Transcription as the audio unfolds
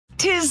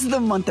'Tis the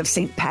month of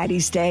St.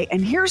 Paddy's Day,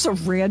 and here's a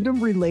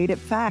random related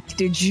fact.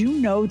 Did you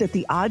know that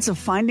the odds of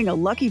finding a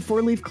lucky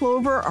four-leaf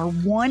clover are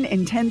 1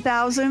 in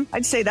 10,000?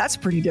 I'd say that's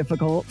pretty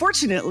difficult.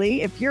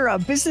 Fortunately, if you're a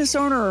business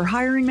owner or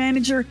hiring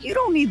manager, you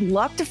don't need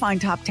luck to find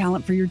top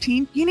talent for your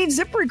team. You need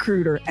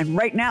ZipRecruiter, and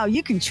right now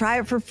you can try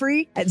it for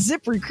free at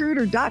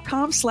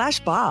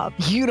ZipRecruiter.com/Bob.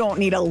 You don't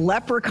need a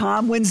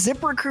leprechaun when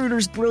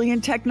ZipRecruiter's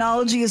brilliant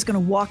technology is going to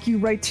walk you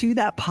right to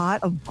that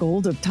pot of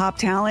gold of top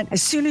talent.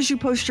 As soon as you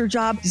post your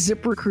job,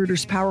 ZipRecruiter's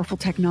powerful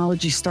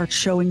technology starts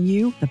showing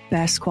you the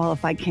best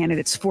qualified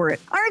candidates for it.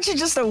 Aren't you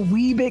just a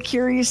wee bit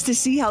curious to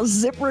see how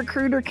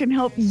ZipRecruiter can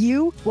help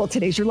you? Well,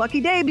 today's your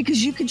lucky day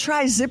because you can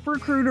try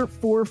ZipRecruiter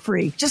for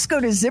free. Just go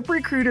to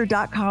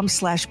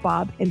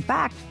ZipRecruiter.com/Bob. In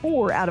fact,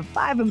 4 out of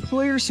 5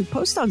 employers who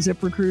post on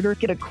ZipRecruiter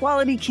get a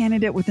quality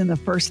candidate within the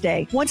first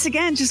day. Once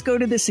again, just go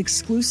to this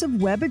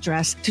exclusive web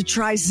address to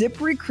try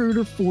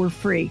ZipRecruiter for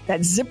free.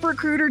 That's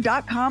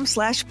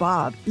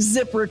ZipRecruiter.com/Bob.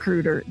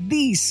 ZipRecruiter,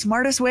 the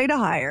smartest way to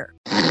hire.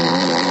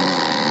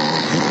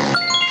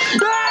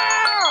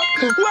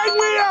 Wake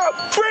me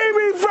up! Free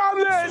me from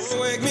this!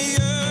 Wake me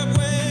up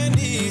when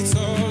it's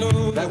all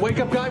over. That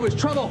wake-up guy was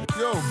trouble.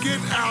 Yo, get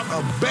out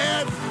of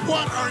bed!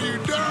 What are you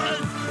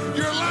doing?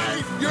 You're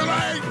late! You're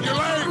late! You're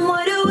late! I'm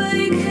wide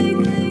awake.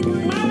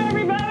 Come on,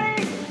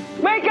 everybody!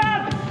 Wake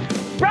up!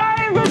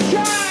 Rise and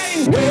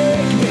shine!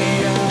 Wake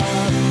me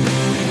up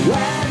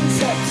when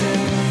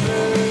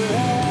September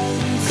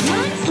ends. Come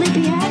on,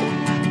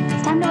 sleepyhead.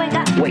 It's time to wake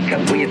up. Wake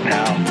up, will you,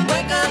 pal?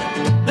 Wake up,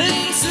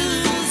 hey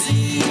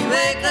Susie,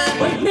 wake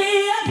up. Wake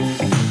me up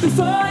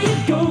before you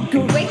go.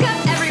 Wake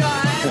up,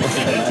 everyone.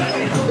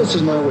 This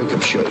is my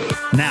wake-up show.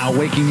 Now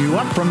waking you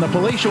up from the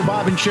palatial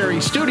Bob and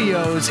Sherry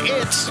studios,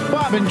 it's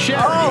Bob and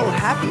Sherry. Oh,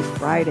 happy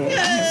Friday.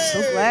 I'm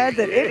so glad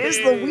that it is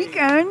the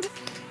weekend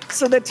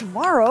so that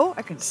tomorrow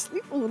I can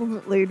sleep a little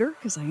bit later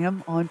because I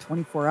am on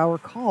 24-hour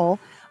call.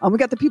 We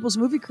got the People's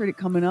Movie Critic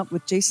coming up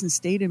with Jason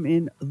Statham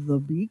in The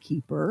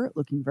Beekeeper.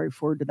 Looking very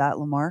forward to that,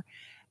 Lamar.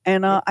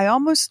 And I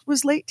almost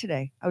was late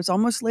today. I was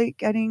almost late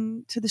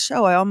getting to the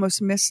show. I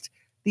almost missed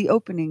the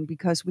opening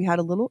because we had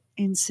a little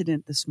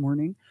incident this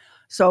morning.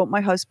 So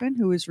my husband,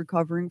 who is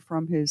recovering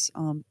from his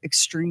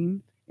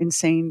extreme,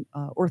 insane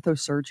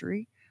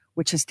orthosurgery,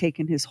 which has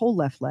taken his whole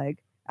left leg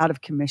out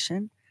of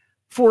commission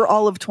for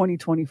all of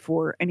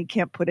 2024, and he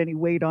can't put any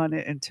weight on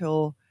it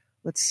until,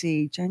 let's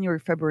see, January,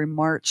 February,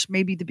 March,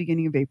 maybe the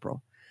beginning of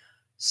April.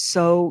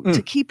 So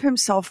to keep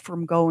himself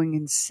from going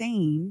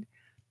insane,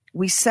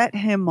 we set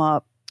him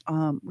up.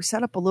 We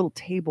set up a little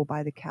table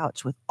by the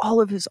couch with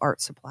all of his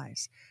art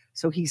supplies.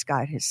 So he's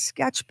got his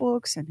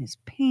sketchbooks and his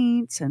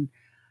paints and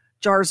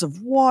jars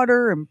of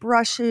water and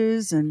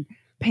brushes and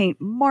paint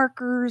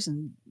markers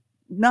and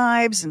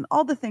knives and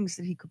all the things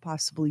that he could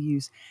possibly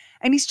use.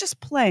 And he's just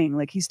playing,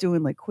 like he's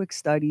doing like quick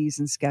studies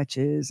and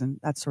sketches and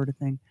that sort of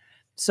thing.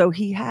 So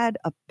he had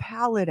a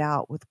palette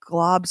out with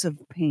globs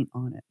of paint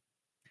on it.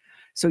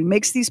 So he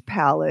makes these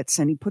palettes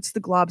and he puts the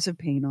globs of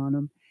paint on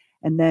them.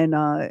 And then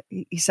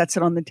he sets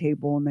it on the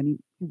table and then he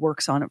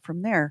works on it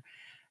from there.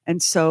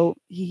 And so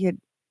he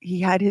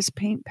had his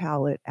paint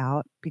palette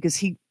out because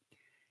he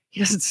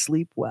doesn't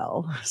sleep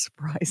well,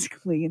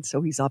 surprisingly. And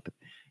so he's up,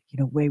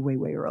 way, way,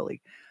 way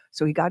early.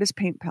 So he got his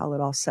paint palette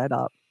all set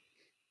up.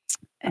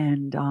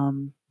 And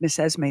Miss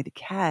Esme, the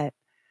cat,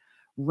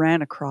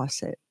 ran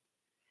across it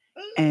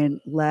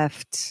and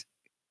left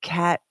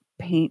cat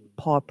paint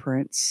paw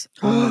prints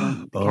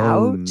on the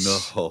couch.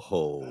 Oh,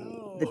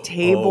 no. The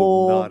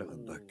table. Oh, not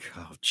on the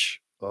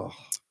couch. Oh.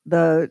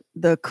 The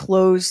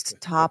closed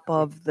top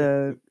of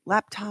the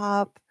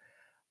laptop,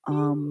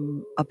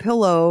 a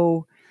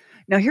pillow.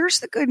 Now, here's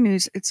the good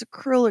news. It's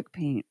acrylic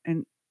paint,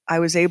 and I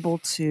was able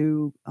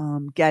to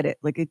get it.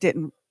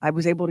 I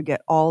was able to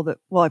get I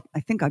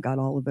think I got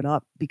all of it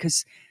up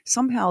because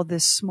somehow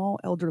this small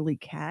elderly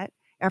cat,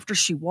 after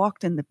she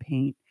walked in the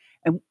paint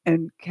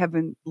and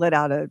Kevin let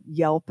out a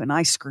yelp and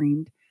I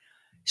screamed,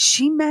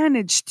 she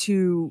managed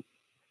to,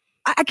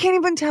 I can't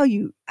even tell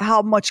you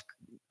how much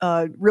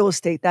real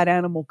estate that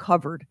animal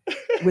covered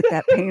with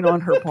that paint on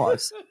her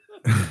paws.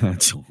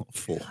 That's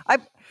awful. I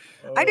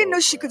didn't know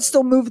she could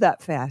still move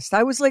that fast.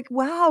 I was like,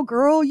 wow,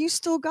 girl, you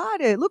still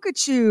got it. Look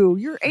at you.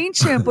 You're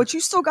ancient, but you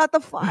still got the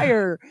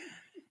fire.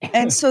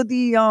 And so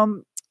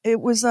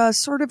it was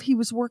sort of, he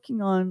was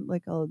working on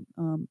like a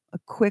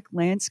quick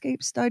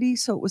landscape study.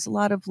 So it was a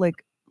lot of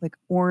like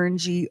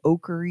orangey,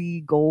 ochre,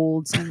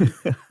 golds and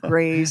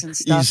grays and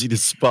stuff. Easy to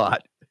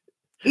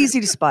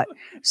spot.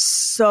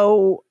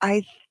 So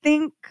I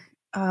think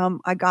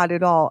I got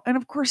it all. And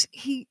of course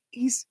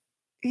he's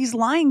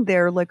lying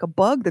there like a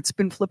bug that's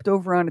been flipped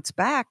over on its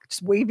back,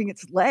 just waving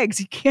its legs.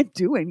 He can't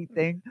do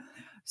anything.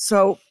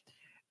 So,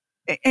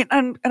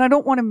 and I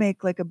don't want to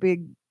make like a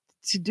big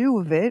to do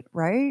of it,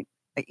 right?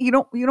 You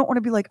don't want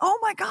to be like, oh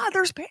my God,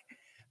 there's pain,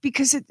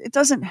 because it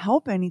doesn't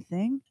help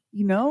anything.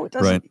 It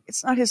doesn't. Right.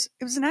 It's not his.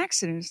 It was an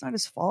accident. It's not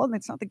his fault, and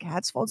it's not the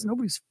cat's fault. It's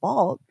nobody's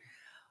fault.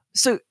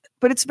 So,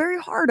 but it's very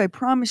hard. I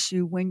promise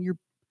you, when you're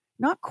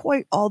not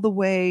quite all the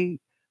way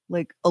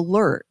like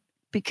alert.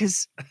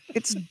 because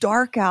it's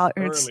dark out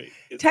and it's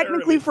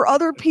Technically, for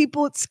other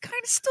people, it's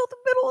kind of still the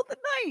middle of the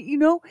night, you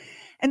know?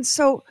 And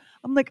so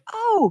I'm like,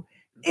 oh,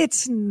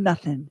 it's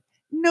nothing.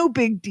 No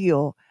big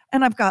deal.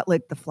 And I've got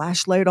like the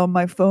flashlight on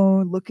my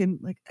phone looking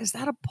like, is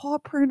that a paw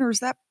print or is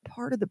that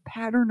part of the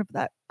pattern of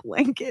that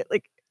blanket?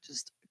 Like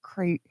just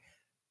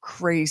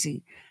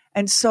crazy.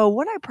 And so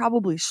what I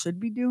probably should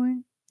be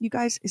doing, you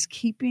guys, is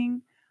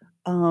keeping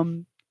a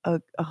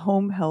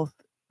home health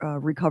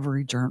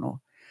recovery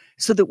journal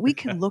so that we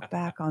can look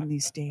back on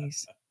these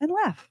days and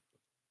laugh.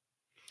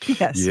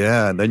 Yes.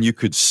 Yeah, and then you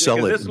could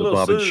sell it it's in a the little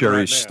Bob and soon Sherry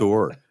right now.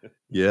 store.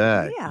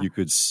 Yeah, Yeah. you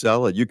could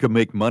sell it. You could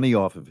make money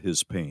off of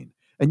his pain.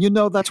 And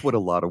that's what a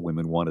lot of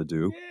women want to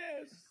do.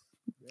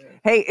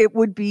 Hey, it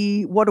would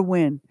be what a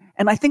win.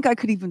 And I think I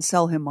could even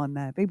sell him on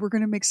that. Babe, we're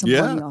going to make some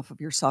money off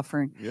of your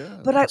suffering. Yeah.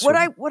 But that's what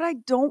right. I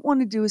don't want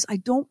to do is I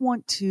don't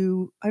want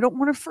to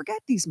forget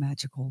these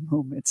magical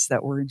moments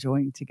that we're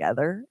enjoying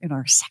together in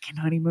our second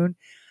honeymoon.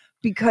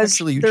 Because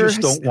Actually, you just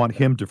don't want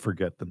him to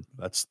forget them.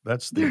 That's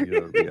the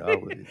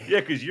reality. Yeah,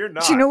 because you're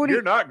not. Do you know what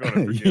you're not going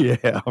to forget.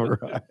 Yeah,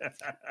 right.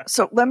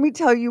 So let me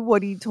tell you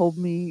what he told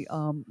me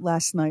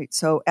last night.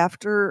 So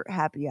after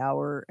happy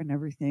hour and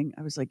everything,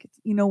 I was like,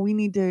 we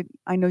need to.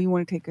 I know you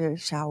want to take a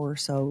shower,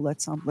 so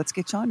let's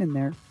get John in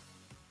there.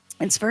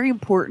 And it's very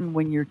important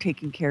when you're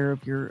taking care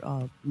of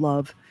your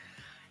love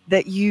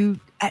that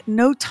you at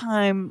no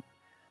time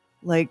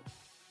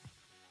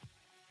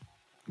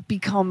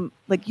become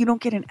like you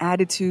don't get an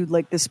attitude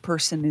like this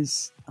person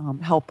is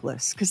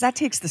helpless, because that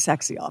takes the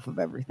sexy off of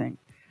everything.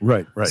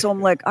 Right. So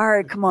I'm like, all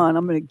right, come on,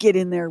 I'm going to get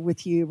in there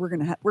with you. We're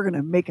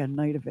gonna make a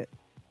night of it.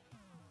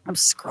 I'm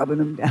scrubbing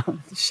him down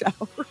in the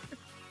shower,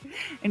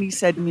 and he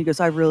said to me, he goes,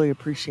 I really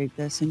appreciate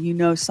this,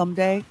 and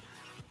someday,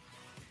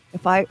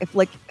 if I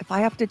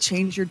have to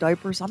change your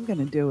diapers, I'm going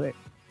to do it.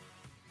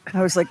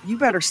 I was like, you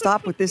better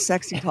stop with this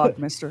sexy talk,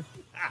 mister.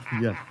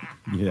 Yeah.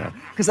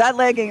 Because that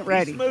leg ain't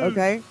ready,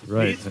 okay?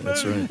 Right.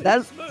 That's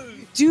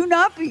right. Do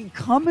not be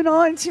coming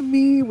on to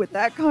me with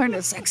that kind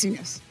of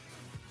sexiness.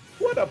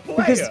 What a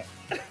player.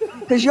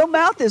 Because your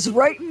mouth is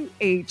writing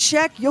a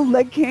check your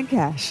leg can't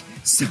cash.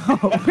 So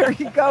there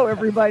you go,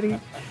 everybody.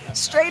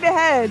 Straight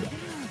ahead,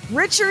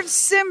 Richard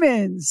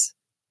Simmons,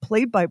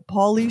 played by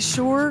Pauly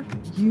Shore.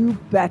 You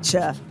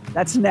betcha.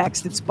 That's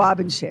next. It's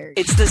Bob and Sherry.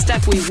 It's the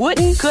stuff we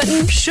wouldn't,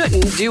 couldn't,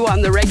 shouldn't do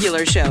on the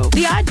regular show.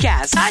 The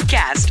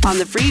Oddcast on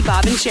the free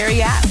Bob and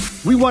Sherry app.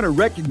 We want to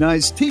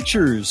recognize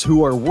teachers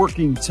who are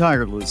working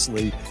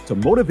tirelessly to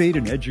motivate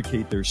and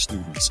educate their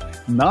students.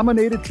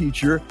 Nominate a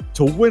teacher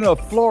to win a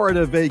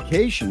Florida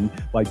vacation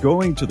by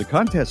going to the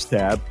contest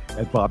tab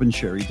at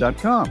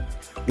bobandsherry.com.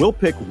 We'll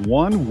pick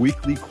one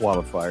weekly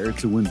qualifier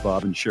to win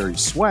Bob and Sherry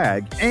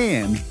swag,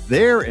 and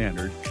they're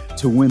entered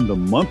to win the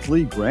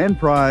monthly grand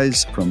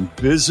prize from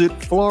Visit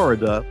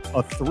Florida,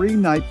 a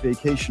 3-night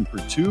vacation for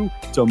 2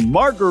 to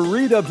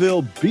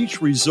Margaritaville Beach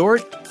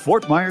Resort,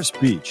 Fort Myers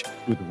Beach,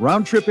 with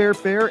round-trip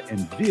airfare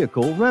and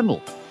vehicle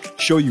rental.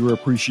 Show your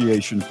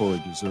appreciation for a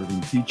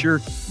deserving teacher.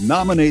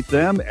 Nominate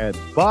them at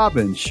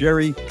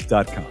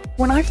bobandsherry.com.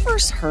 When I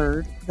first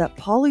heard that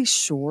Pauly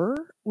Shore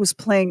was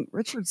playing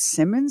Richard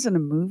Simmons in a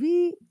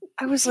movie,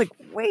 I was like,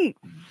 wait,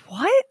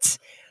 what?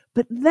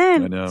 But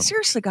then,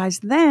 seriously, guys,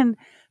 the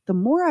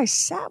more I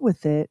sat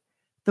with it,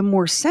 the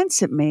more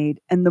sense it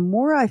made. And the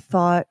more I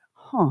thought,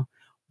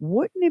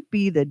 wouldn't it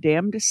be the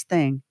damnedest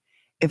thing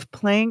if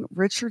playing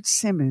Richard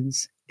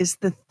Simmons is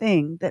the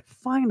thing that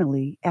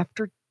finally,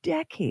 after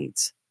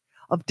decades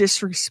of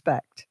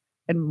disrespect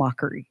and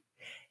mockery,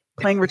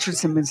 playing Richard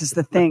Simmons is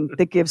the thing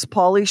that gives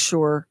Pauly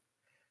Shore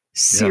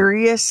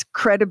serious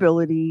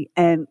credibility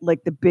and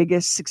like the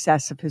biggest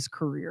success of his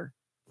career.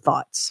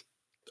 Thoughts?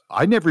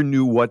 I never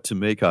knew what to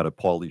make out of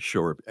Pauly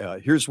Shore.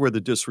 Here's where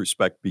the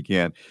disrespect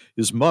began.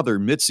 His mother,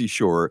 Mitzi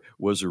Shore,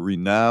 was a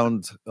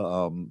renowned,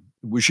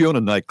 she owned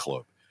a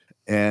nightclub.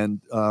 And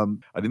I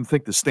didn't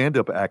think the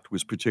stand-up act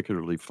was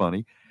particularly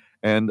funny.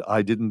 And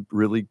I didn't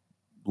really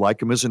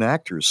like him as an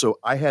actor. So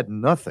I had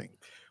nothing.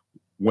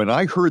 When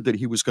I heard that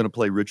he was going to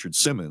play Richard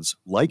Simmons,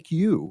 like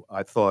you,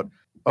 I thought,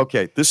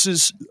 okay, this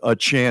is a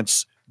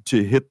chance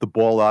to hit the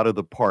ball out of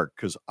the park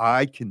because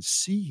I can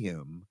see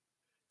him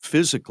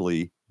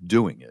physically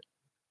doing it.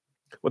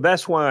 Well,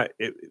 that's why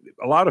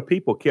a lot of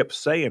people kept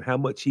saying how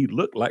much he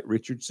looked like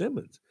Richard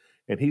Simmons.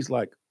 And he's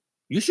like,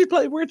 you should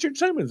play Richard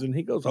Simmons. And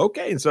he goes,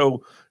 okay. And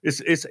so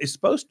it's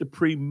supposed to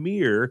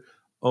premiere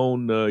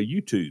on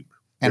YouTube.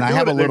 And I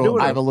have a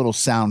little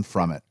sound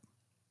from it.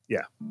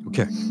 Yeah.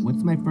 Okay.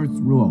 What's my first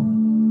rule?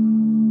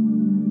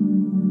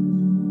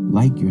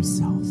 Like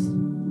yourself.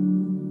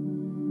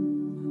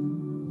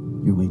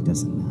 Your weight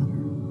doesn't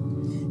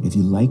matter. If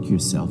you like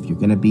yourself, you're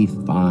going to be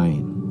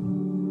fine.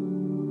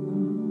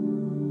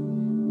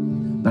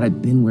 But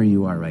I've been where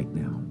you are right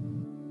now.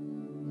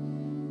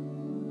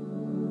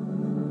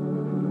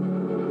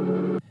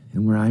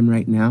 And where I'm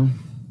right now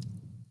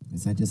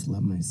is I just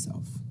love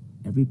myself.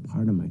 Every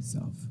part of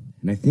myself.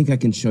 And I think I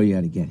can show you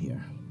how to get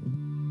here.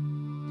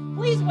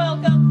 Please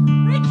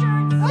welcome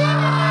Richard Simmons!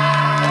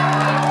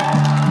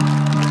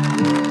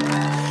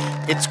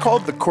 It's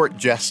called The Court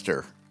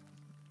Jester.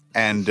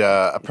 And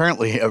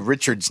apparently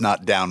Richard's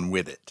not down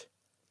with it.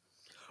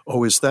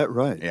 Oh, is that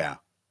right? Yeah.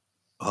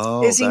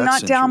 Oh, is he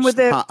not down with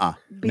it?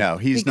 No,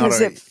 he's because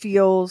not.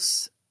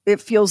 It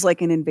feels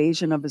like an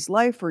invasion of his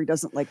life, or he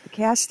doesn't like the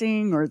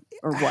casting, or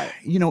what?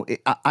 You know,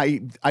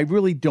 I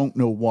really don't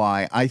know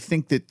why. I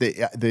think that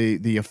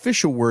the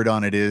official word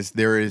on it is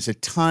there is a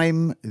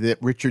time that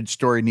Richard's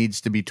story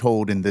needs to be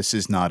told, and this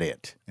is not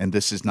it, and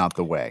this is not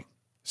the way.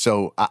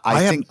 So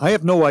I think I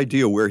have no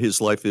idea where his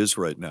life is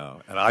right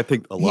now, and I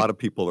think a lot of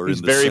people are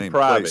in the same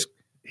place.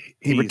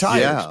 He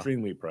retired. Yeah.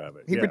 Extremely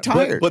private. He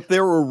retired. But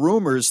there were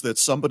rumors that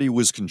somebody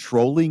was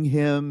controlling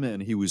him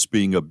and he was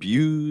being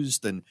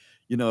abused. And,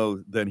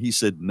 then he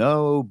said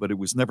no, but it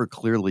was never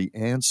clearly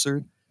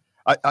answered.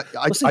 I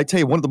tell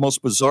you, one of the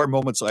most bizarre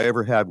moments I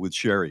ever had with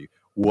Sherry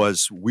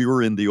was we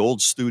were in the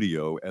old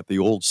studio at the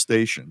old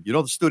station. You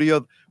know, the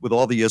studio with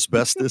all the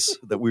asbestos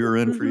that we were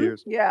in for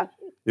years? Yeah.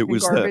 It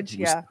was garbage,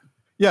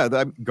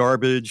 that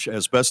garbage,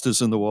 asbestos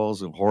in the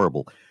walls, and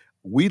horrible.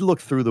 We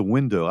looked through the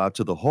window out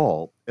to the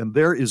hall, and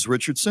there is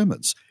Richard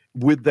Simmons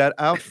with that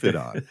outfit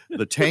on,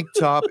 the tank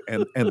top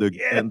and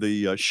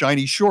the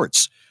shiny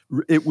shorts.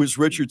 It was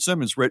Richard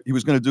Simmons. He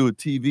was going to do a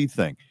TV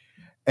thing,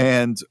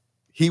 and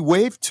he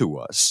waved to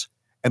us.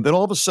 And then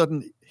all of a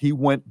sudden, he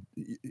went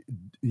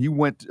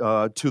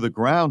to the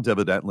ground,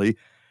 evidently,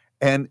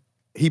 and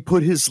he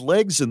put his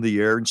legs in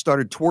the air and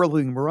started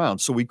twirling them around.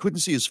 So we couldn't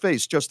see his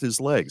face, just his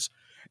legs.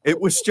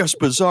 It was just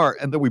bizarre.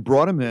 And then we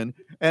brought him in,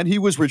 and he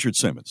was Richard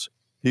Simmons.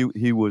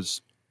 He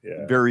was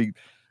very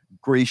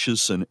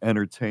gracious and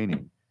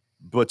entertaining,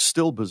 but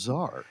still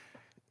bizarre.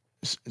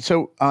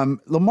 So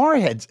Lamar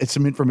had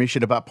some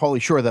information about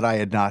Pauly Shore that I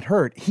had not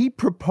heard. He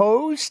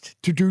proposed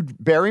to Drew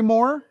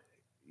Barrymore?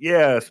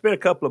 Yeah, it's been a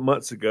couple of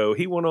months ago.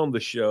 He went on the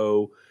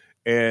show,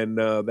 and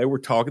they were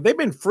talking. They've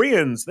been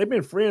friends. They've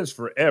been friends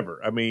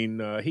forever. I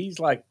mean, he's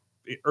like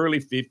early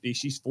 50s.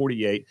 She's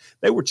 48.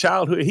 They were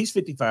childhood. He's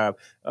 55.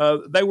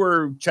 They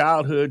were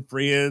childhood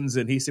friends,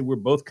 and he said we're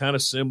both kind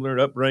of similar in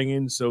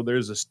upbringing. So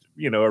there's a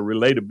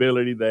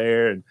relatability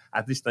there, and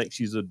I just think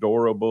she's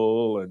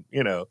adorable, and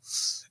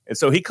and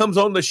so he comes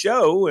on the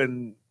show,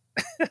 and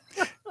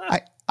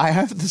I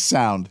have the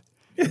sound.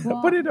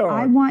 Well, put it on.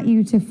 I want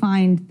you to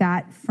find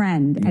that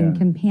friend and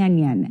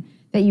companion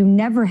that you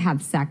never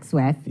have sex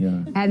with,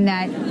 and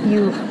that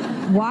you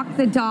walk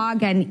the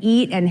dog and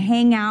eat and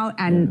hang out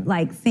and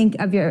think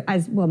of your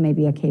as well,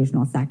 maybe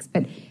occasional sex,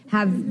 but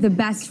have the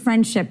best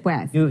friendship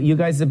with. You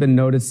guys have been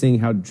noticing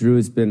how Drew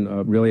has been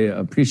really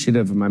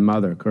appreciative of my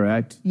mother,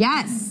 correct?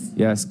 Yes.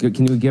 Yes. Good.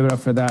 Can you give it up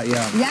for that?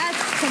 Yeah.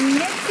 Yes, to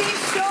Mitzi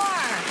Shore,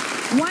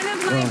 one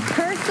of my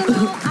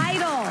personal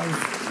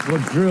idols. Well,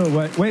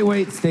 Drew,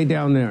 wait, stay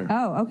down there.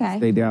 Oh, okay.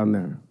 Stay down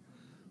there.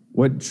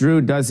 What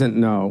Drew doesn't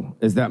know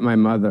is that my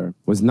mother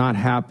was not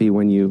happy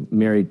when you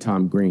married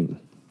Tom Green.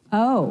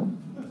 Oh.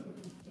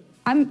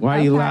 Why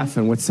are you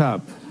laughing? What's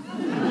up?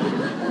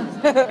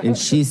 And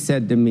she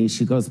said to me,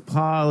 she goes,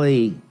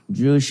 Pauly,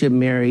 Drew should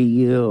marry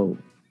you.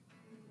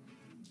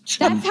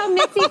 That's how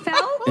Mitzi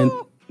felt? And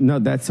no,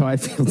 that's how I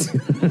feel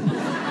too.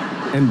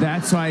 And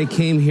that's why I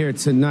came here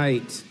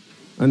tonight,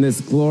 on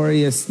this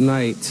glorious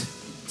night,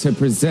 to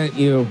present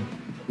you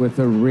with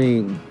a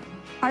ring.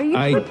 Are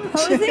you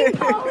proposing,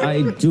 Pauly?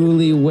 I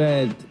duly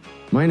wed.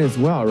 Mine as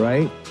well,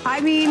 right?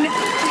 I mean,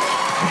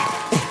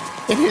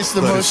 it is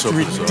the most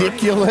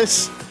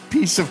ridiculous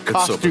piece of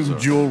costume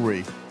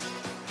jewelry.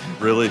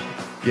 Really?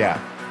 Yeah.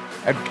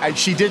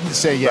 She didn't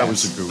say yes. That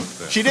was a goof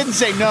thing. She didn't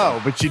say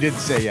no, but she did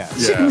say yes.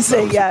 She didn't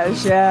say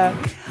yes,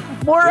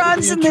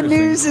 Morons in the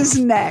News is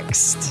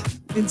next.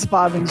 It's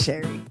Bob and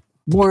Sherry.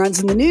 Morons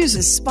in the News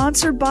is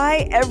sponsored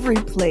by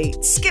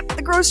EveryPlate. Skip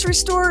the grocery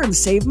store and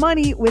save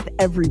money with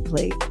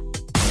EveryPlate.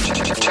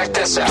 Check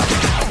this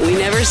out. We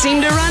never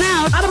seem to run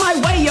out. Out of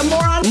my way, you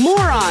moron!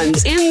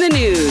 Morons in the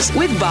News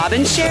with Bob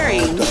and Sherry.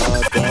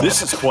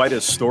 This is quite a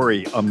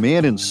story. A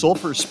man in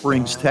Sulphur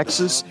Springs,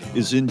 Texas,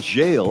 is in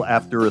jail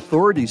after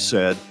authorities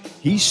said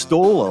he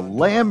stole a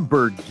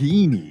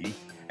Lamborghini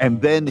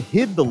and then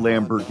hid the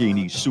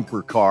Lamborghini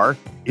supercar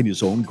in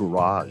his own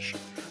garage.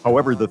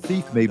 However, the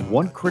thief made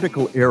one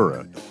critical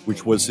error,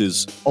 which was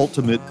his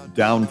ultimate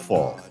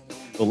downfall.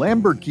 The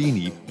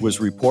Lamborghini was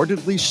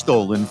reportedly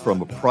stolen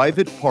from a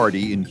private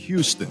party in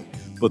Houston,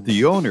 but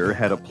the owner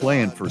had a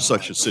plan for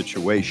such a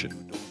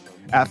situation.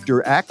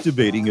 After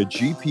activating a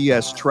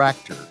GPS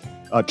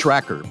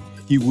tracker,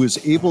 he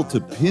was able to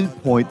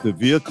pinpoint the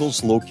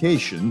vehicle's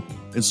location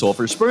in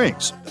Sulphur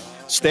Springs.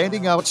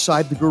 Standing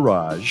outside the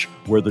garage,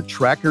 where the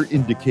tracker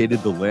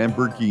indicated the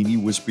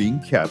Lamborghini was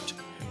being kept,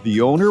 the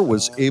owner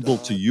was able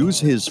to use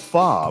his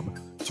fob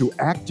to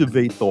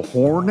activate the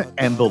horn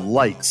and the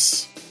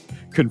lights,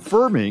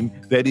 confirming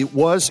that it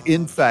was,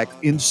 in fact,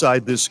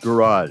 inside this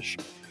garage.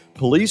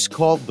 Police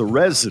called the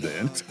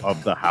resident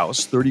of the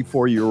house,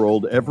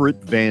 34-year-old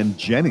Everett Van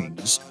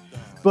Jennings,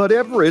 but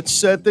Everett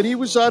said that he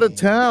was out of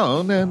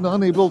town and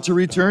unable to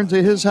return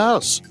to his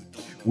house.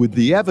 With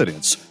the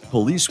evidence,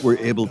 police were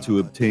able to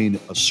obtain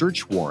a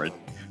search warrant,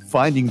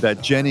 finding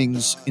that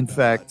Jennings, in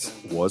fact,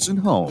 wasn't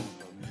home.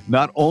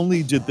 Not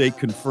only did they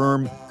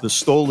confirm the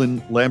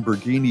stolen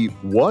Lamborghini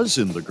was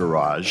in the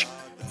garage,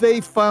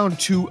 they found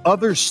 2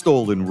 other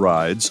stolen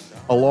rides,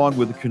 along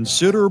with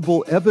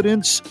considerable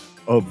evidence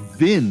of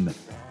VIN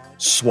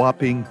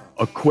swapping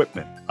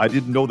equipment. I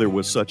didn't know there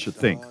was such a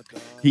thing.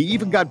 He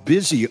even got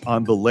busy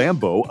on the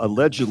Lambo,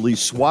 allegedly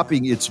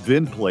swapping its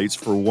VIN plates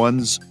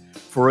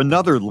for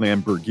another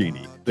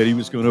Lamborghini that he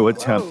was going to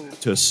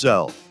attempt to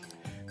sell.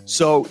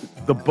 So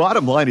the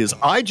bottom line is,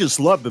 I just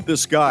love that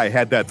this guy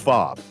had that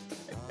fob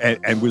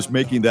and was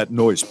making that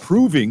noise,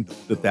 proving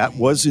that that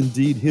was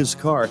indeed his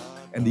car.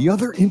 And the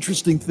other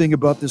interesting thing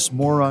about this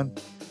moron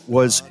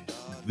was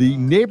the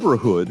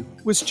neighborhood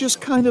was just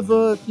kind of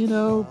a,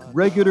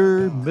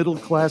 regular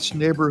middle-class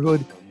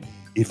neighborhood.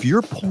 If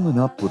you're pulling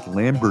up with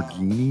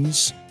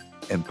Lamborghinis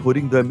and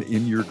putting them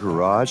in your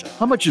garage,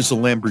 how much is a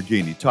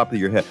Lamborghini, top of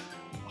your head?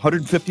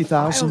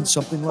 150,000,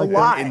 something like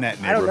that? In that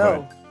I don't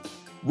neighborhood. know.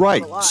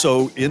 Right.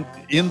 So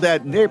in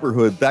that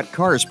neighborhood, that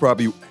car is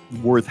probably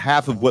worth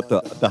half of what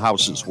the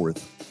house is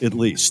worth, at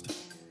least.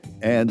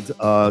 And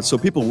so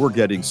people were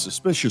getting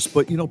suspicious.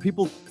 But,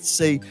 people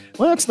say,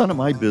 well, it's none of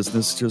my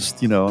business.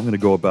 Just, I'm going to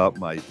go about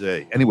my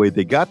day. Anyway,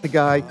 they got the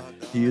guy.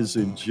 He is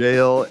in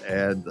jail.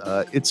 And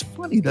it's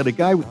funny that a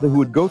guy who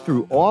would go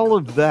through all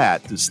of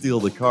that to steal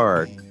the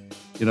car,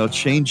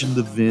 changing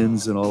the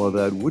VINs and all of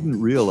that,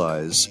 wouldn't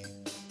realize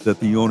that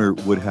the owner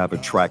would have a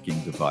tracking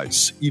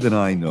device. Even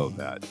I know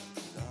that.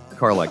 A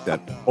car like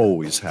that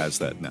always has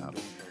that now.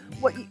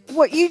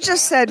 What you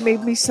just said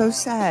made me so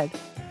sad.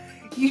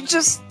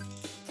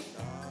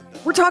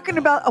 We're talking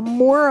about a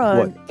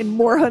moron and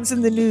morons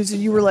in the news,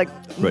 and you were like,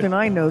 even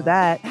I know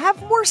that. Have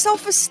more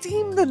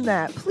self-esteem than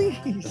that,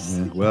 please.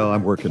 Yeah, well,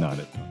 I'm working on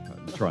it.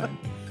 I'm trying.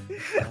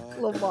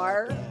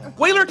 Lamar.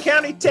 Wheeler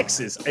County,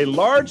 Texas, a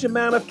large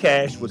amount of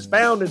cash was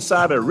found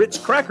inside a Ritz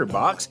cracker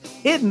box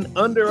hidden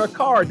under a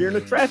car during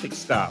a traffic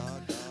stop.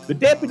 The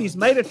deputies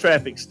made a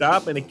traffic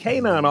stop, and a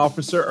canine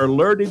officer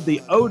alerted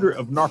the odor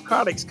of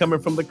narcotics coming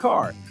from the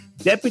car.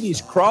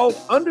 Deputies crawled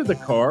under the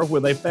car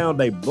where they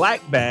found a black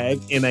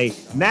bag in a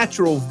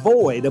natural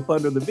void up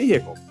under the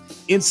vehicle.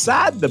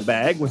 Inside the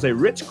bag was a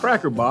Ritz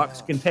cracker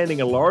box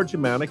containing a large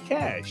amount of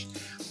cash.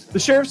 The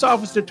sheriff's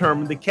office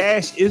determined the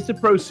cash is the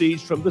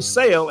proceeds from the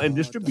sale and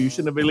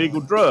distribution of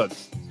illegal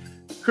drugs.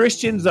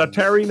 Christian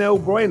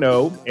Zatarino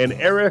Bueno and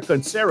Eric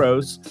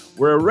Conceros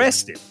were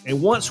arrested,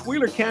 and once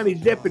Wheeler County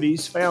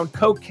deputies found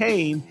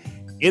cocaine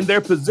in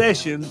their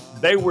possession,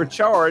 they were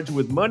charged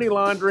with money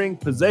laundering,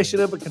 possession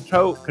of a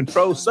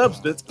controlled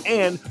substance,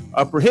 and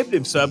a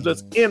prohibitive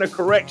substance in a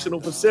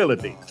correctional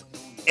facility.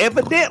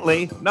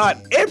 Evidently, not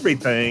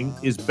everything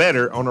is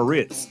better on a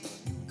Ritz.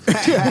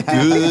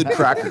 Good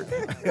cracker.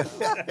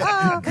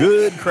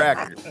 Good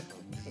cracker.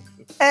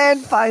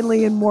 And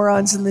finally, in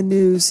Morons in the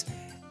News,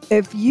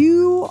 if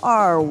you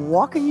are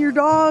walking your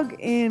dog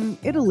in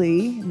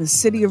Italy, in the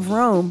city of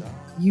Rome,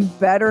 you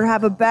better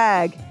have a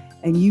bag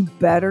and you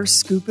better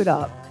scoop it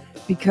up,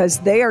 because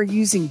they are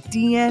using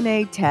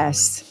DNA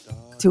tests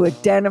to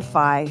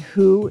identify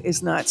who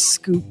is not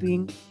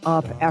scooping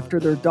up after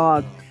their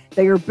dog.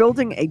 They are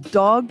building a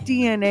dog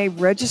DNA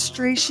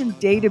registration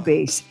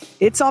database.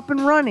 It's up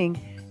and running,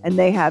 and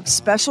they have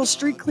special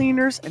street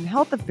cleaners and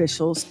health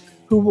officials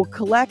who will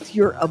collect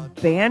your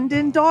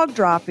abandoned dog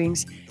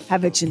droppings,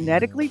 have it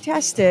genetically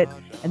tested,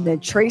 and then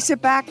trace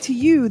it back to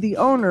you, the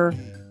owner,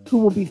 who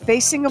will be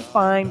facing a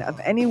fine of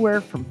anywhere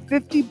from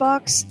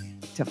 $50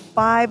 to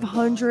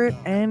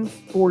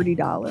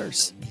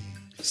 $540.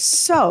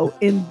 So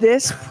in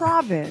this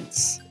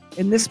province,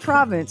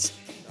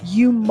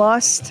 you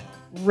must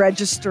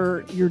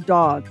register your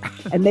dog.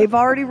 And they've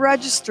already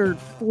registered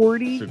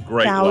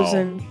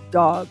 40,000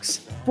 dogs.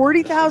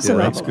 40,000 Yeah,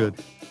 of that's them. good.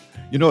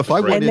 If I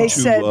went And they into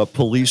said-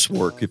 police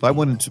work, that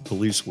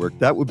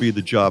would be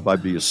the job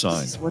I'd be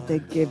assigned. That's what they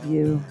give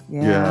you.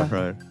 Yeah,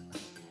 right.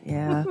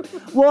 Yeah.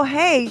 Well,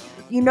 hey,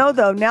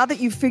 though, now that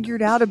you've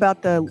figured out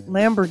about the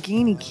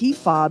Lamborghini key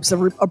fobs,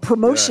 a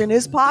promotion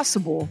is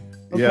possible.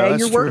 Okay, Yeah, that's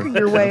you're true. working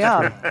your way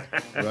up.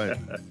 Right.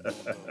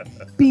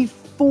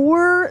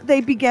 Before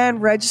they began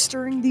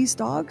registering these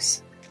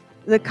dogs,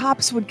 the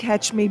cops would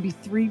catch maybe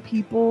 3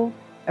 people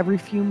every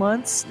few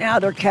months. Now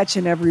they're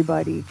catching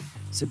everybody.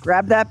 So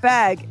grab that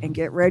bag and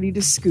get ready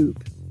to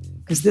scoop,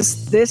 because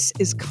this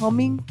is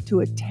coming to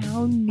a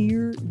town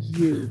near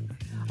you.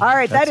 All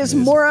right, that is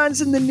amazing.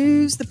 Morons in the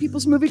News, the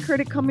People's Movie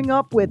Critic, coming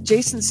up with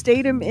Jason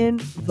Statham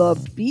in The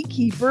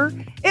Beekeeper.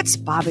 It's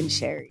Bob and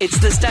Sherry. It's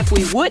the stuff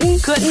we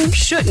wouldn't, couldn't,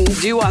 shouldn't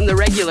do on the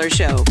regular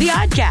show. The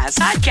Oddcast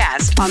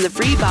on the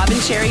free Bob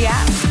and Sherry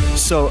app.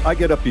 So I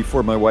get up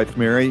before my wife,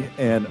 Mary,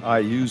 and I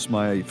use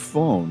my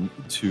phone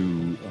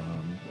to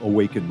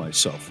awaken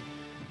myself.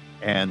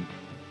 And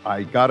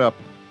I got up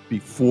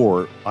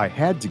before I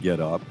had to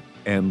get up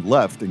and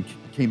left and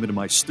came into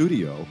my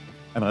studio,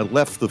 and I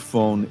left the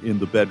phone in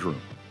the bedroom.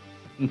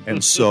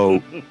 And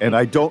so, and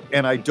I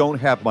don't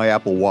have my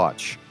Apple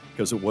Watch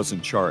because it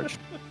wasn't charged.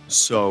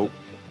 So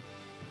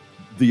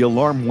the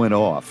alarm went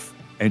off,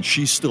 and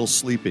she's still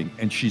sleeping,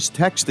 and she's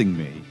texting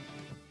me,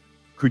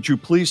 "Could you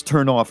please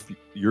turn off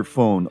your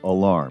phone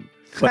alarm?"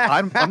 But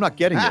I'm not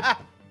getting it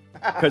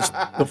because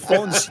the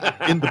phone's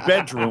in the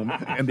bedroom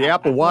and the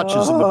Apple Watch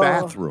is in the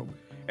bathroom,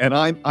 and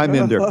I'm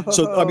in there.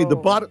 So I mean,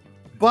 the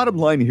bottom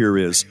line here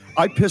is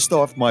I pissed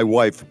off my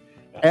wife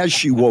as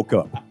she woke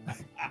up.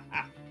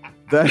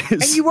 That is,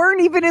 and you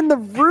weren't even in the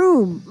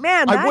room,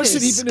 man. I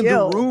wasn't even in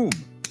the room.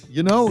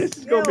 You know, this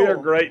is going to be a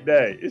great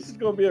day. This is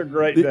going to be a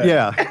great day.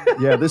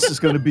 Yeah, this is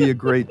going to be a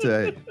great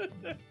day.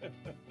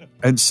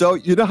 And so,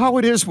 you know how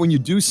it is when you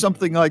do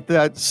something like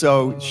that.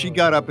 So she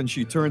got up and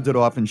she turned it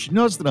off, and she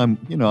knows that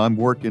I'm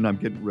working, I'm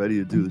getting ready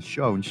to do the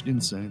show, and she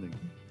didn't say anything.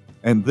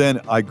 And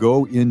then I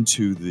go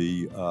into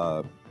the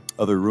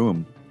other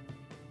room,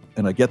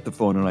 and I get the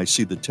phone, and I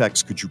see the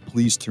text. Could you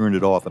please turn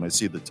it off? And I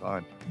see the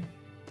time.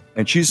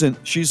 And she's in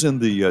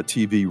the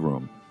TV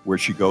room where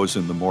she goes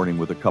in the morning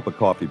with a cup of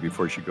coffee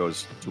before she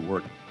goes to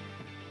work.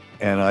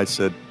 And I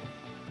said,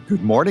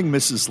 "Good morning,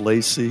 Mrs.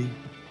 Lacey."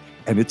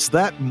 And it's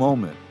that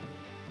moment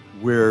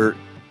where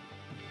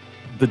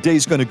the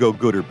day's going to go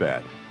good or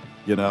bad,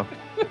 you know?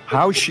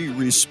 How she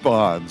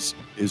responds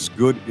is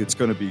good. It's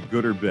going to be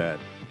good or bad.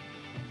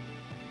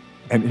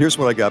 And here's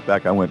what I got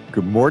back. I went,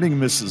 "Good morning,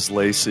 Mrs.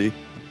 Lacey."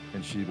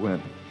 And she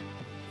went,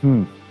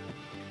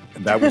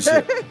 And that was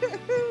it.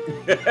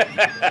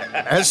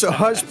 As a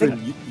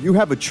husband, you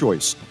have a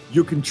choice.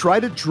 You can try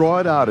to draw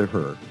it out of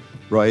her,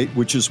 right?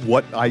 Which is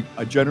what I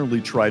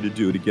generally try to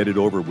do to get it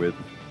over with.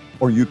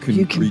 Or you can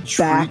retreat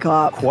back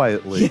up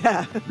quietly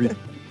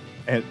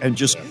and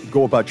just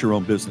go about your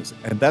own business.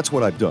 And that's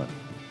what I've done.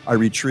 I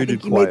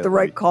retreated you quietly. made the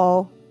right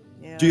call.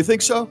 Yeah. Do you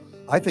think so?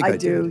 I think I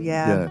do. did.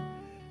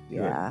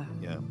 Yeah.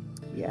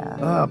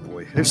 Oh,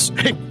 boy.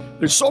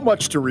 There's so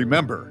much to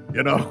remember,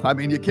 you know? I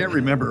mean, you can't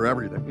remember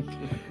everything.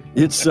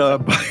 It's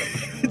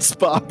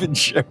Bob and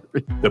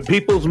Sherry. The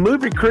People's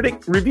Movie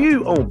Critic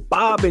review on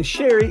Bob and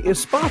Sherry is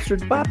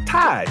sponsored by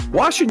Tide.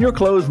 Washing your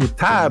clothes with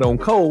Tide on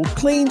cold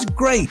cleans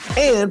great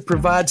and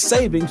provides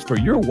savings for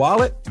your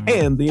wallet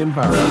and the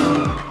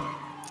environment.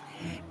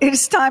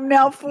 It's time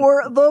now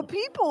for the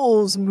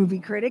People's Movie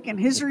Critic and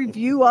his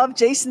review of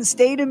Jason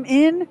Statham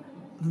in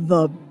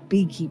The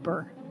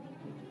Beekeeper.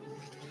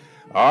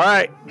 All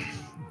right.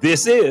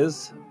 This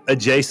is a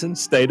Jason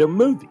Statham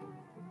movie.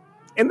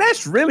 And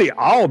that's really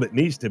all that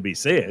needs to be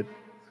said.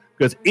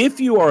 Because if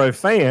you are a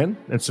fan,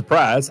 and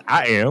surprise,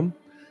 I am,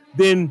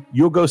 then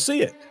you'll go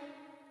see it.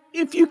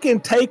 If you can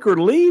take or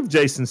leave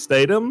Jason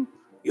Statham,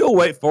 you'll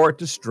wait for it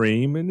to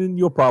stream, and then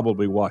you'll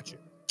probably watch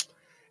it.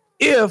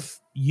 If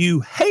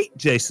you hate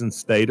Jason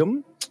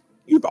Statham,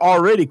 you've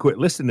already quit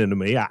listening to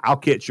me. I'll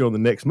catch you on the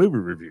next movie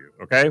review,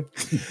 okay?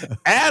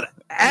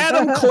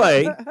 Adam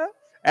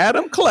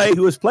Clay,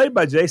 who is played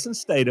by Jason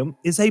Statham,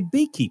 is a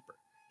beekeeper.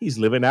 He's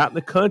living out in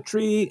the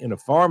country in a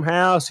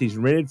farmhouse. He's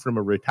rented from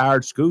a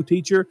retired school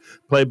teacher,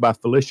 played by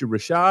Felicia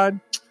Rashad.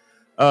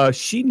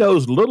 She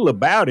knows little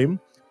about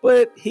him,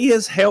 but he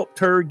has helped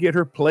her get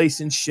her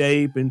place in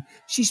shape, and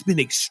she's been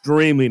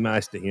extremely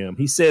nice to him.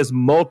 He says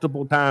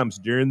multiple times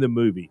during the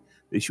movie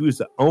that she was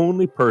the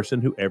only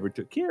person who ever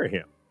took care of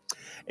him.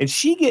 And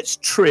she gets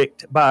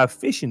tricked by a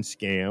phishing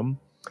scam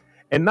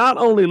and not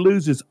only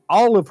loses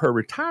all of her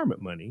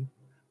retirement money,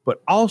 but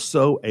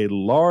also a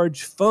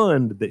large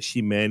fund that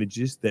she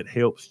manages that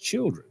helps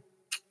children.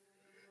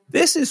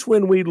 This is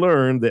when we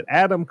learn that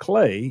Adam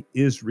Clay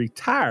is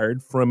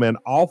retired from an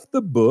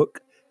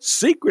off-the-book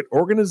secret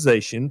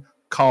organization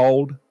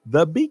called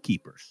the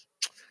Beekeepers.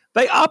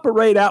 They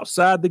operate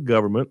outside the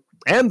government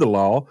and the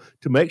law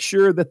to make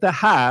sure that the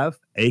hive,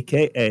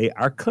 aka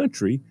our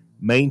country,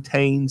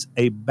 maintains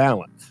a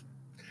balance.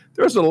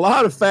 There's a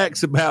lot of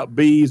facts about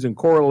bees and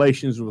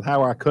correlations with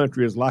how our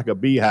country is like a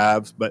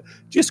beehive, but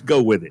just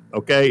go with it,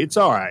 okay? It's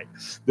all right.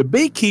 The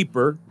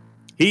beekeeper,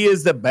 he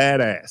is the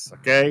badass,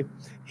 okay?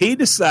 He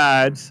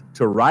decides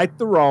to right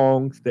the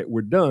wrongs that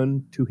were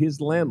done to his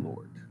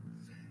landlord.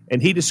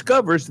 And he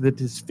discovers that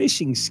this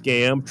phishing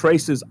scam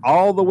traces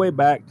all the way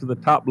back to the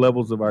top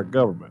levels of our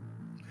government.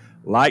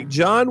 Like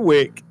John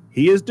Wick,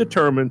 he is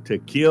determined to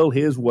kill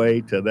his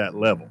way to that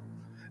level.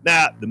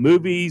 Now, the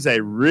movie's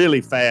a really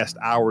fast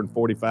hour and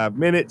 45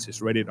 minutes.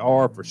 It's rated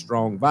R for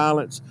strong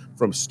violence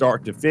from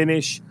start to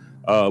finish,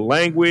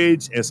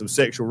 language, and some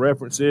sexual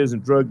references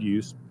and drug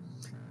use.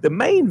 The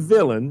main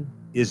villain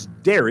is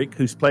Derek,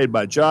 who's played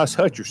by Josh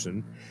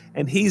Hutcherson,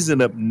 and he's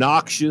an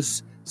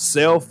obnoxious,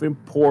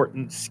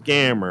 self-important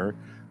scammer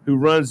who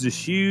runs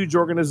this huge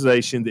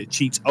organization that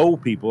cheats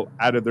old people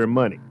out of their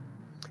money.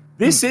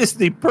 This is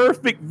the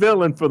perfect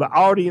villain for the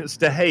audience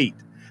to hate.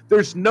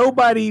 There's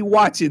nobody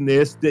watching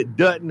this that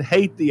doesn't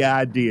hate the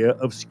idea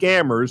of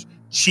scammers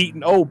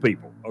cheating old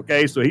people,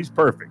 okay? So he's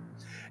perfect.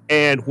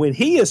 And when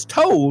he is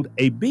told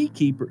a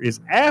beekeeper is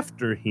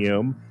after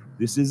him,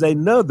 this is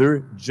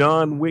another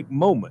John Wick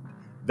moment.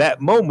 That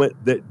moment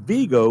that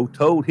Vigo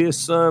told his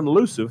son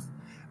Lucifer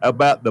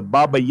about the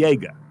Baba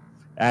Yaga.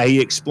 He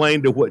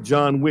explained to what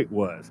John Wick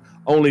was.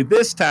 Only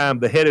this time,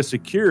 the head of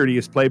security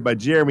is played by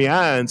Jeremy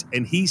Irons,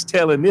 and he's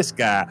telling this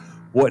guy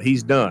what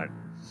he's done.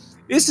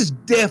 This is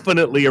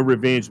definitely a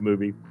revenge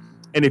movie.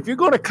 And if you're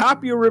going to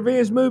copy a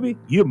revenge movie,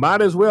 you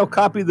might as well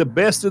copy the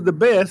best of the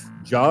best,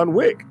 John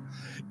Wick.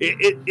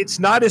 It's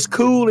not as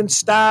cool and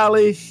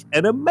stylish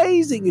and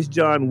amazing as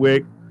John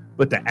Wick,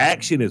 but the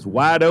action is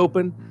wide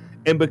open.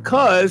 And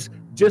because,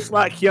 just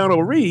like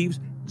Keanu Reeves,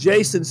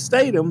 Jason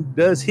Statham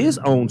does his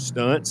own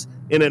stunts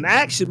in an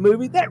action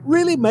movie, that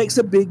really makes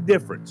a big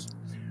difference.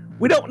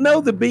 We don't know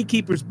the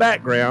beekeeper's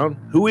background,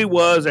 who he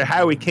was, or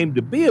how he came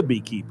to be a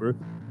beekeeper.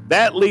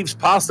 That leaves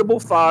possible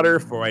fodder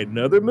for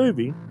another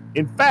movie.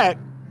 In fact,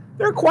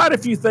 there are quite a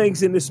few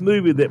things in this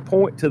movie that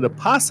point to the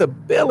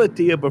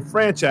possibility of a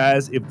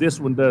franchise if this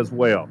one does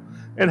well.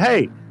 And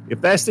hey,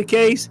 if that's the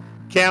case,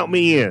 count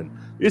me in.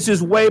 This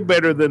is way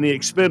better than the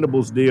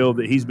Expendables deal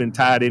that he's been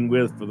tied in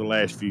with for the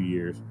last few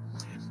years.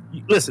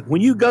 Listen,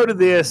 when you go to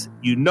this,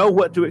 you know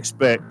what to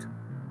expect,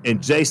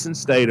 and Jason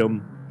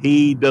Statham,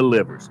 he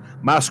delivers.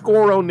 My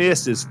score on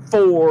this is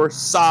 4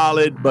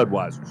 solid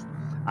Budweisers.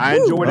 I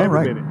enjoyed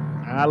every minute.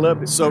 I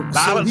loved it. So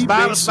Violence, he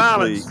violence,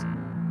 basically, violence.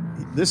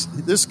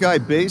 This guy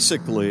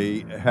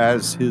basically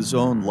has his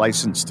own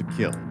license to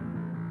kill.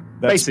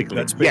 That's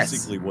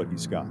basically what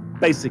he's got.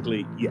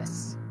 Basically,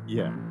 yes.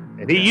 Yeah.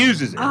 And he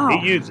uses it. Oh.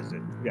 He uses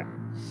it. Yeah.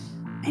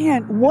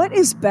 Man, what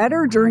is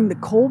better during the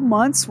cold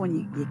months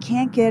when you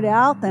can't get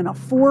out than a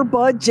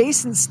 4-bud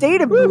Jason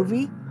Statham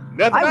movie?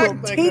 I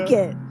will take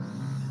it.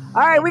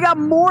 All right, we got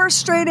more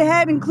straight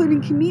ahead,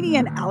 including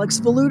comedian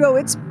Alex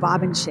Voluto. It's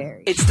Bob and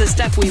Sherry. It's the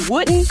stuff we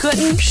wouldn't,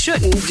 couldn't,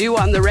 shouldn't do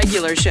on the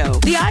regular show.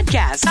 The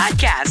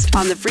Oddcast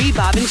on the free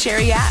Bob and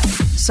Sherry app.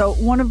 So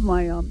one of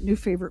my new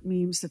favorite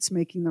memes that's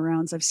making the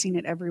rounds, I've seen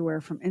it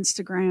everywhere from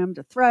Instagram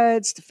to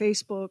Threads to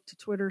Facebook to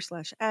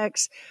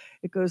Twitter/X.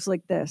 It goes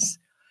like this.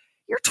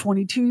 You're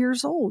 22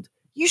 years old.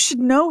 You should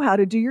know how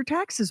to do your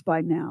taxes by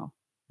now.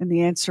 And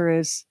the answer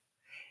is,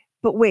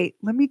 but wait,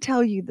 let me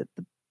tell you that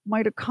the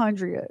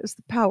mitochondria is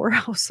the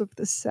powerhouse of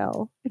the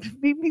cell. It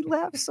made me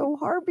laugh so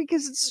hard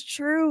because it's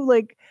true.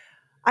 Like,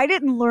 I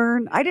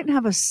didn't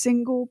have a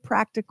single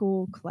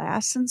practical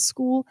class in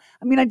school.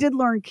 I mean, I did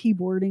learn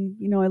keyboarding.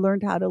 You know, I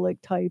learned how to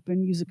like type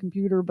and use a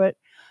computer. But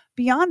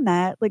beyond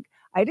that, like,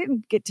 I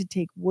didn't get to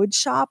take wood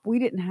shop. We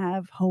didn't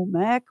have home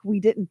ec.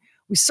 We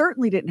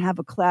certainly didn't have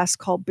a class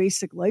called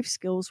Basic Life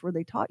Skills where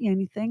they taught you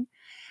anything.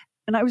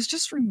 And I was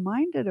just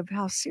reminded of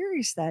how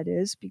serious that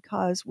is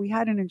because we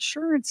had an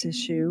insurance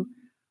issue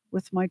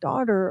with my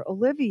daughter,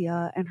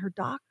 Olivia, and her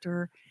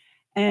doctor.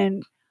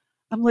 And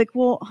I'm like,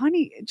 well,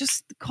 honey,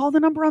 just call the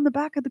number on the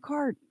back of the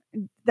card.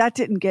 And that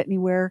didn't get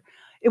anywhere.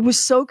 It was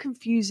so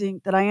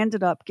confusing that I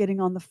ended up getting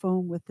on the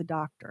phone with the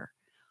doctor.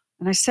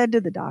 And I said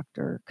to the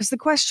doctor, because the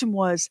question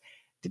was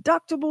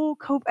deductible,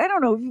 I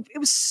don't know. It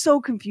was so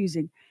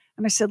confusing.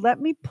 And I said, let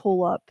me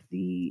pull up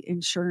the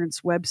insurance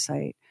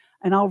website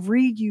and I'll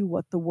read you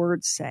what the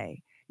words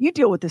say. You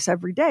deal with this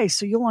every day,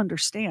 so you'll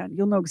understand.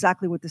 You'll know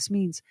exactly what this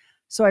means.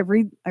 So I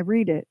read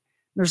it.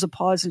 There's a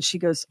pause and she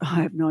goes, I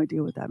have no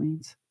idea what that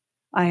means.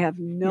 I have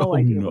no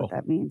idea what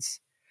that means.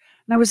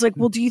 And I was like,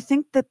 well, do you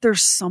think that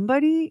there's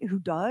somebody who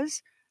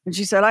does? And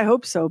she said, I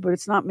hope so, but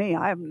it's not me.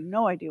 I have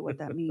no idea what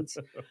that means.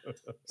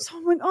 So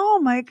I'm like, oh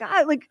my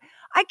God, like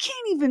I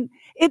can't even,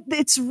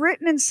 it's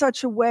written in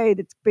such a way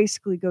that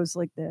basically goes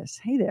like this.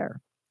 Hey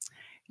there,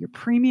 your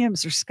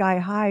premiums are sky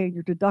high and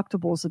your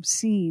deductibles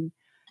obscene,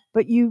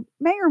 but you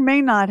may or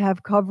may not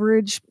have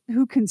coverage.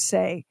 Who can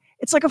say?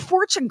 It's like a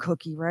fortune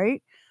cookie,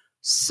 right?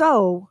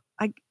 So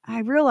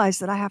I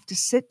realized that I have to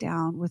sit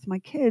down with my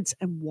kids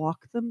and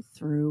walk them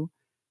through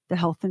the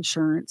health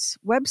insurance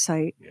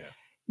website. Yeah.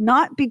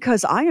 Not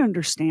because I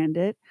understand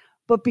it,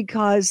 but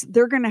because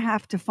they're going to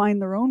have to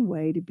find their own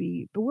way to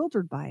be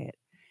bewildered by it.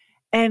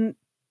 And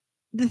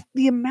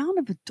the amount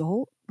of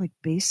adult, like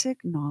basic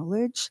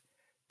knowledge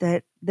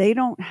that they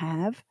don't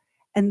have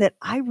and that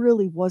I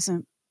really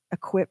wasn't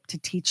equipped to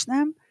teach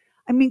them.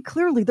 I mean,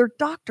 clearly their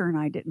doctor and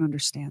I didn't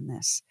understand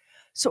this.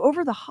 So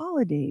over the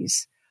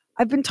holidays,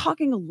 I've been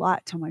talking a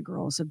lot to my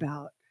girls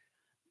about,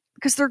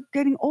 because they're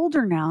getting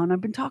older now, and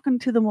I've been talking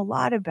to them a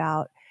lot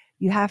about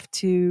you have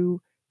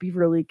to be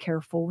really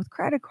careful with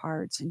credit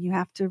cards, and you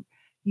have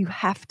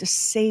to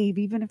save,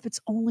 even if it's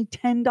only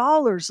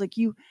 $10. Like,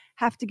 you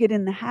have to get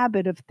in the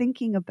habit of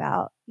thinking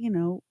about,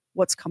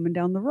 what's coming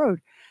down the road.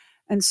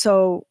 And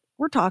so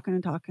we're talking,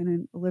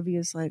 and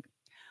Olivia's like,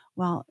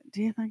 well,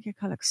 do you think you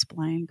could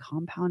explain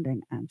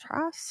compounding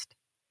interest?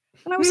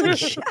 And I was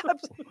like, yeah,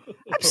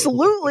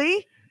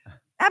 absolutely.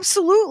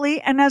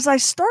 Absolutely. And as I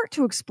start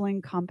to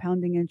explain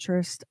compounding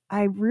interest,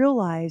 I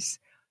realize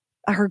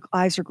her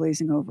eyes are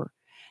glazing over.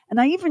 And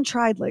I even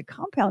tried like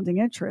compounding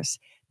interest.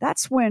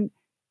 That's when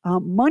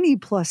money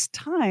plus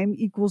time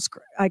equals,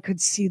 I could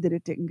see that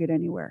it didn't get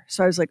anywhere.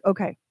 So I was like,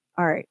 okay,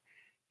 all right,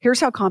 here's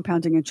how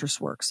compounding interest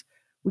works.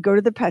 We go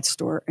to the pet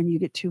store and you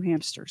get 2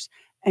 hamsters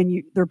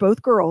and they're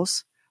both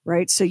girls,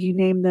 right? So you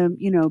name them,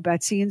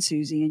 Betsy and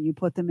Susie, and you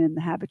put them in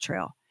the habit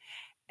trail.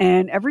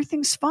 And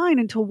everything's fine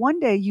until one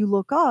day you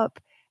look up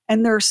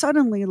and there are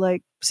suddenly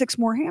like 6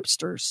 more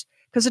hamsters,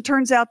 because it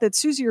turns out that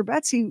Susie or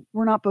Betsy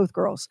were not both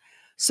girls.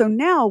 So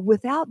now,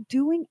 without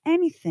doing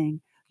anything,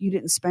 you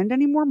didn't spend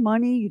any more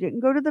money, you didn't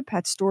go to the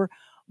pet store,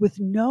 with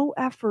no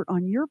effort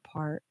on your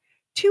part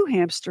 2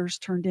 hamsters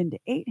turned into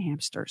 8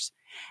 hamsters.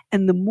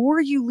 And the more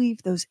you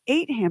leave those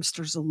 8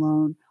 hamsters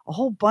alone, a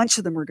whole bunch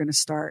of them are going to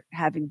start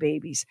having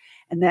babies.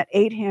 And that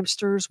 8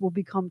 hamsters will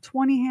become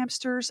 20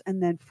 hamsters,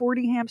 and then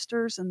 40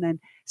 hamsters, and then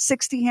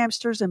 60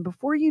 hamsters. And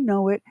before you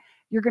know it,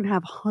 you're going to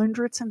have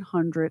hundreds and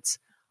hundreds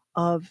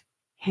of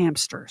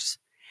hamsters.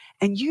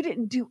 And you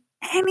didn't do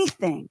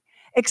anything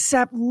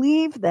except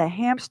leave the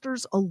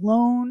hamsters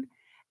alone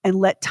and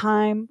let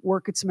time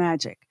work its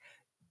magic.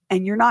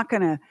 And you're not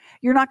going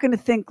to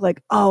think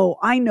like, oh,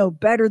 I know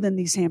better than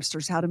these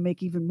hamsters how to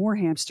make even more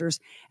hamsters,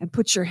 and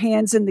put your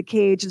hands in the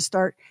cage and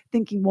start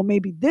thinking, well,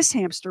 maybe this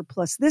hamster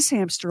plus this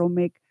hamster will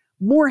make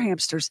more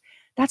hamsters.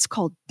 That's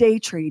called day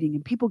trading,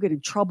 and people get in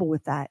trouble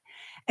with that.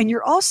 And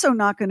you're also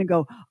not going to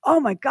go,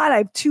 oh my God, I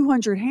have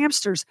 200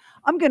 hamsters.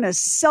 I'm going to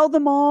sell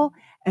them all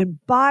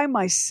and buy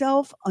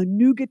myself a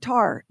new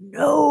guitar.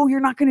 No, you're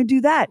not going to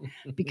do that,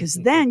 because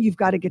then you've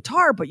got a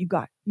guitar, but you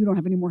don't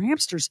have any more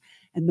hamsters.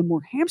 And the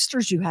more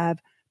hamsters you have,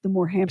 the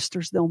more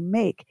hamsters they'll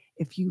make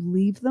if you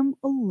leave them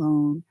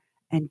alone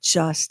and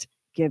just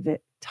give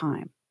it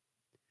time.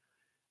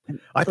 And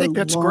I think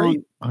that's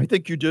great. I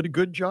think you did a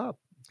good job.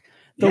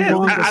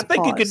 I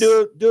think you could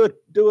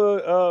do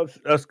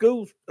a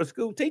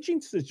school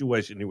teaching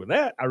situation here with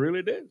that. I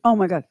really did. Oh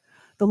my God,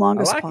 the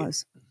longest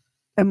pause.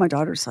 And my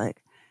daughter's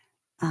like,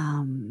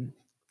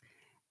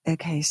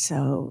 okay,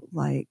 so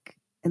like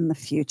in the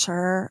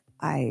future,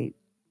 I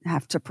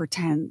have to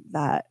pretend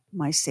that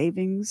my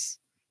savings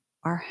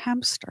are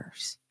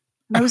hamsters.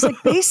 And I was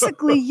like,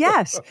 basically,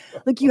 yes.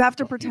 Like, you have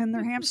to pretend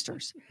they're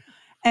hamsters.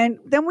 And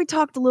then we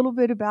talked a little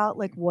bit about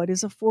like, what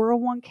is a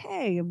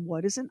 401k and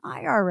what is an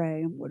IRA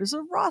and what is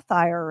a Roth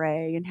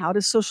IRA and how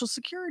does Social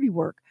Security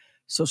work?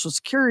 Social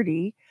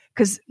Security,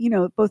 because,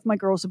 both my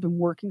girls have been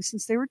working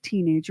since they were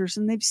teenagers,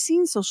 and they've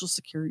seen Social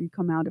Security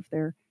come out of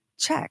their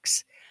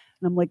checks.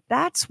 And I'm like,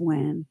 that's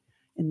when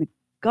the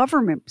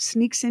government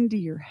sneaks into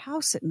your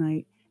house at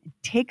night and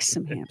takes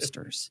some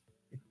hamsters.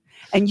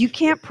 And you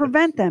can't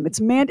prevent them. It's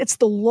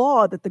the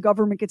law that the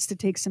government gets to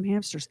take some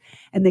hamsters.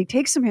 And they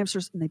take some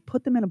hamsters and they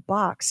put them in a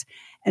box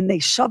and they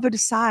shove it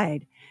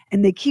aside.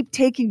 And they keep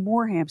taking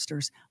more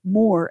hamsters,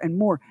 more and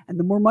more. And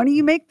the more money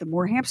you make, the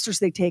more hamsters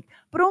they take,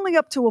 but only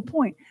up to a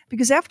point.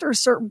 Because after a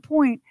certain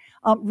point,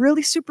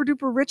 really super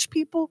duper rich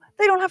people,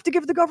 they don't have to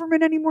give the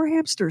government any more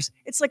hamsters.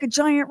 It's like a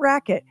giant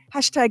racket.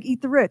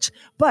 #eat the rich.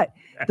 But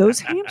those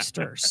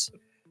hamsters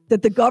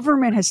that the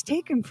government has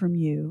taken from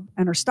you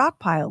and are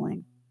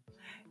stockpiling,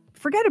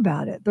 forget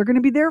about it. They're going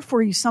to be there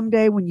for you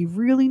someday when you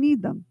really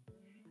need them.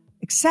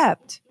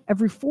 Except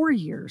every 4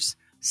 years,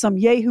 some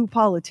Yahoo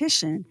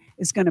politician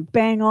is going to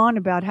bang on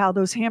about how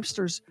those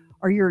hamsters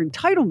are your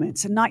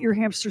entitlements and not your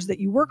hamsters that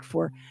you work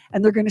for.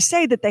 And they're going to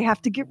say that they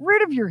have to get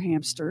rid of your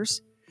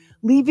hamsters,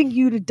 leaving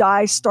you to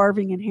die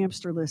starving and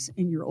hamsterless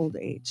in your old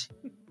age.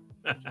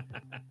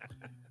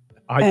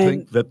 I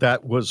think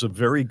that was a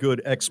very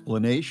good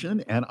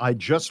explanation. And I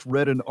just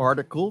read an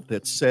article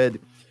that said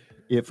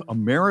if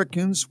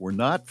Americans were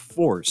not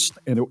forced,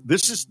 and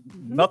this is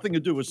nothing to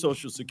do with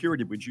Social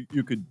Security, but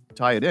you could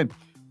tie it in.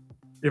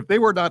 If they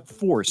were not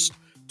forced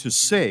to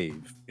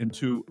save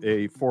into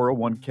a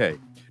 401k, in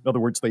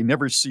other words, they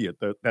never see it,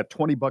 that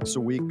 $20 a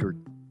week or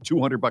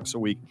 $200 a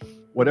week,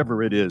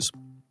 whatever it is,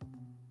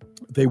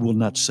 they will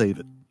not save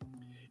it.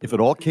 If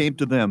it all came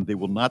to them, they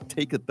will not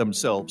take it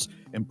themselves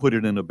and put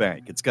it in a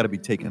bank. It's got to be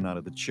taken out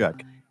of the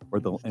check, or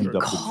they'll end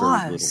up with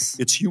very little.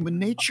 It's human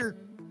nature.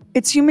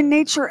 It's human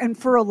nature. And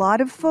for a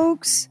lot of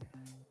folks,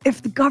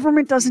 if the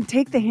government doesn't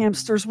take the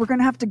hamsters, we're going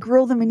to have to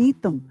grill them and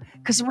eat them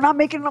because we're not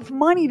making enough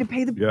money to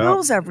pay the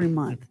bills every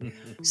month.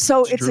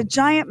 So it's a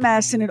giant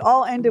mess. And it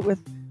all ended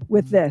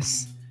with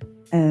this.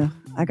 I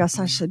guess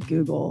I should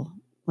Google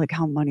like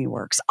how money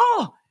works.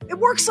 Oh, it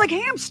works like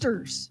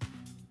hamsters.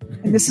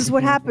 And this is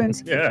what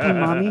happens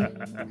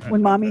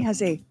when mommy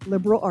has a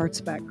liberal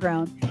arts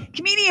background.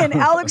 Comedian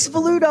Alex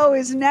Voluto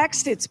is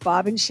next. It's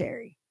Bob and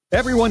Sherry.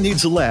 Everyone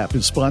Needs a Laugh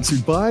is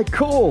sponsored by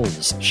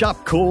Kohl's.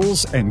 Shop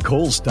Kohl's and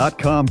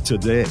Kohl's.com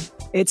today.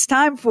 It's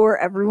time for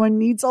Everyone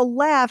Needs a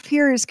Laugh.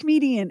 Here is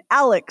comedian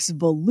Alex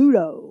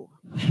Voluto.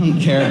 I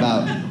don't care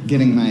about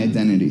getting my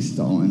identity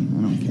stolen.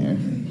 I don't care.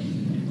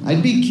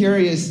 I'd be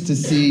curious to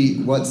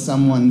see what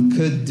someone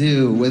could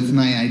do with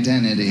my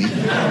identity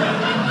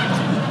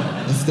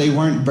if they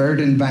weren't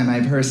burdened by my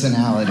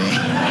personality.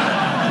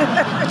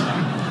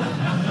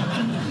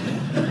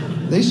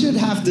 They should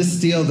have to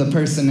steal the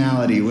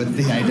personality with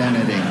the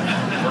identity.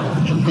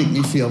 It'd make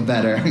me feel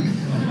better.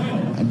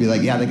 I'd be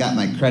like, yeah, they got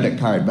my credit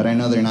card, but I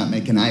know they're not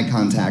making eye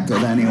contact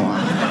with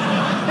anyone.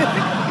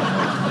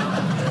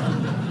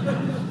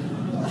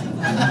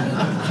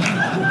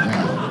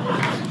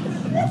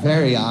 Yeah.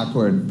 Very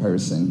awkward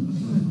person.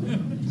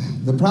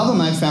 The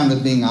problem I found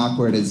with being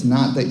awkward is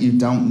not that you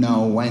don't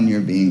know when you're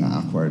being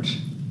awkward.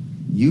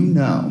 You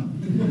know.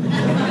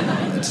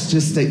 It's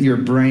just that your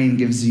brain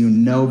gives you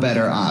no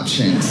better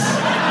options.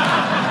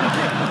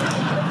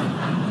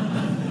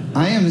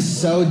 I am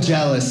so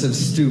jealous of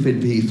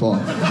stupid people.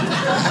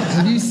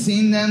 Have you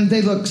seen them?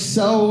 They look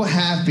so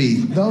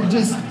happy. They'll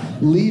just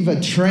leave a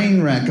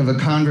train wreck of a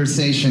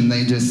conversation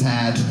they just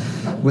had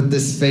with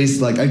this face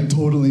like, I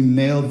totally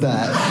nailed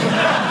that.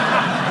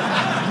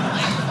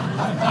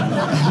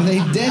 And they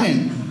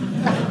didn't.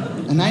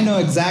 And I know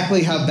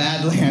exactly how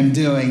badly I'm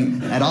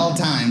doing at all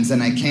times,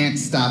 and I can't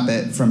stop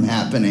it from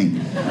happening.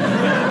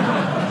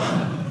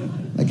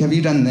 Like, have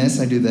you done this?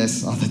 I do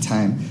this all the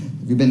time.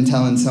 Have you been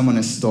telling someone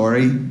a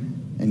story,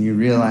 and you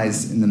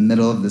realize in the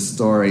middle of the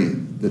story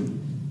that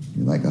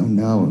you're like, oh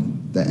no,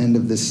 the end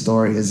of this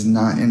story is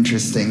not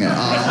interesting at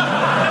all.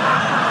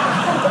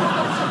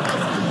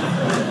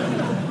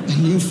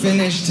 And you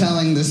finish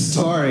telling the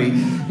story,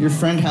 your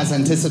friend has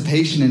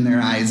anticipation in their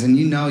eyes, and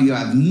you know you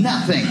have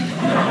nothing.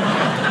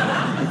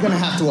 You're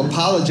gonna have to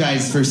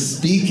apologize for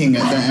speaking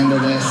at the end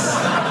of this.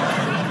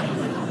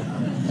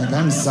 Like,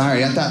 I'm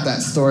sorry, I thought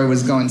that story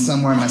was going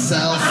somewhere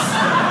myself.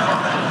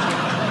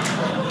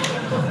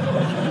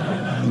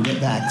 I'll get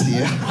back to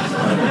you.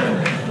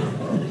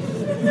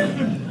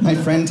 My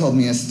friend told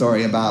me a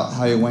story about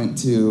how he went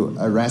to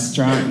a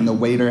restaurant and the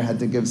waiter had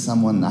to give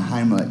someone the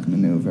Heimlich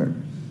maneuver.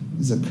 It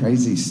was a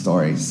crazy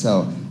story.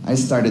 So I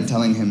started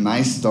telling him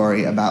my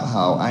story about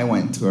how I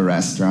went to a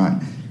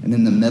restaurant, and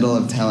in the middle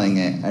of telling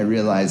it, I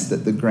realized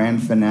that the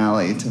grand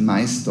finale to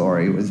my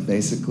story was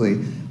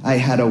basically, I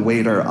had a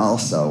waiter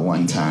also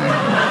one time.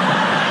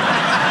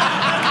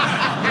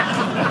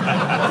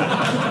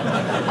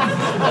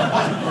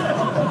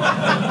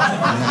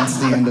 And that's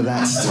the end of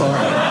that story.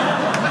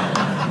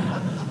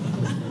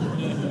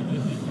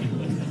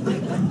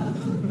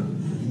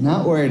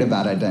 Not worried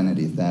about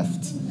identity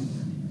theft.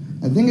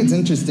 I think it's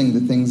interesting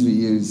the things we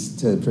use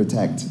to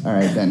protect our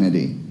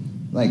identity.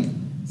 Like,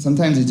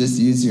 sometimes you just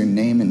use your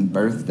name and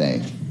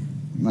birthday.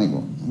 I'm like,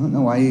 well, I don't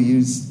know why you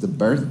use the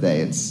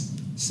birthday. It's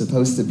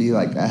supposed to be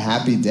like a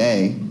happy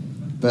day,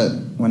 but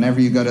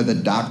whenever you go to the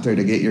doctor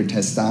to get your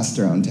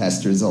testosterone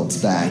test results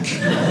back,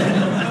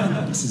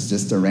 this is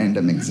just a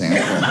random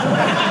example.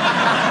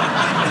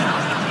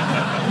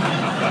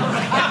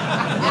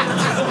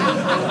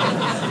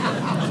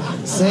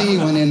 Say you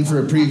went in for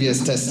a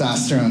previous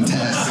testosterone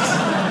test,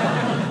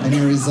 and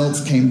your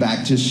results came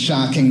back just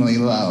shockingly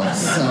low.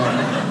 So,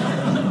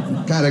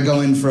 gotta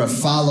go in for a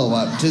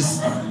follow-up,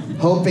 just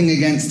hoping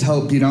against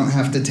hope you don't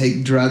have to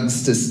take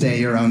drugs to stay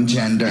your own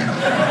gender.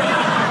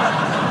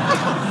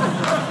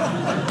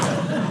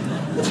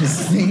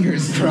 Just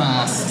fingers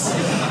crossed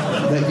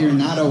that you're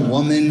not a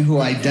woman who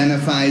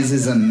identifies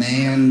as a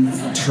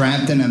man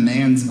trapped in a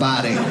man's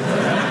body.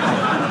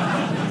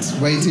 It's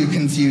way too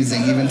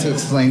confusing even to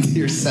explain to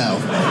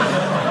yourself.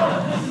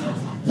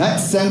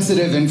 That's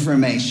sensitive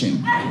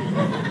information.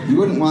 You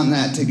wouldn't want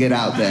that to get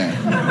out there.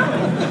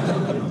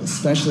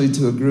 Especially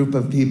to a group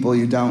of people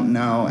you don't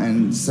know,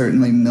 and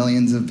certainly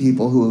millions of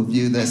people who will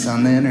view this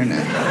on the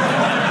internet.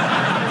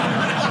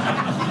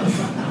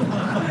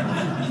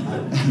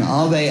 And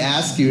all they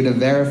ask you to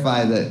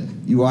verify that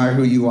you are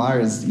who you are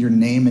is your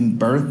name and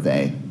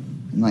birthday.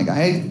 And like,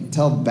 I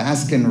tell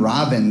Baskin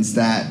Robbins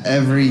that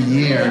every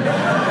year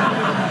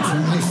for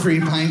my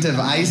free pint of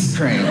ice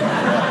cream.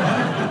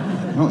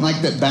 I don't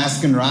like that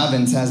Baskin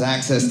Robbins has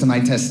access to my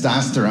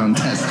testosterone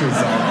test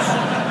results.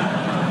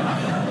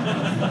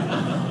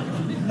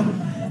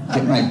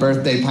 Get my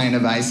birthday pint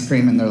of ice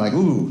cream and they're like,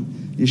 ooh,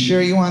 you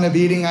sure you want to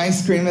be eating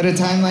ice cream at a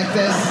time like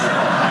this?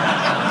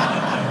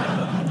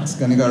 It's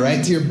gonna go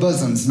right to your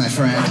bosoms, my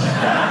friend.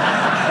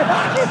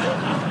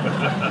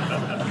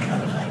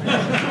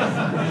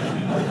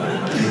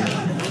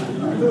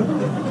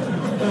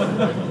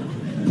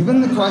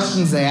 Even the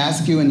questions they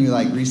ask you when you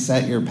like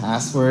reset your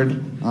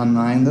password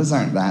online, those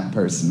aren't that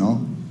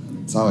personal.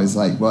 It's always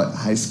like, what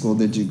high school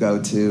did you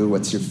go to?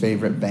 What's your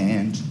favorite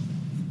band?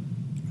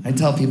 I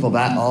tell people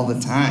that all the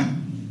time.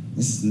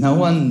 There's no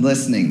one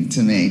listening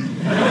to me.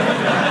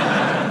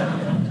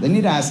 They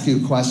need to ask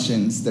you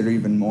questions that are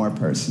even more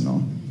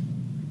personal.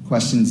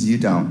 Questions you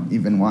don't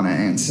even want to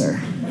answer.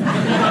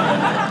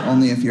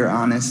 Only if you're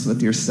honest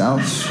with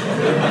yourself.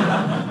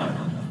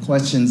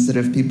 Questions that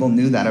if people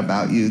knew that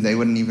about you, they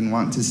wouldn't even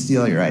want to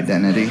steal your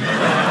identity.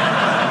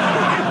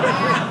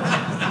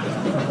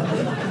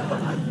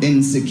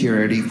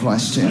 Insecurity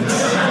questions.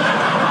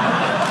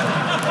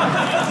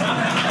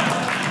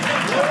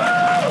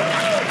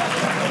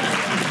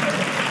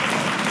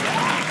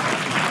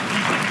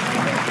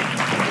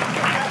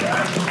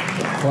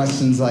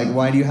 Questions like,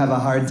 why do you have a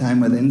hard time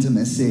with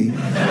intimacy?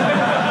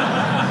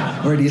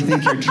 Where do you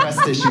think your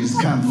trust issues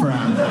come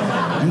from?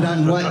 And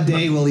on what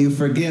day will you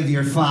forgive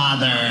your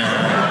father?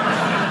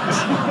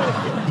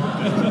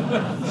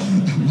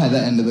 By the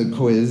end of the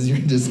quiz, you're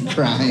just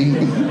crying.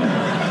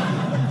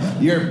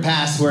 Your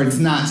password's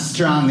not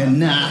strong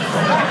enough.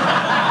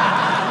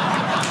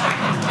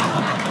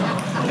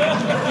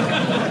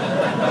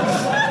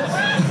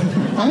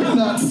 I'm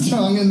not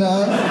strong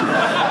enough.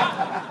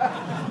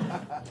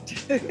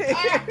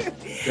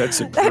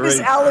 That's a great, that is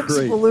Alex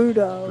great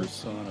Voluto.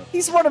 persona.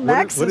 He's one of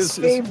Max's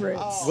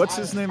favorites. What's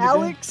his name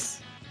Alex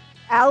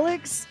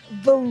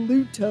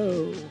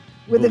Voluto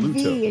with a Voluto.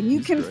 V, and you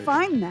He's can great.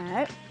 find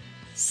that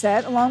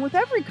set, along with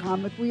every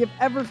comic we have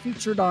ever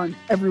featured on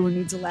Everyone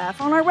Needs a Laugh,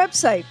 on our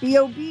website,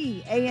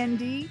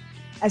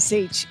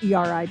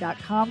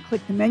 BOBANDSHERI.com.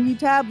 Click the menu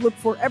tab, look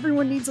for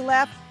Everyone Needs a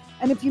Laugh.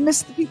 And if you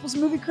missed the People's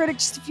Movie Critic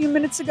just a few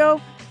minutes ago,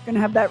 we're going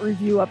to have that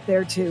review up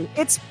there too.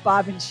 It's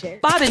Bob and Sherry.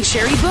 Bob and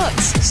Sherry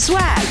books,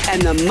 swag,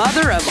 and the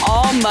mother of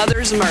all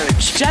mothers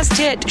merch. Just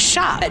hit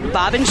shop at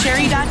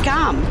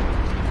bobandSherry.com.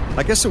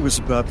 I guess it was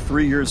about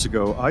 3 years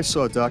ago, I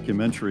saw a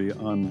documentary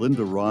on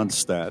Linda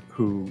Ronstadt,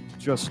 who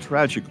just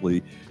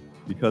tragically,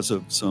 because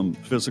of some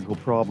physical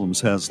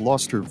problems, has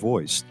lost her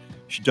voice.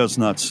 She does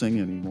not sing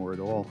anymore at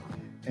all.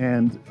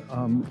 And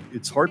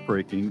it's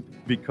heartbreaking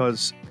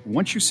because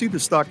once you see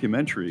this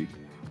documentary,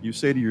 you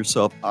say to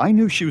yourself, I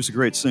knew she was a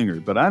great singer,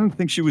 but I don't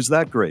think she was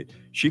that great.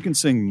 She can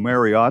sing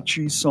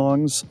mariachi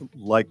songs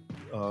like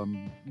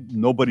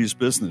nobody's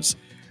business.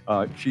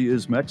 She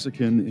is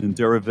Mexican in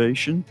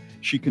derivation.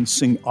 She can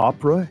sing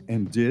opera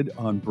and did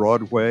on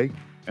Broadway.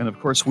 And of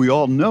course, we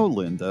all know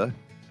Linda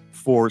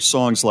for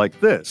songs like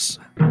this.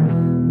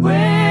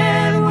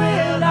 When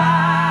will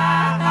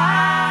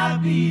I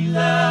be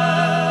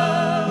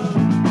loved?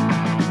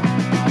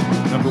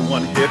 Number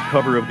one hit,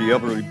 cover of the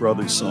Everly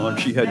Brothers song.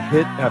 She had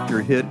hit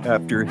after hit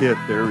after hit.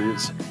 There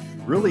is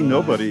really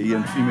nobody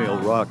in female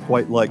rock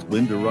quite like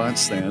Linda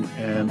Ronstadt.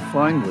 And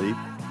finally,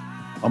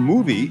 a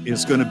movie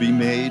is going to be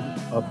made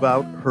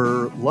about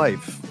her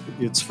life.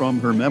 It's from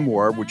her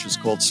memoir, which is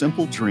called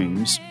Simple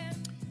Dreams.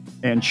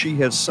 And she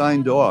has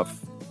signed off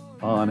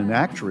on an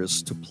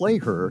actress to play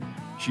her.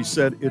 She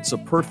said it's a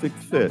perfect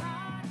fit.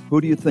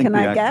 Who do you think Can the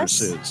I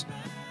actress guess? is?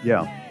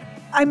 Yeah.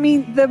 I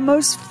mean, the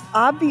most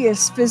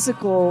obvious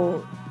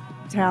physical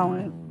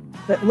talent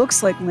that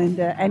looks like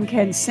Linda and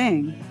can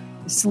sing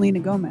is Selena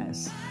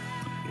Gomez.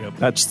 Yep.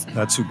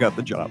 That's who got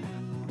the job.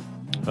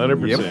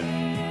 100%.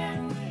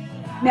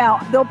 Now,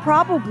 they'll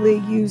probably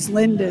use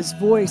Linda's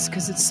voice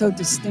because it's so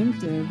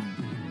distinctive.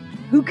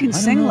 Who can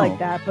sing know. like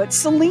that? But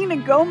Selena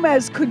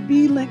Gomez could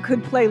play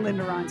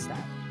Linda Ronstadt.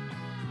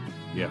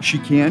 Yeah, she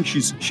can.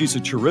 She's a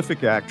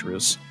terrific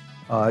actress.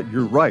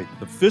 You're right.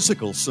 The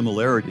physical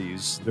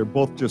similarities, they're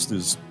both just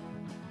as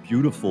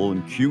beautiful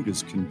and cute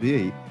as can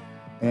be.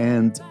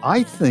 And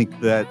I think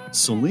that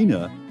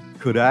Selena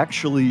could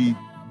actually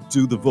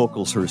do the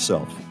vocals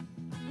herself.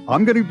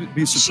 I'm going to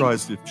be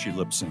surprised if she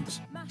lip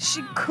syncs.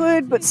 She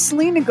could, but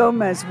Selena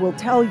Gomez will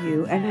tell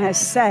you and has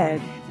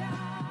said,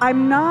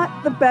 I'm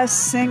not the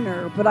best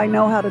singer, but I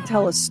know how to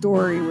tell a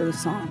story with a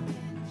song.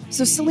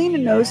 So Selena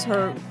knows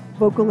her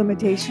vocal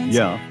limitations.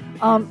 Yeah.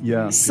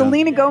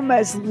 Selena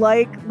Gomez,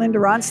 like Linda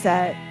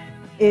Ronstadt,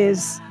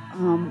 is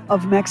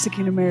of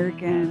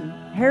Mexican-American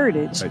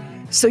heritage. Right.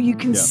 So you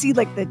can Yeah. see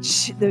like the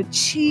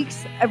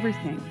cheeks,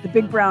 everything, the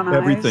big brown eyes.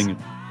 Everything.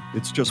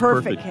 It's just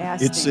Perfect perfect.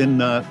 casting. It's in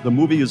the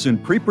movie is in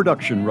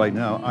pre-production right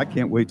now. I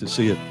can't wait to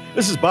see it.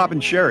 This is Bob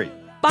and Sherry.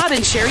 Bob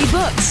and Sherry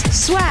books,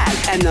 swag,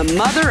 and the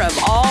mother of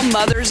all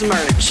mothers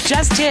merch.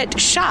 Just hit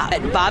shop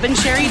at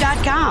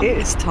bobandSherry.com. It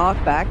is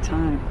talk back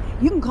time.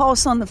 You can call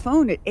us on the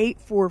phone at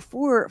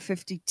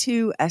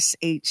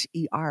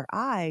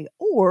 844-52-SHERI,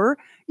 or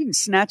you can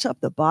snatch up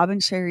the Bob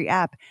and Sherry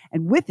app,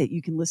 and with it,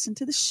 you can listen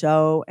to the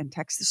show and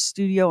text the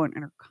studio and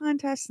enter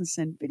contests and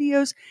send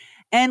videos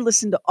and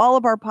listen to all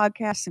of our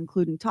podcasts,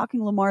 including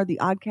Talking Lamar, The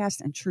Oddcast,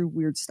 and True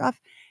Weird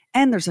Stuff.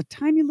 And there's a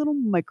tiny little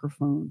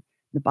microphone in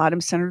the bottom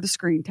center of the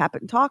screen. Tap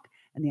it and talk,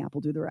 and the app will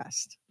do the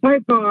rest. Hi,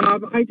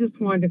 Bob. I just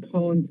wanted to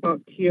call and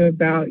talk to you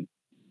about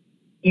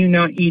you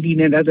not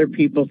eating at other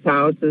people's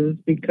houses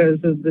because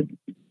of the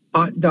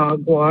hot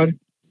dog water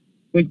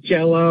with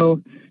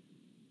Jell-O.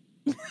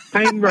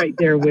 I'm right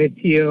there with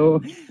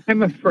you.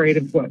 I'm afraid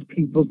of what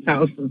people's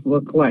houses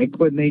look like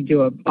when they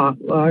do a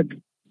potluck.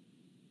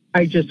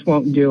 I just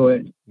won't do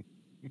it.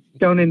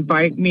 Don't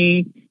invite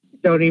me.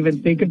 Don't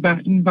even think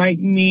about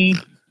inviting me.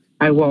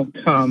 I won't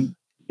come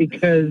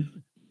because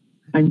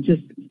I'm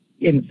just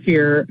in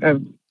fear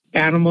of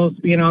animals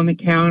being on the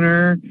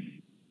counter.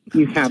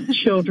 You have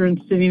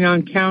children sitting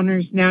on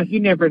counters now. You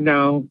never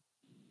know.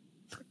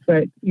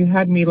 But you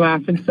had me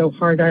laughing so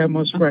hard I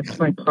almost wrecked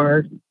my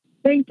car.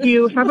 Thank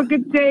you. Have a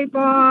good day,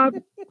 Bob.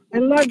 I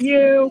love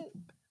you.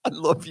 I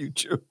love you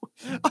too.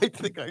 I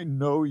think I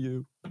know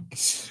you.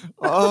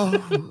 Oh,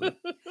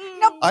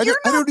 I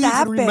don't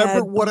even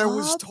remember what I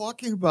was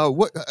talking about.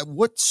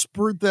 What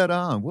spurred that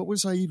on? What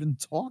was I even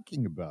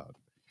talking about?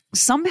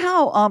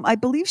 Somehow, I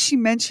believe she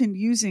mentioned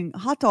using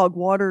hot dog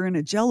water in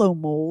a Jell-O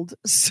mold,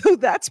 so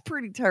that's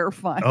pretty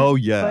terrifying. Oh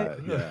yeah,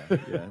 But-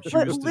 yeah. She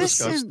but was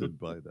listen, disgusted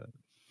by that.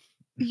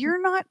 You're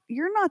not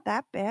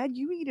that bad.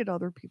 You eat at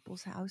other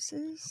people's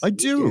houses. I You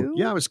do.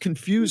 Yeah, I was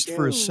confused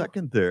for a do.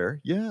 second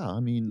there. Yeah, I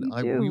mean,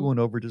 we do. went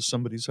over to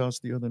somebody's house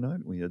the other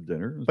night. We had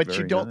dinner. It was But you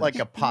very don't nice. like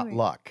a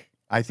potluck.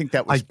 I think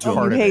that I was don't.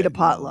 part You of hate it. a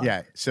potluck.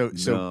 Yeah. So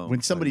No, when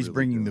I somebody's really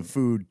bringing the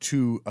food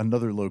to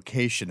another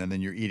location and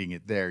then you're eating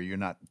it there, you're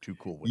not too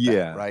cool with Yeah,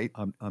 that, right?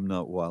 I'm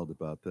not wild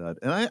about that,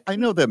 and I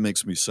know that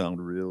makes me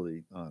sound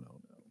really, I don't know,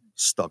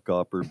 stuck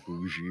up or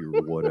bougie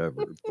or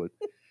whatever. But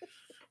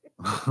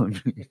I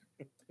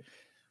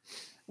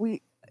mean,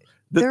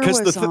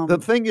 The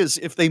thing is,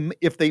 if they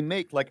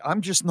make, like, I'm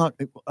just not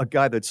a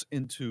guy that's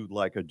into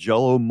like a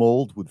Jello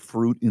mold with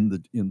fruit in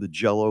the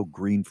Jello,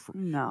 green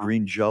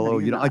Jello.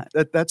 you're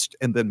that's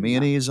and then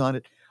mayonnaise on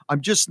it.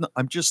 I'm just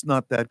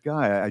not that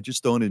guy. I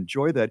just don't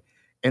enjoy that.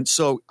 And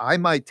so I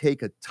might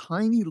take a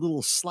tiny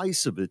little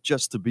slice of it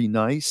just to be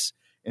nice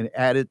and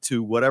add it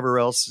to whatever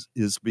else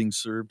is being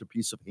served, a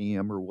piece of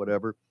ham or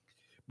whatever.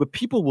 But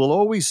people will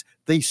always,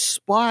 they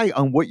spy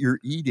on what you're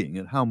eating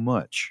and how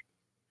much.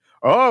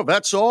 Oh,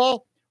 that's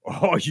all?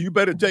 Oh, you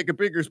better take a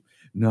bigger.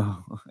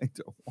 No, I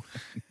don't want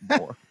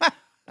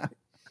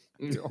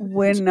any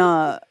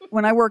more.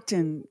 When I worked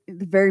in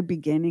the very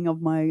beginning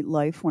of my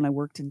life, when I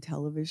worked in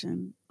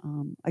television,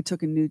 I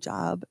took a new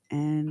job,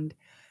 and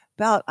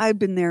I'd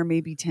been there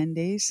maybe 10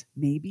 days,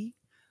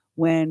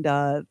 when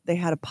they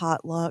had a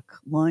potluck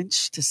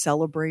lunch to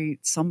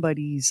celebrate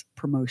somebody's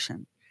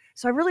promotion.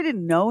 So I really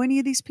didn't know any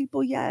of these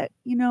people yet,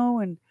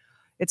 and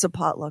it's a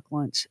potluck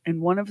lunch.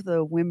 And one of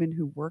the women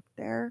who worked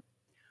there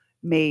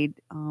made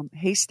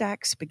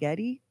haystack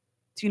spaghetti.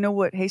 Do you know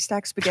what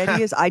haystack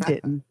spaghetti is? I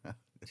didn't. Do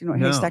you know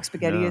what haystack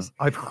spaghetti is?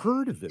 I've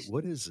heard of it.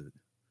 What is it?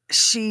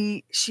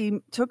 She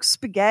took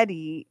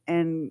spaghetti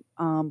and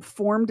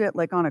formed it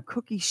like on a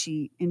cookie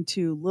sheet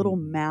into little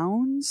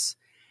mounds,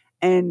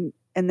 and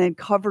then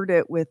covered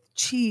it with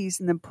cheese,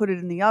 and then put it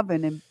in the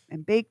oven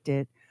and baked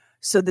it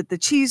so that the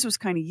cheese was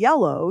kind of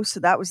yellow. So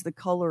that was the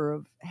color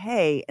of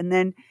hay. And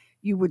then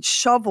you would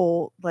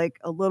shovel like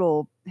a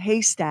little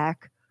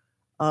haystack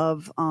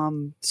of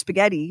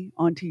spaghetti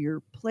onto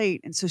your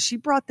plate. And so she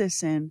brought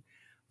this in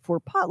for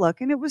potluck,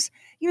 and it was,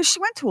 she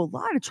went to a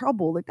lot of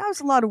trouble. Like, that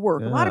was a lot of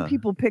work. A lot of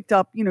people picked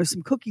up,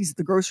 some cookies at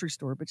the grocery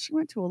store, but she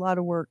went to a lot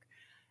of work.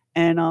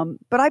 And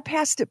but I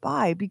passed it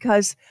by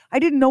because I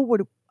didn't know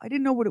what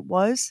it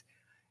was.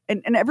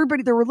 And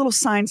everybody, there were little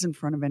signs in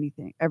front of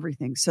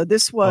everything. So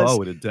this was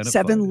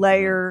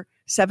 7-layer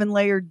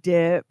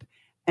dip,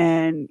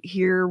 and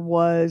here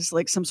was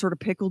like some sort of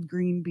pickled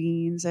green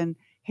beans and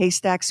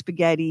haystack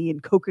spaghetti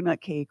and coconut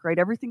cake, right?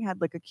 Everything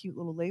had like a cute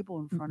little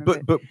label in front of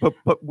it. But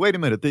wait a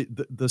minute.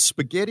 The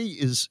spaghetti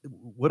is,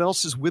 what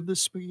else is with the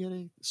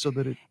spaghetti? So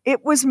that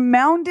it was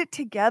mounded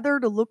together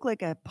to look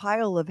like a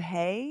pile of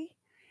hay.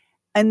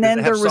 And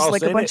then there was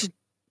like a bunch of,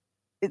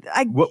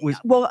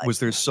 was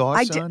there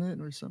sauce on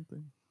it or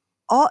something?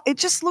 It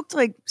just looked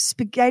like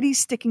spaghetti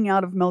sticking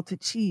out of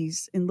melted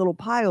cheese in little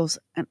piles.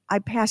 And I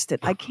passed it.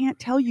 I can't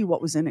tell you what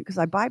was in it because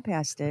I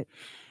bypassed it.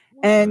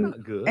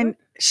 And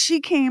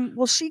she came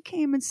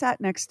and sat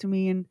next to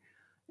me, and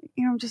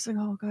I'm just like,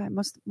 oh God, I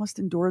must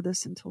endure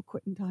this until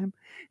quitting time.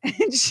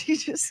 And she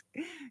just,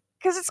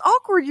 because it's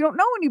awkward, you don't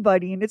know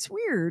anybody, and it's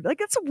weird.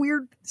 Like, it's a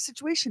weird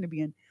situation to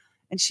be in.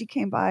 And she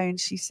came by and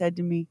she said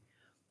to me,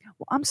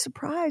 well, I'm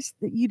surprised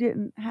that you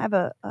didn't have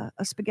a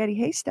spaghetti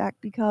haystack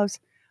because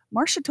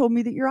Marcia told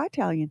me that you're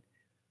Italian.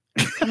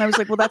 And I was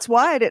like, well, that's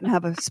why I didn't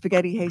have a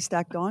spaghetti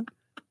haystack, Dawn.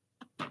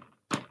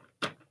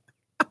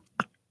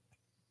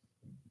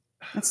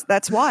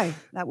 That's why.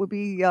 That would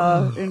be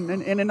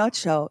in a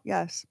nutshell,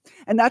 yes.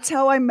 And that's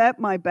how I met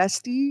my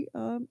bestie,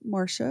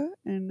 Marcia,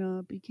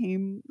 and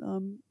became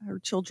her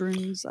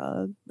children's.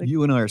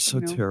 You and I are so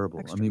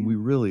terrible. I mean, we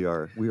really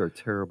are. We are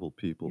terrible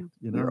people.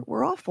 Yeah,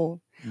 we're awful.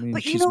 I mean,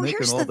 but she's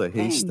making all the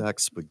haystack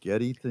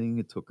spaghetti thing.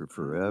 It took her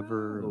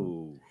forever.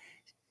 Oh.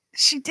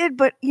 She did,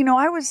 but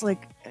I was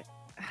like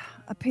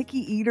a picky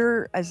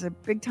eater, as a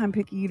big time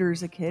picky eater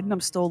as a kid, and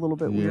I'm still a little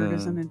bit weird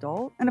as an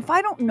adult. And if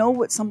I don't know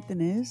what something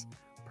is,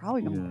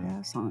 probably gonna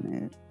pass on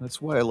it.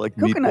 That's why I like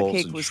coconut meatballs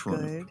cake and was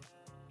shrimp. good.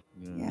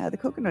 Yeah, the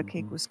coconut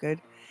cake was good,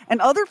 and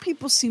other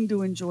people seem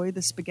to enjoy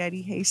the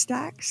spaghetti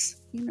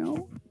haystacks.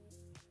 And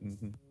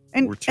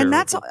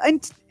that's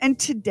and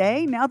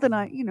today, now that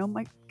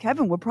my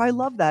Kevin would probably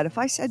love that. If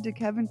I said to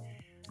Kevin,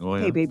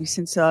 "Hey, baby,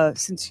 since you're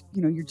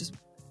just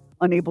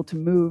unable to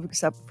move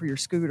except for your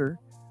scooter,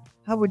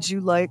 how would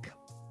you like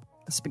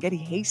a spaghetti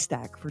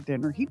haystack for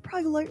dinner?" He'd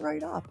probably light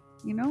right up.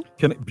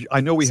 I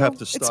know we have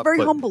to stop. It's very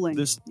but humbling.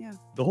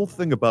 The whole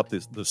thing about the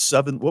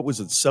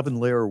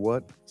 7-layer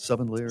what?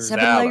 7-layer?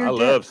 Salad. I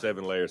love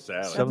 7-layer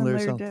salad.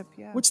 7-layer dip,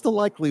 yeah. What's the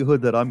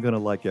likelihood that I'm going to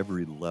like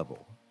every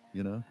level?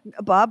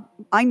 Bob,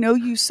 I know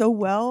you so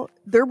well.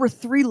 There were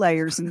 3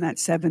 layers in that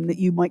 7 that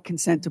you might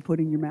consent to put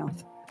in your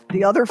mouth.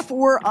 The other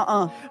 4,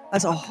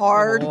 that's a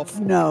hard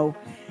no.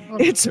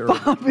 It's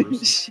Bob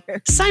and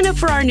Sherry. Sign up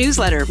for our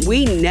newsletter.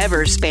 We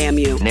never spam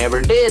you.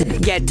 Never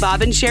did. Get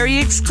Bob and Sherry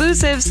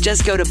exclusives.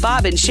 Just go to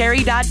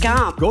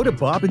bobandsherry.com. Go to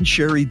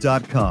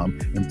bobandsherry.com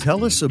and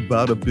tell us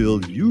about a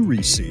bill you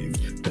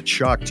received that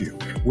shocked you.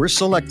 We're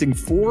selecting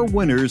 4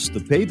 winners to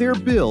pay their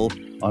bill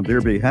on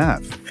their behalf.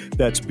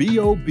 That's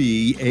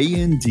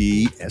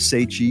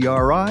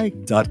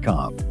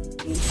bobandsherry.com.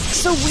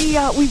 So we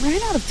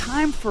ran out of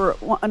time for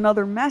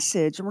another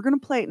message, and we're going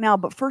to play it now.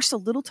 But first, a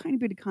little tiny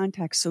bit of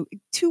context. So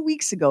 2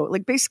 weeks ago,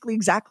 like basically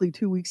exactly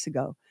 2 weeks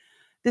ago,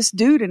 this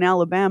dude in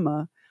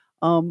Alabama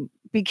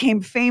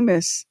became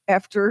famous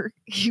after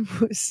he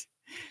was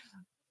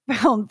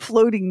found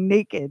floating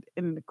naked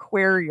in an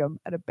aquarium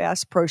at a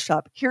Bass Pro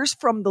Shop. Here's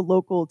from the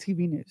local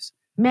TV news.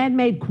 Man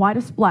made quite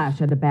a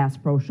splash at a Bass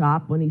Pro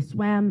Shop when he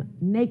swam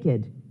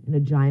naked in a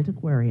giant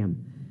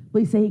aquarium.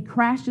 Police say he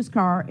crashed his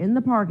car in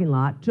the parking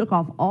lot, took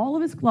off all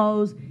of his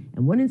clothes,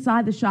 and went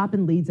inside the shop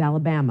in Leeds,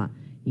 Alabama.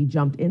 He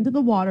jumped into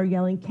the water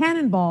yelling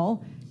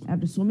 "cannonball."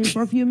 After swimming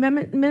for a few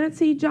minutes,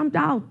 he jumped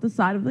out the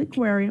side of the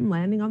aquarium,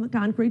 landing on the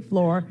concrete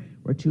floor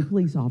where 2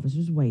 police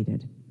officers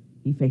waited.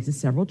 He faces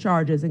several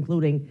charges,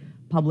 including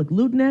public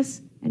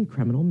lewdness and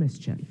criminal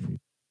mischief.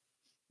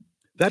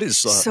 That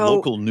is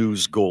local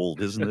news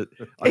gold, isn't it?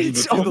 I mean,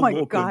 It's, if you're oh the my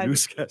local God.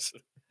 newscast.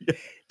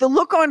 The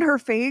look on her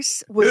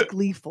face was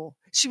gleeful.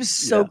 She was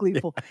so Yeah.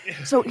 gleeful.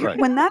 So Right.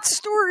 when that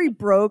story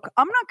broke,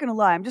 I'm not going to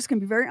lie. I'm just going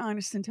to be very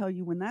honest and tell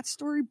you, when that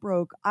story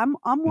broke, I'm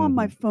on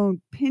my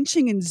phone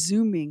pinching and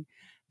zooming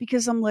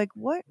because I'm like,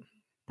 what?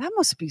 That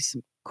must be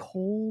some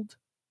cold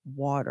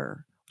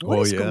water. What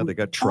Oh, is yeah. going They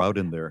got trout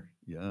in there.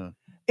 Yeah.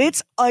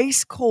 It's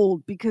ice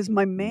cold because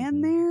my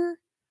man there,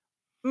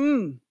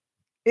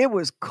 it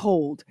was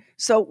cold.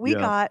 So we Yeah.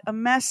 got a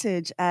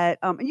message at,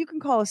 and you can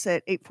call us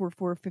at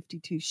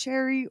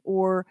 844-52-SHERRY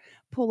or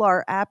pull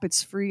our app.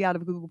 It's free out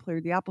of Google Play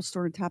or the Apple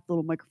Store and tap the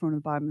little microphone at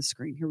the bottom of the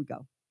screen. Here we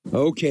go.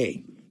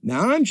 Okay,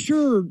 now I'm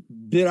sure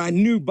that I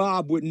knew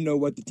Bob wouldn't know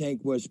what the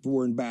tank was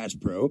for in Bass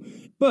Pro,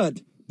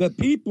 but the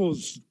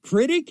people's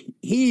critic,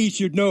 he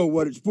should know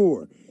what it's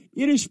for.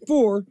 It is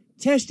for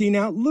testing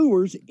out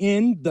lures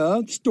in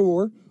the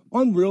store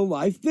on real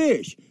life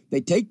fish. They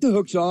take the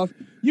hooks off,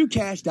 you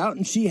cast out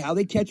and see how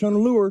they catch on a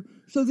lure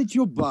so that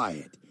you'll buy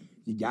it.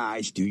 You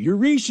guys, do your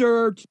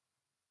research.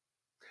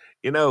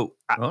 You know,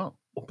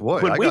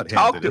 boy, when I we got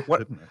talked, handed it, when,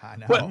 didn't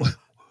I?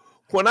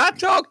 when I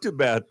talked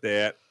about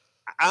that,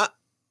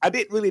 I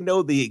didn't really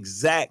know the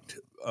exact.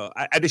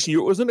 I just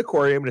knew it was an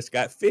aquarium and it's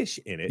got fish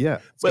in it. Yeah,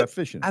 it's got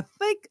fish in it.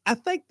 I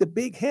think the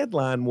big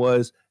headline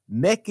was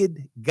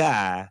 "Naked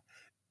Guy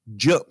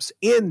Jumps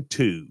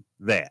Into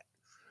That."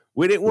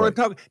 We didn't want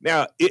to talk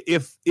now.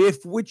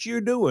 If what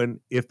you're doing,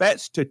 if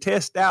that's to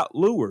test out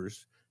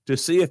lures to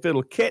see if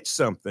it'll catch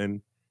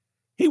something,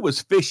 he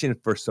was fishing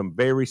for some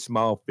very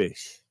small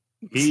fish.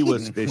 He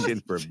was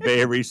fishing for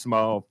very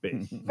small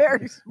fish.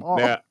 Very small.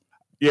 Now,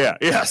 yeah.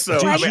 So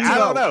I mean, I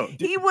don't know.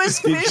 He was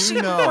Did you fishing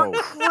know?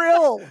 for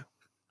krill.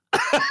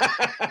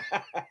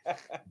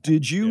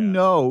 Did you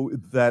know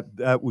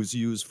that was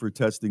used for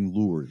testing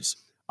lures?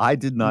 I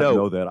did not No,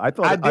 know that. I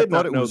thought I did thought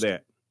not it know was,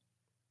 that.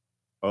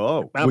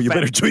 Oh, In well, you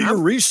better fact, do your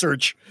I'm-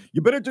 research.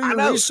 You better do I your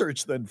know.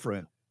 research then,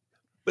 friend.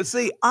 But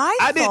see,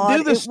 I didn't thought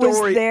do the it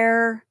story. was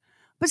there.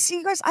 But see,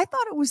 you guys, I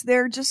thought it was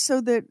there just so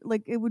that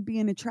like it would be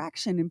an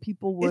attraction and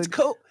people would. It's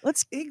cool.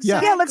 Let's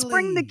Exactly. let's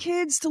bring the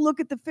kids to look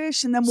at the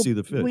fish and then See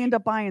the fish. we end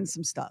up buying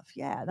some stuff.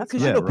 Yeah, that's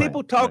Because what you I know, thought.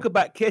 people talk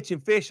about catching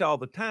fish all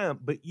the time,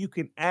 but you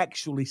can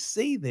actually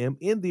see them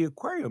in the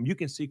aquarium. You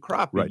can see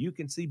crappie, Right. you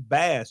can see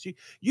bass,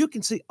 you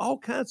can see all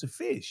kinds of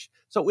fish.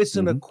 So it's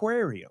an Mhm.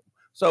 aquarium.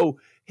 So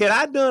had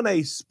I done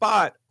a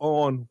spot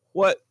on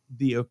what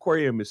the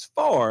aquarium is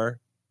for,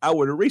 I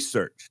would have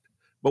researched.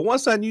 But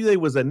once I knew there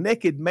was a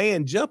naked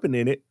man jumping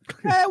in it,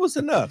 it was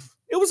enough.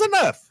 It was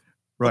enough.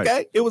 Right.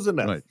 Okay, it was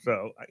enough. Right.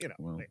 So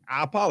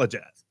I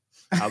apologize.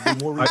 I'll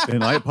do more research.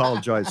 And I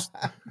apologize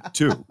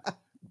too.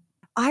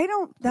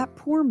 That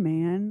poor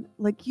man,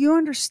 like you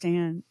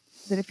understand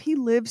that if he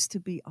lives to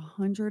be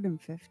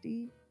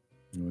 150,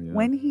 Oh, yeah.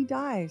 when he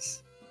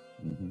dies,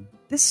 Mhm.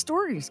 this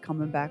story is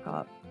coming back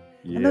up.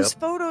 Yep. And those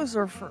photos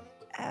are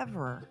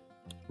forever.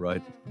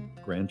 Right.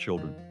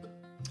 Grandchildren.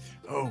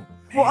 Oh,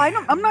 Well,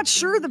 I'm not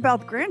sure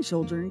about the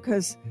grandchildren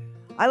because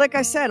like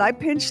I said, I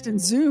pinched and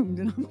zoomed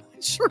and I'm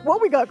not sure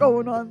what we got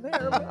going on there.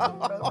 But I don't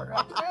know if we're gonna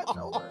have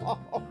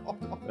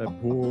grandchildren.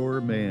 That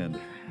poor man.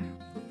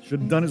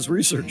 Should have done his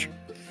research.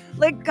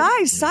 Like,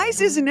 guys,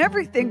 size isn't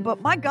everything, but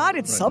my God,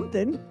 it's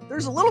something.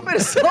 There's a little bit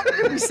of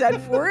something to be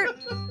said for it.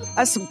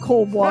 That's some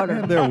cold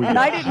water. There we and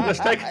go.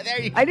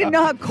 I didn't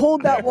know how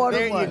cold that water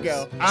There was. you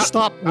go.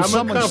 Stop. Will I'm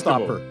someone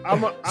stop uncomfortable. her?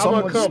 I'm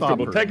Someone uncomfortable. stop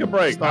her. Take a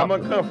break. Stop I'm her.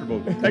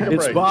 uncomfortable. Take a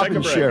It's break. Bob Take a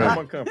and break. Sharon. I'm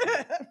uncomfortable.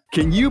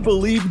 Can you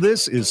believe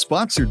this is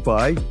sponsored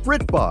by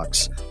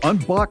BritBox?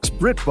 Unbox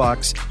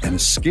BritBox and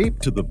escape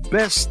to the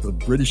best of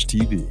British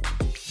TV.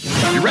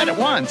 You read it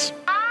once,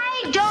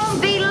 I don't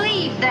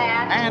believe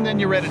that. and then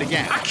you read it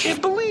again. I can't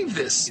believe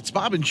this. It's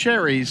Bob and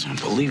Sherry's. I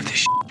believe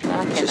this.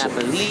 I cannot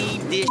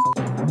believe this.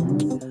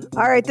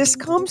 All right, this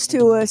comes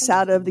to us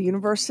out of the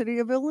University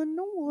of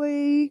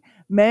Illinois.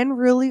 Men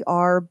really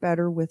are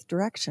better with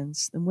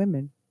directions than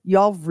women.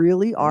 Y'all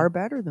really are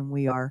better than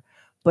we are.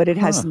 But it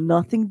has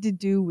nothing to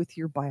do with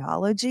your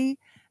biology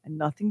and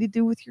nothing to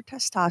do with your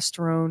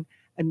testosterone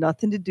and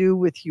nothing to do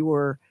with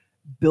your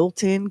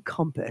built-in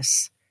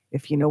compass,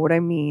 if you know what I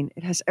mean.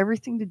 It has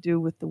everything to do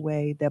with the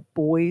way that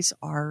boys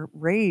are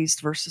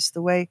raised versus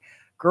the way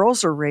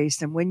girls are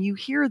raised. And when you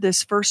hear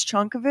this first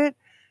chunk of it,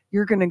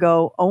 you're going to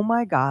go, oh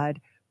my God,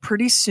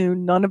 pretty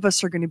soon none of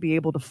us are going to be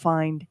able to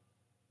find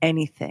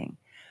anything.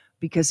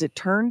 Because it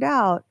turned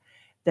out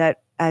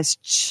that as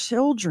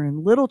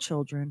children, little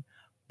children,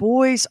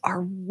 boys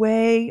are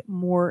way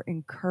more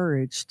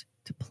encouraged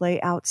to play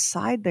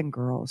outside than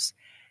girls.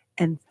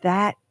 And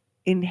that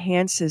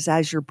enhances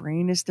as your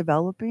brain is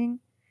developing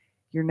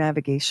your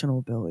navigational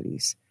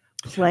abilities.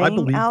 I Playing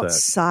believe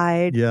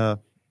outside that. Yeah.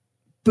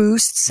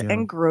 boosts Yeah.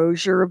 and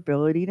grows your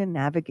ability to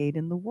navigate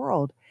in the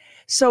world.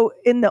 So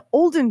in the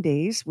olden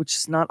days, which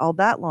is not all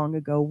that long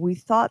ago, we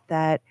thought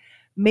that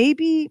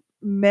maybe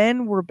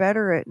men were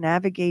better at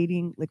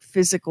navigating the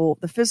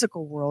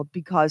physical world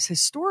because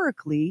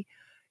historically,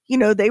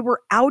 they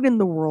were out in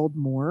the world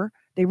more.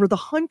 They were the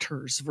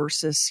hunters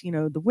versus,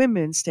 the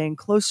women staying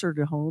closer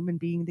to home and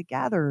being the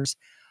gatherers.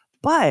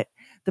 But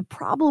the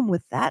problem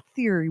with that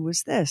theory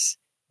was this: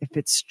 if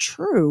it's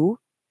true,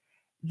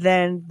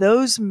 then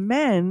those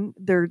men,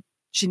 their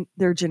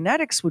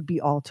genetics would be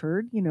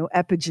altered,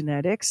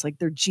 epigenetics, like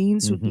their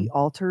genes would be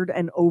altered.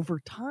 And over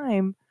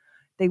time,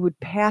 they would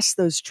pass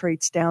those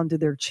traits down to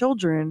their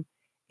children,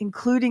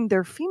 including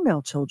their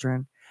female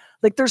children.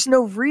 Like there's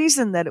no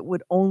reason that it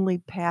would only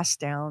pass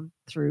down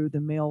through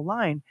the male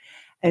line.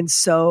 And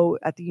so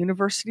at the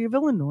University of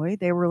Illinois,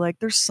 they were like,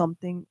 there's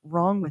something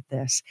wrong with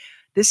this.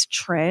 This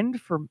trend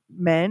for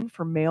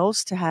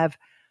males to have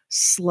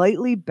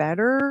slightly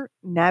better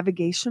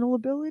navigational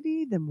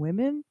ability than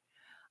women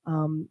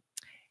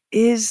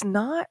is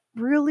not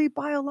really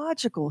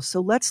biological. So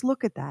let's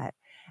look at that.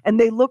 And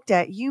they looked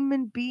at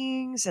human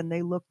beings, and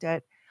they looked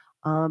at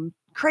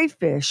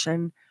crayfish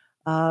and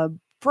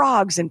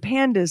frogs and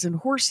pandas and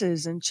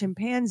horses and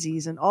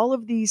chimpanzees and all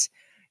of these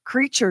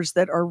creatures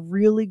that are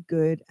really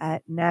good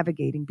at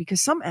navigating,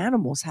 because some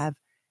animals have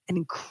an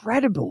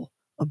incredible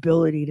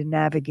ability to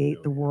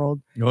navigate the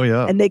world. Oh,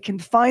 yeah. And they can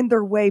find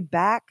their way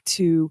back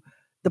to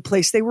the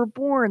place they were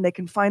born. They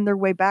can find their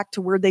way back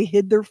to where they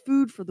hid their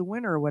food for the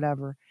winter or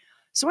whatever.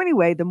 So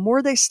anyway, the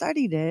more they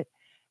studied it,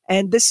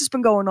 and this has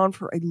been going on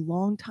for a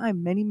long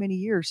time, many, many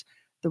years,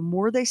 the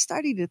more they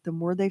studied it, the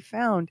more they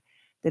found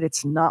that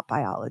it's not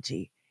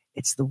biology.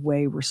 It's the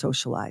way we're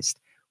socialized,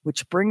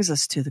 which brings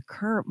us to the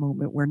current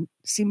moment where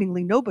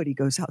seemingly nobody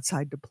goes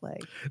outside to play.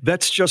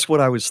 That's just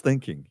what I was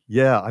thinking.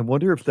 Yeah, I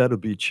wonder if that'll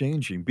be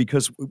changing,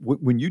 because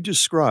when you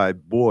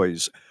describe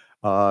boys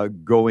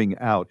going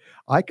out,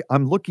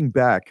 I'm looking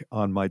back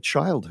on my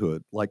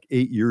childhood, like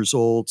 8 years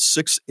old,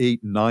 6,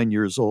 8, 9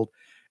 years old,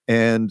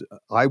 and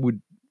I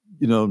would,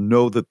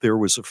 know that there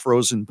was a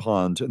frozen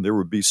pond and there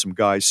would be some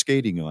guys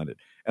skating on it.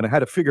 And I had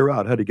to figure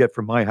out how to get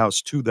from my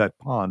house to that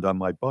pond on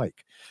my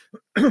bike.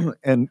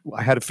 And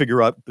I had to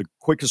figure out the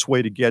quickest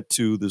way to get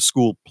to the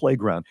school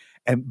playground.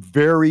 And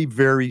very,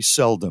 very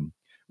seldom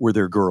were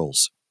there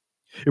girls.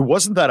 It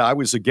wasn't that I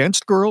was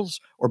against girls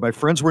or my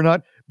friends were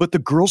not, but the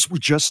girls were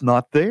just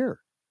not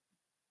there.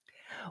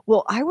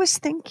 Well, I was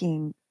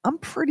thinking I'm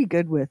pretty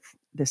good with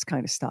this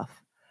kind of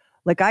stuff.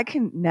 Like I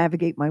can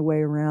navigate my way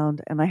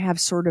around, and I have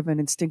sort of an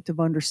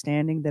instinctive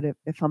understanding that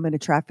if I'm in a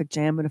traffic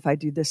jam and if I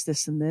do this,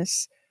 this, and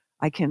this,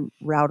 I can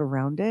route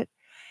around it.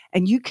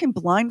 And you can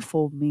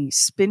blindfold me,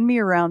 spin me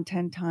around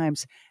 10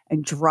 times,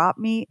 and drop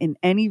me in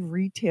any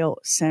retail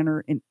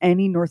center in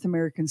any North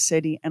American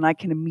city, and I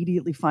can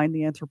immediately find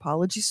the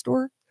Anthropology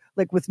store,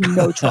 like with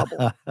no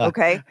trouble.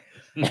 Okay.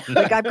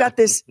 Like I've got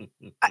this,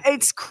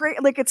 it's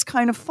like it's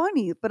kind of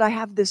funny, but I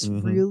have this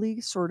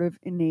really sort of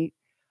innate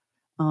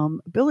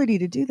ability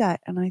to do that.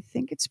 And I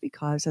think it's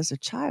because as a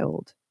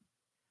child,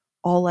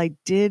 all I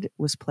did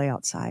was play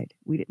outside.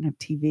 We didn't have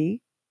TV.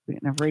 We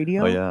didn't have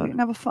radio. We didn't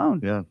have a phone.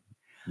 Yeah.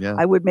 Yeah.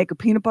 I would make a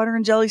peanut butter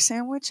and jelly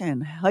sandwich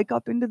and hike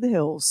up into the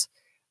hills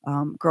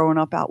growing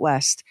up out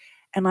west.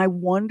 And I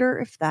wonder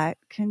if that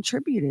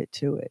contributed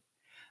to it,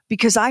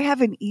 because I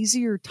have an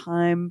easier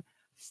time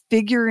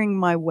figuring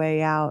my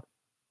way out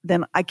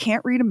than I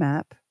can't read a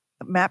map.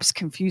 Maps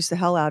confuse the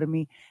hell out of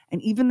me.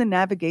 And even the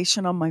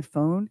navigation on my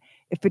phone,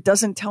 if it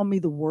doesn't tell me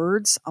the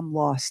words, I'm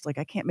lost. Like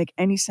I can't make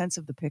any sense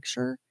of the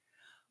picture,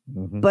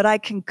 but I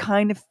can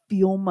kind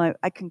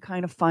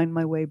of find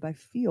my way by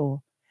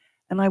feel.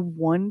 And I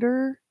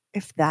wonder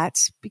if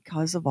that's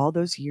because of all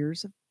those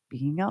years of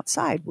being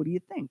outside. What do you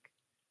think?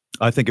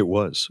 I think it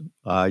was.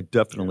 I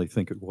definitely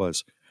think it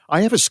was.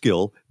 I have a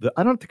skill that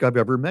I don't think I've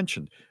ever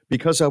mentioned,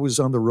 because I was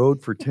on the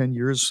road for 10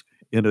 years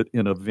in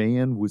a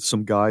van with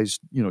some guys,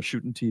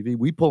 shooting TV.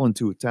 We pull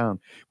into a town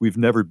we've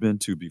never been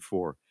to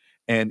before.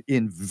 And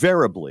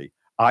invariably,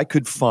 I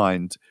could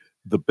find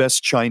the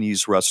best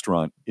Chinese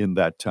restaurant in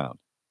that town.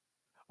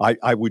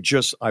 I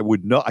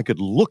would know, I could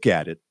look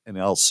at it and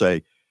I'll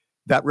say,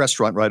 that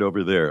restaurant right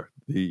over there,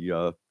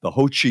 the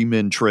Ho Chi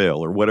Minh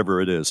Trail or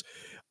whatever it is,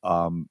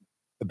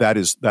 that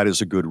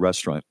is a good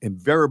restaurant.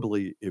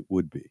 Invariably, it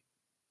would be.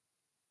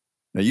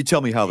 Now, you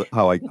tell me how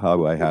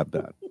I have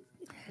that.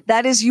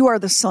 That is, you are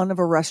the son of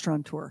a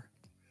restaurateur.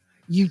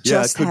 You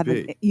just have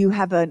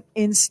an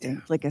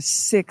instinct, like a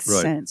sixth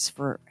sense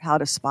for how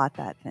to spot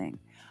that thing.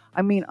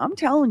 I mean, I'm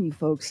telling you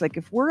folks, like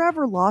if we're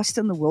ever lost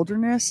in the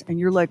wilderness and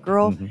you're like,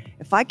 girl,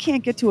 if I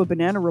can't get to a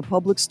Banana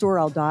Republic store,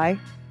 I'll die.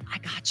 I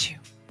got you.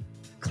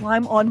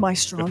 Climb on my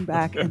strong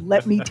back and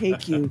let me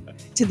take you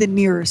to the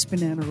nearest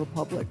Banana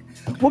Republic.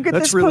 We'll get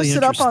That's this really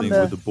posted up on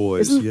with the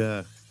boys.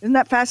 Isn't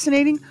that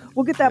fascinating?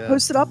 We'll get that Yeah.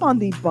 posted up on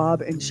the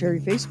Bob and Sherry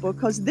Facebook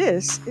because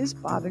this is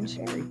Bob and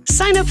Sherry.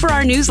 Sign up for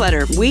our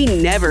newsletter. We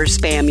never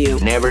spam you.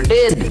 Never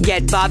did.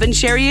 Get Bob and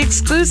Sherry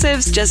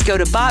exclusives. Just go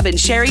to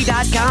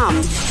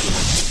bobandsherry.com.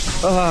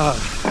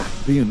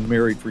 Being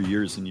married for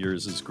years and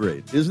years is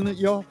great, isn't it,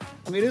 y'all?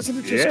 I mean, isn't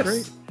it just Yes.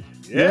 great?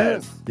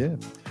 Yes. Yeah.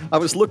 I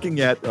was looking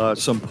at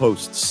some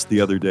posts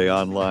the other day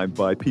online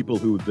by people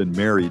who have been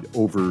married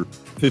over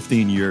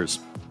 15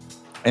 years.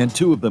 And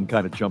two of them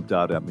kind of jumped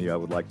out at me I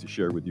would like to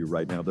share with you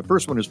right now. The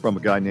first one is from a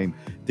guy named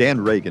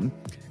Dan Reagan,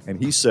 and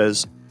he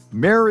says,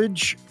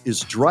 marriage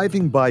is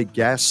driving by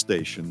gas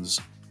stations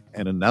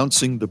and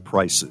announcing the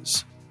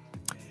prices.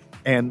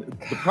 And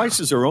the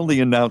prices are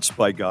only announced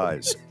by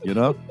guys, you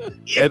know?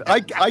 And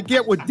I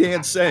get what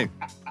Dan's saying.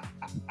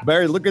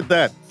 Barry, look at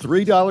that,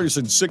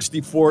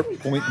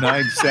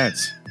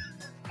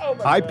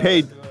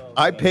 $3.64.9.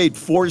 I paid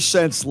 4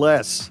 cents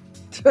less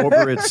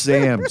over at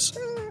Sam's.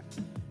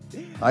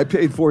 I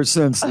paid 4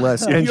 cents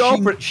less, and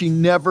she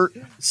never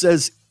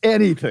says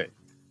anything.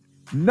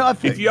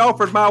 Nothing. If you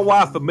offered my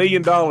wife $1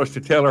 million to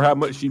tell her how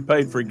much she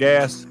paid for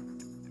gas,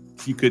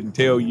 she couldn't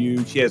tell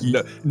you. She has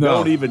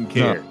don't even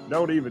care.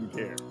 Don't even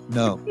care.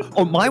 No.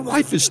 Oh, my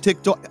wife is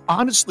ticked off.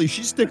 Honestly,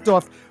 she's ticked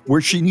off where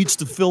she needs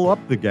to fill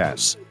up the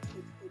gas.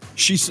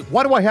 She said,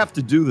 why do I have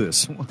to do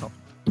this? Well,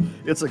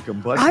 it's a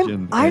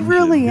combustion I engine,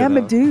 really am you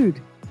a know?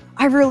 dude.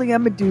 I really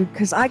am a dude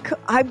because I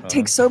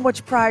take so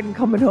much pride in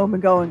coming home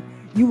and going,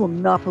 you will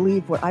not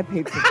believe what I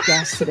paid for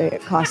gas today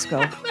at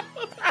Costco.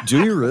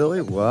 Do you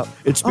really? Well,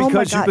 it's Oh my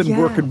because God, you've been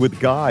yeah. working with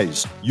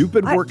guys. You've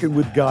been working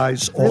with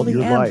guys all Really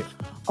your am. life.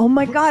 Oh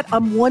my God,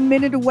 I'm 1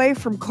 minute away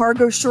from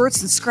cargo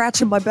shorts and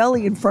scratching my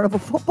belly in front of a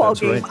football That's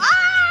game.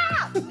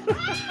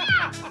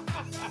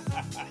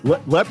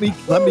 right. Let me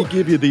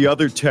give you the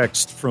other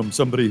text from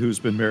somebody who's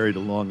been married a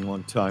long,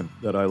 long time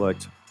that I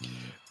liked.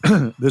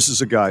 This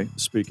is a guy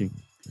speaking.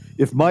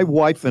 If my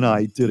wife and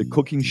I did a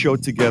cooking show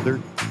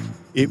together,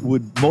 it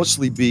would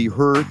mostly be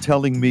her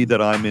telling me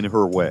that I'm in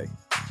her way.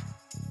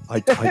 I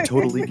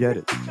totally get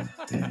it.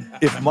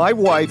 If my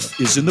wife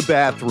is in the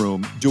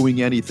bathroom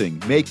doing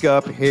anything,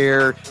 makeup,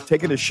 hair,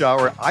 taking a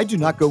shower, I do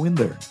not go in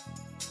there.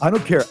 I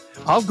don't care.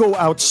 I'll go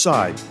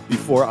outside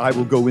before I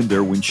will go in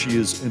there when she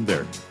is in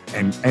there.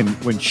 And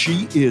when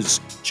she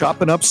is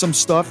chopping up some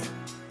stuff,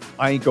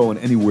 I ain't going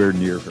anywhere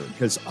near her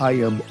because I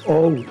am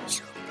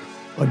always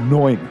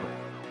annoying her.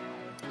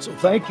 So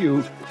thank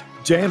you,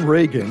 Dan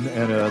Reagan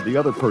and the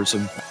other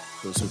person.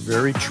 Those are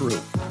very true.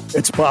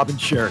 It's Bob and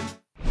Sherry.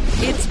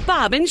 It's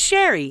Bob and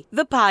Sherry,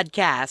 the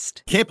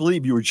podcast. Can't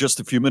believe you were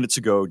just a few minutes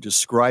ago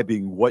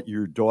describing what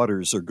your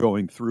daughters are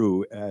going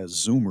through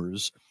as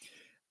Zoomers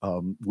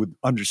with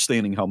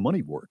understanding how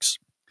money works.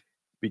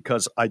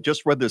 Because I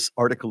just read this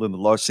article in the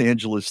Los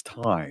Angeles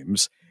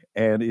Times,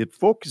 and it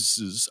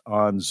focuses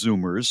on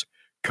Zoomers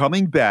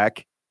coming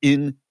back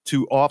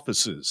into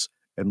offices.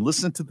 And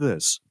listen to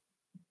this.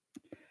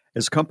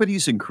 As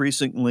companies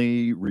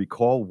increasingly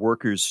recall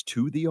workers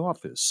to the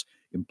office,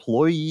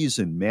 employees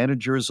and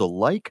managers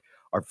alike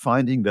are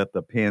finding that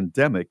the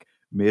pandemic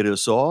made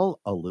us all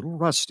a little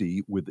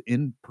rusty with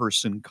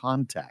in-person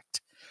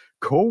contact.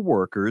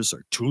 Co-workers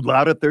are too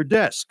loud at their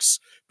desks.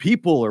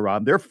 People are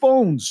on their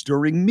phones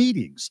during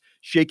meetings.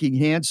 Shaking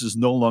hands is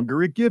no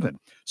longer a given.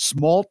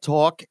 Small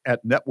talk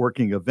at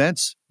networking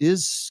events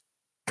is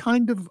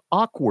kind of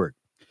awkward.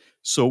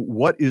 So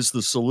what is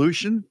the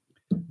solution?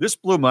 This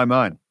blew my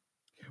mind.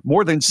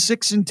 More than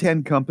 6 in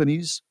 10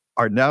 companies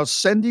are now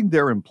sending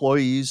their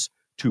employees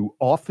to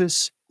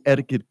office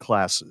etiquette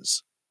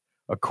classes,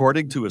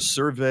 according to a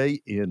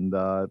survey in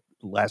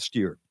last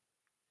year.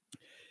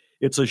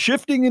 It's a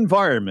shifting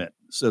environment,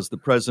 says the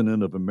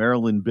president of a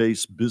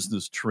Maryland-based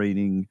business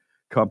training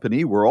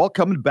company. We're all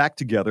coming back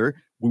together.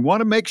 We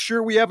want to make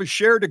sure we have a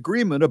shared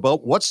agreement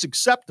about what's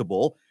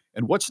acceptable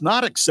and what's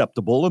not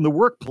acceptable in the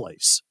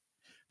workplace.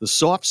 The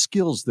soft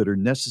skills that are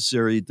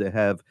necessary to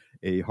have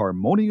a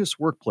harmonious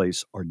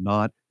workplace are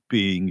not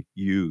being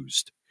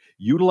used.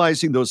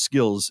 Utilizing those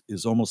skills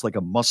is almost like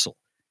a muscle.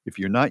 If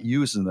you're not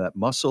using that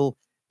muscle,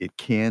 it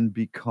can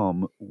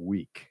become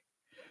weak.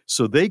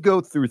 So they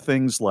go through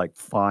things like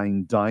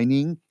fine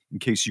dining, in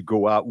case you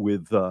go out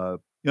with,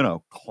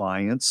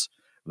 clients,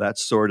 that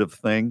sort of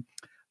thing.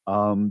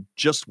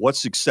 Just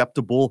what's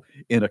acceptable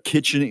in a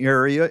kitchen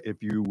area. If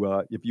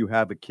you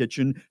have a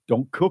kitchen,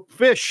 don't cook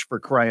fish, for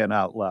crying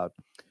out loud.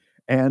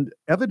 And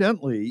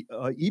evidently,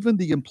 even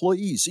the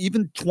employees,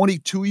 even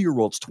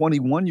 22-year-olds,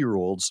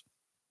 21-year-olds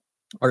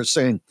are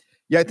saying,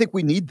 yeah, I think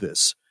we need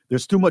this.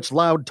 There's too much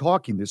loud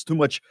talking. There's too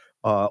much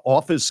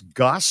office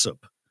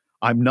gossip.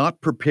 I'm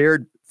not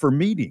prepared for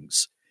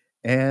meetings.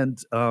 And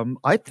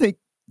I think,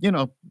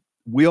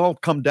 we all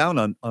come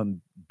down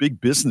on big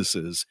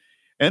businesses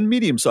and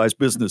medium-sized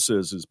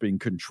businesses as being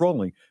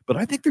controlling. But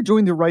I think they're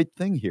doing the right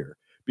thing here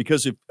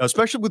because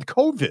especially with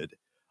COVID,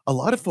 a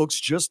lot of folks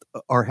just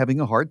are having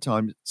a hard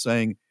time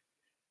saying,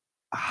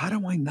 how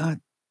do I not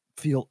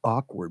feel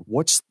awkward?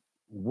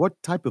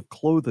 What type of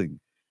clothing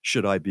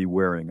should I be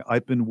wearing?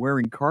 I've been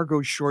wearing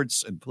cargo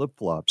shorts and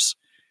flip-flops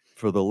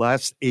for the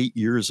last 8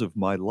 years of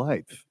my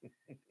life.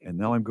 And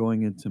now I'm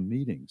going into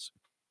meetings.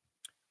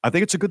 I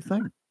think it's a good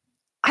thing.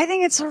 I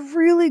think it's a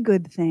really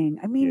good thing.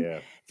 I mean,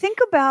 think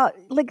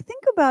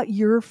about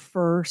your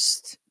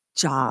first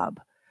job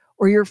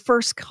or your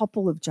first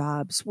couple of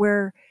jobs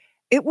where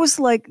it was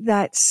like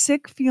that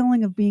sick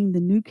feeling of being the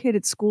new kid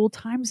at school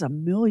times a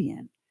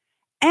million.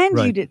 And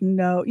you didn't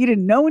know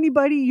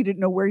anybody. You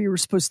didn't know where you were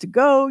supposed to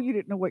go. You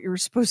didn't know what you were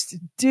supposed to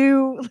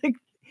do. Like,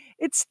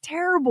 it's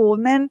terrible.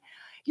 And then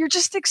you're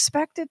just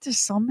expected to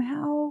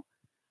somehow,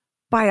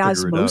 by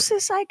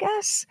osmosis, I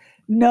guess,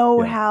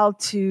 know how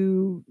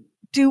to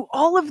do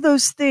all of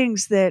those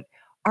things that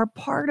are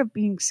part of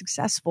being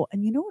successful.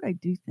 And you know what I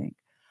do think?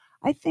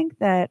 I think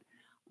that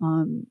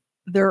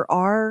there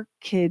are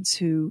kids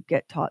who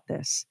get taught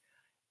this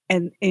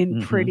and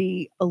in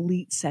pretty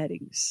elite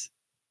settings.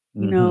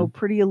 You know,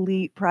 pretty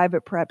elite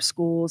private prep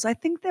schools. I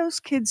think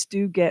those kids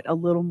do get a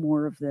little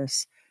more of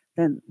this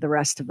than the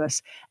rest of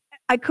us.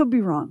 I could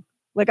be wrong.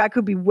 Like, I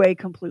could be way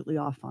completely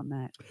off on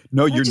that.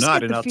 No, you're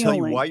not. And I'll tell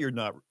you why you're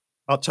not.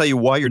 I'll tell you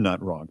why you're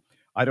not wrong.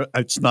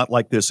 It's not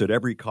like this at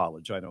every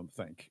college, I don't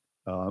think.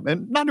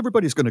 And not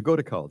everybody's going to go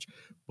to college.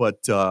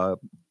 But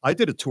I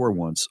did a tour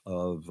once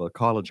of a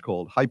college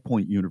called High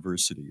Point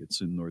University. It's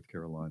in North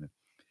Carolina.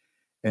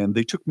 And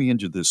they took me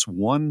into this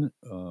one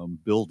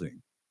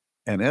building.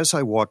 And as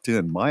I walked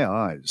in, my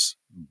eyes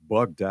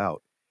bugged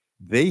out.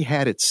 They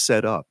had it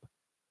set up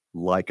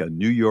like a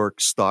New York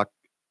Stock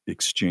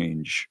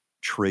Exchange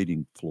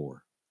trading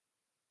floor,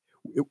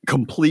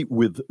 complete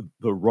with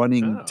the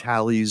running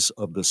tallies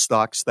of the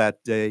stocks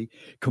that day,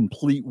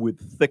 complete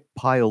with thick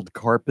piled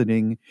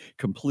carpeting,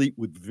 complete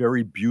with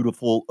very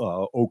beautiful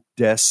oak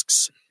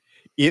desks.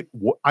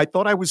 I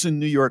thought I was in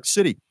New York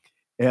City.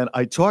 And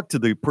I talked to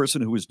the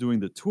person who was doing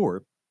the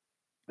tour,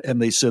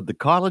 and they said the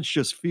college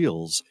just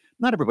feels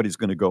not everybody's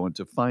going to go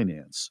into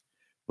finance,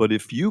 but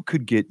if you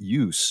could get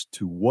used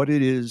to what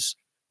it is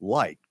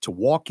like to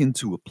walk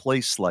into a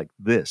place like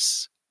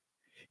this,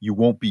 you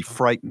won't be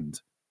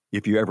frightened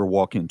if you ever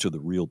walk into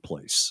the real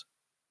place.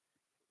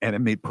 And it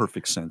made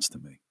perfect sense to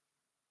me.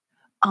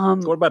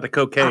 What about the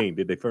cocaine?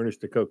 Did they furnish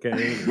the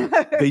cocaine?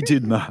 They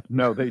did not.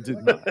 No, they did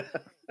not.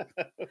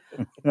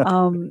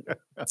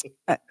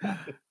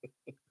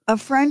 A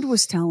friend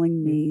was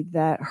telling me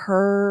that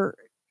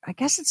I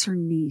guess it's her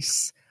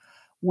niece,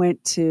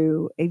 went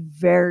to a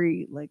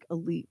very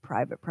elite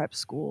private prep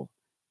school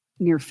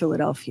near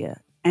Philadelphia.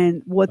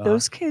 And what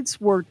those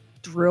kids were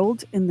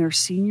drilled in their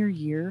senior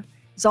year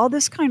is all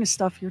this kind of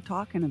stuff you're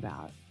talking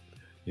about.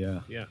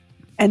 Yeah. Yeah.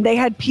 And they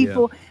had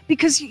people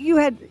because you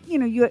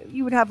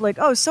would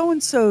have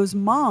so-and-so's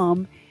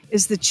mom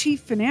is the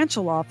chief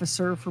financial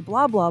officer for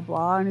blah, blah,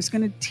 blah, and is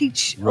going to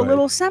teach a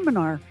little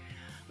seminar.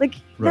 And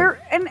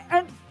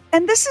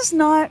this is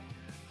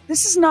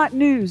not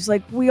news.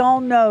 Like, we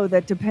all know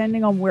that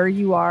depending on where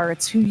you are,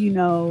 it's who you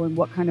know and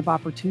what kind of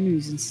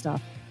opportunities and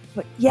stuff.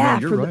 But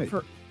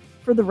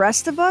for the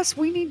rest of us,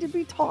 we need to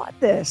be taught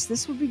this.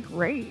 This would be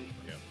great.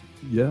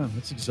 Yeah,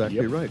 that's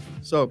exactly right.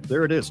 So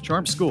there it is.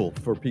 Charm School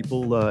for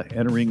people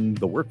entering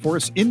the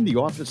workforce in the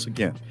office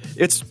again.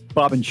 It's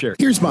Bob and Sherry.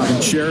 Here's Bob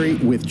and Sherry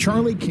with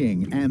Charlie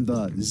King and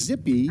the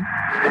Zippy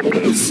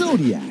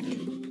Zodiac.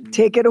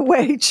 Take it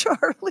away,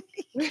 Charlie.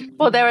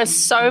 Well, there are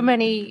so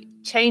many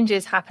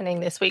changes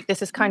happening this week.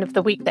 This is kind of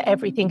the week that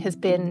everything has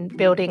been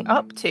building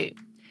up to.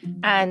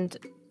 And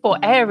for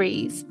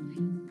Aries,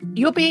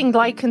 you're being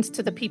likened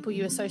to the people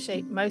you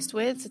associate most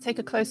with. So take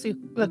a close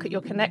look at your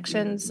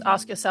connections.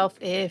 Ask yourself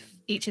if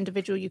each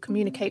individual you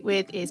communicate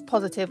with is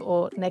positive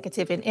or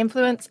negative in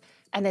influence,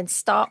 and then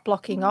start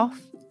blocking off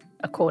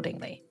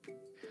accordingly.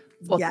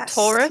 For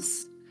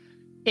Taurus,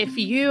 if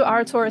you are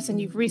a Taurus and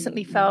you've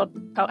recently felt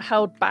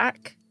held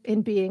back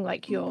in being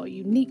your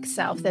unique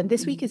self, then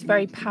this week is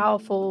very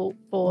powerful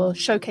for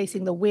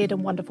showcasing the weird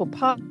and wonderful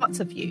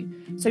parts of you.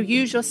 So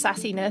use your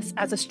sassiness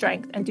as a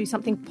strength and do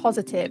something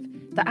positive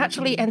that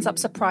actually ends up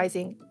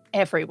surprising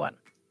everyone.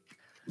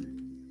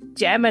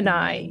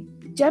 Geminis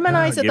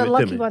are the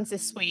lucky ones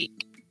this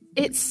week.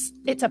 It's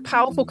a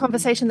powerful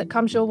conversation that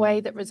comes your way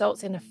that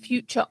results in a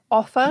future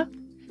offer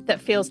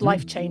that feels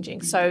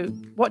life-changing. So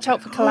watch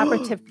out for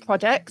collaborative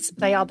projects.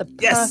 They are the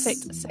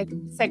perfect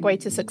segue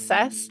to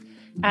success.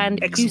 And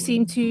you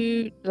seem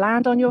to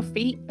land on your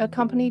feet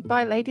accompanied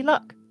by Lady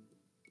Luck.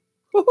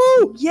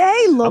 Woohoo!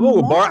 Yay,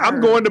 Lamar. I'm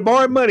going to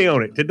borrow money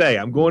on it today.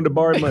 I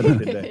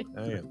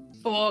am.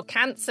 For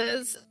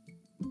Cancers,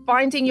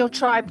 finding your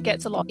tribe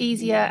gets a lot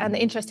easier. And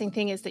the interesting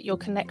thing is that your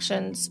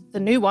connections, the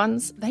new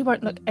ones, they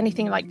won't look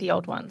anything like the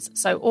old ones.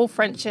 So all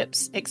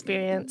friendships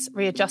experience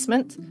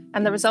readjustment.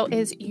 And the result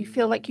is you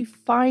feel like you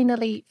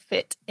finally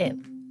fit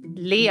in.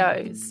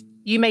 Leos,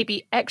 you may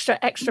be extra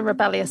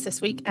rebellious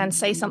this week and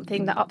say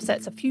something that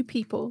upsets a few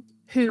people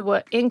who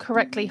were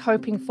incorrectly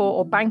hoping for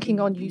or banking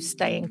on you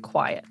staying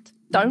quiet.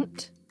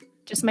 Don't.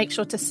 Just make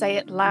sure to say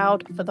it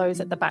loud for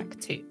those at the back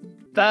too.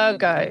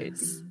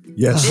 Virgos.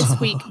 Yes. This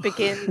week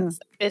begins.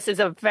 This is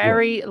a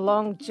very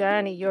long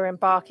journey you're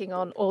embarking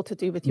on, all to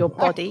do with your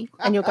body.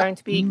 And you're going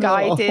to be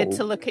guided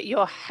to look at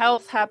your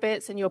health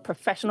habits and your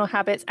professional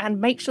habits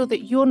and make sure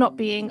that you're not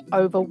being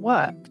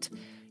overworked.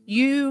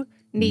 You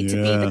need to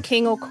be the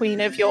king or queen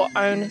of your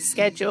own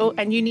schedule,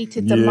 and you need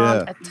to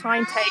demand a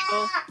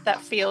timetable that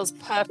feels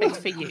perfect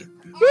for you.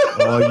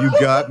 Oh, you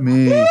got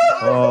me.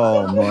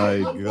 Oh, my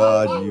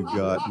God, you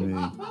got me.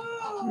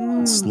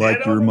 It's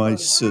like you're my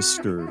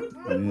sister.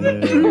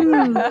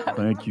 Yeah.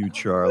 Thank you,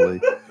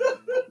 Charlie.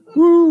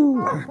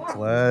 Woo.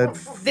 Glad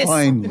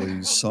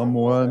finally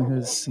someone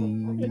has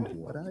seen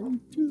what I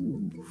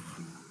do.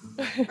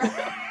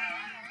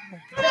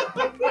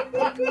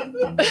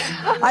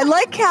 I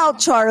like how,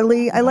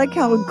 Charlie, I like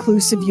how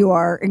inclusive you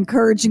are,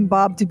 encouraging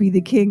Bob to be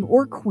the king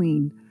or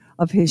queen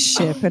of his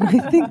ship. And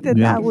I think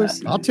that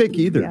was... I'll take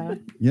either.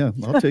 Yeah,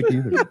 I'll take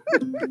either.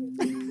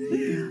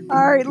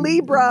 All right,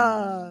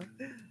 Libra.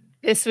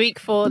 This week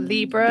for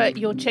Libra,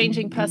 your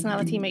changing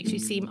personality makes you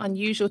seem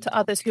unusual to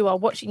others who are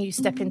watching you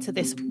step into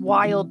this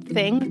wild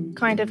thing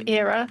kind of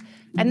era.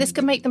 And this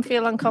can make them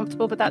feel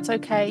uncomfortable, but that's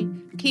okay.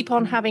 Keep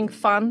on having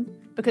fun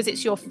because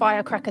it's your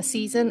firecracker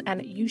season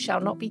and you shall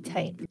not be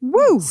tamed.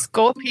 Woo!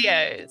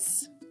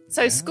 Scorpios.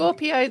 So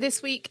Scorpio,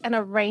 this week, an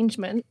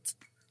arrangement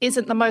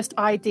isn't the most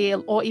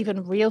ideal or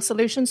even real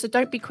solution. So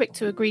don't be quick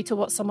to agree to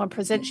what someone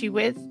presents you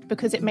with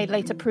because it may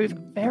later prove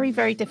very,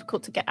 very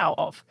difficult to get out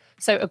of.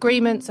 So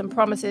agreements and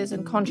promises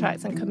and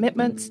contracts and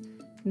commitments,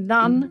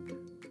 none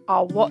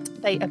are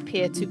what they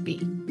appear to be.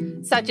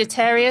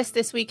 Sagittarius,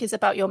 this week is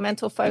about your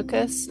mental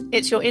focus.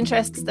 It's your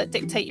interests that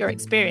dictate your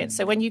experience.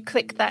 So when you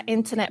click that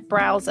internet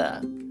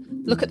browser,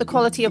 look at the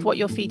quality of what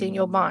you're feeding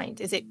your mind.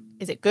 Is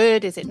it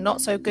good? Is it not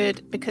so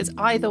good? Because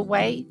either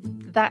way,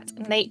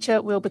 that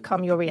nature will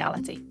become your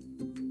reality.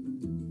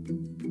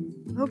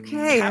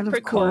 Okay, and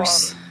of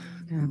course,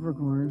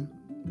 Capricorn.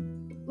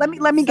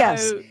 Let me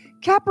guess.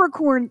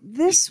 Capricorn,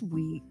 this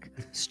week,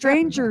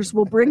 strangers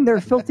will bring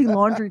their filthy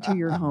laundry to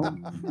your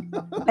home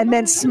and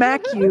then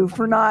smack you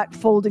for not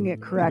folding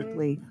it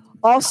correctly.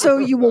 Also,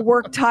 you will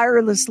work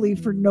tirelessly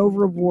for no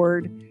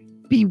reward.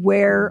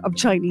 Beware of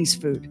Chinese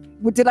food.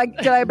 Did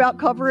I about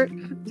cover it?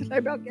 Did I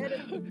about get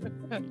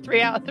it?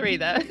 3 out of 3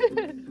 there.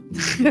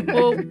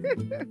 Well,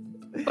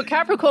 for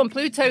Capricorn,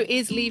 Pluto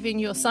is leaving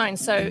your sign,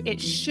 so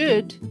it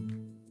should,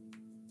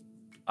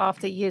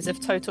 after years of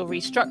total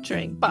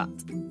restructuring. But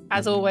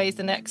as always,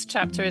 the next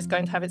chapter is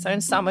going to have its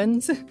own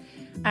summons.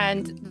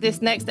 And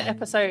this next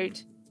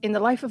episode in the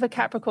life of a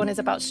Capricorn is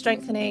about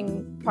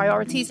strengthening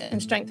priorities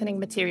and strengthening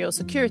material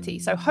security.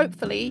 So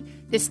hopefully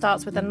this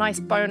starts with a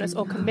nice bonus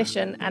or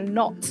commission and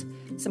not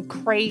some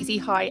crazy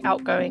high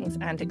outgoings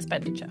and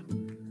expenditure.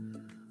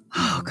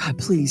 Oh, God,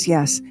 please,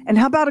 yes. And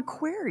how about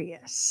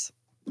Aquarius?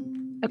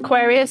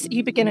 Aquarius,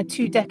 you begin a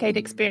 2-decade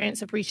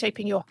experience of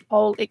reshaping your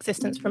whole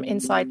existence from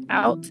inside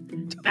out.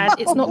 And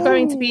it's not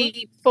going to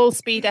be full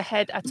speed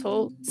ahead at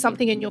all.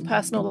 Something in your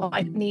personal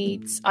life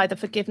needs either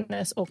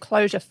forgiveness or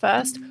closure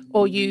first,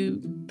 or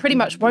you pretty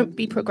much won't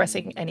be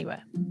progressing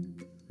anywhere.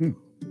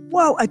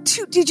 Whoa,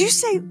 did you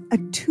say a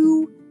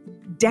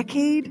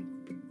 2-decade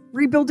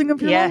rebuilding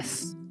of your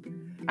life?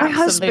 My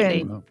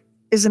husband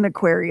is an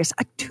Aquarius.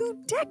 A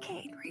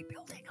 2-decade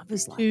rebuilding of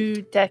his life.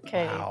 2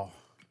 decades. Wow.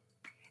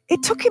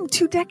 It took him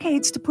 2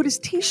 decades to put his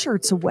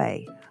T-shirts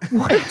away.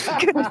 What are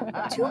you going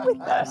to do with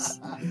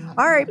this?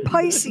 All right,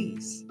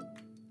 Pisces.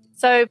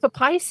 So for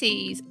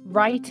Pisces,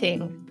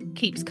 writing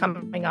keeps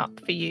coming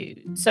up for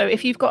you. So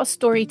if you've got a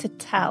story to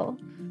tell,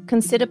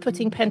 consider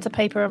putting pen to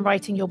paper and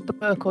writing your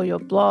book or your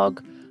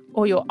blog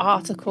or your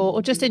article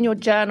or just in your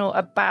journal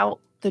about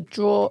the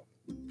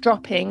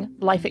dropping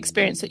life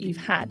experience that you've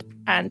had.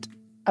 And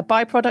a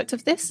byproduct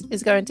of this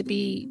is going to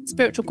be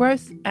spiritual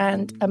growth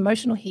and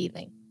emotional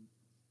healing.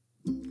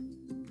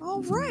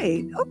 All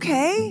right.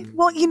 Okay.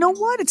 Well, you know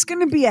what? It's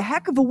going to be a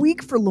heck of a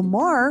week for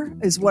Lamar,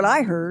 is what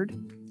I heard.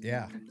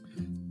 Yeah.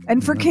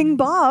 And for King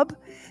Bob.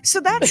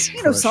 So that's,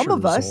 some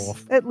of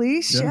us, at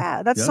least.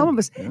 Yeah, that's some of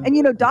us. Yeah.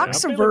 And,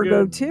 Doc's a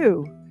Virgo,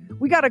 too.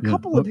 We got a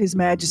couple of His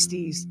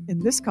Majesties in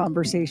this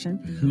conversation.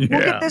 Yeah. We'll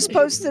get this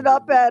posted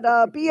up at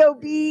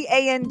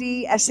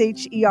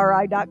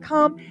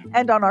BOBANDSHERI.com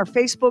and on our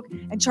Facebook.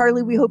 And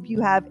Charlie, we hope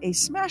you have a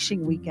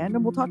smashing weekend,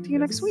 and we'll talk to you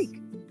next week.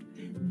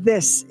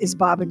 This is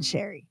Bob and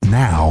Sherry.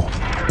 Now,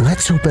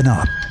 let's open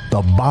up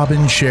the Bob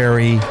and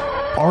Sherry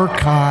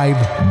Archive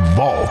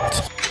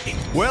Vault.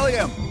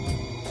 William.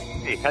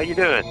 Hey, how you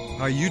doing?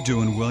 How you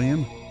doing,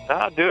 William?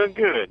 Doing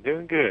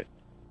good.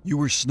 You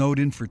were snowed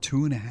in for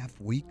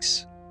 2.5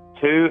 weeks?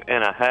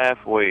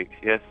 2.5 weeks,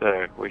 yes,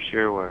 sir. We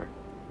sure were.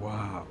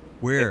 Wow.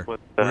 Where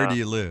do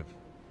you live?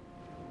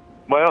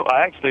 Well,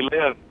 I actually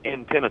live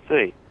in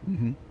Tennessee,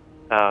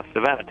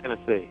 Savannah,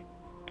 Tennessee.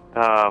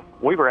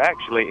 We were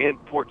actually in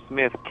Fort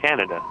Smith,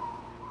 Canada,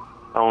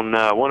 on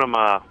one of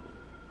my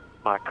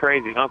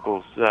crazy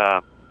uncle's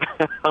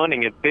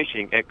hunting and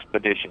fishing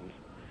expeditions.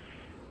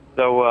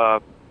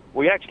 So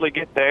we actually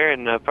get there,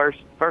 and the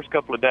first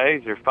couple of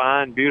days are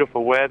fine,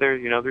 beautiful weather.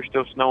 There's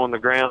still snow on the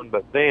ground,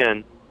 but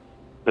then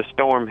the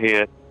storm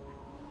hit,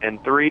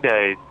 and 3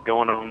 days,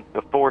 going on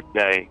the fourth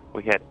day,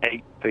 we had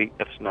 8 feet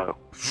of snow.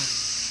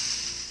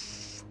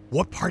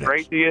 What part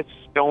Craziest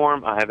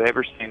storm I have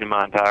ever seen in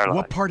my entire life.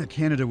 What part of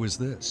Canada was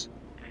this?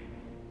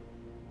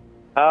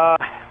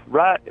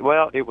 Right.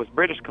 Well, it was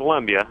British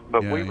Columbia,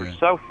 but we were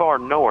so far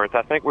north.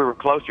 I think we were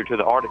closer to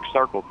the Arctic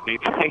Circle than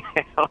anything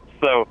else.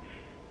 So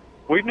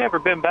we've never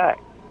been back.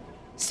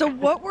 So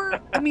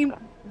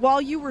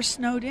while you were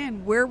snowed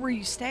in, where were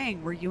you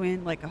staying? Were you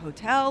in like a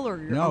hotel or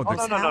your No.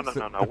 uncle's house?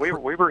 No. We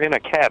were in a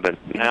cabin.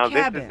 In now a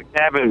cabin. This is a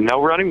cabin,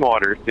 no running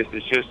water. This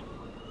is just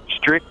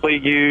strictly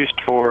used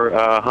for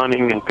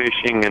hunting and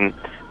fishing and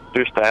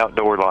just the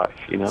outdoor life.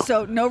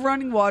 So no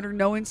running water,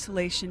 no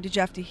insulation. Did you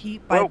have to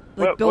heat by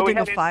building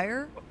a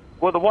fire?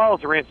 Well, the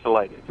walls are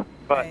insulated,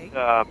 but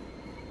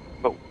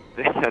but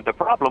the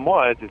problem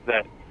is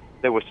that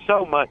there was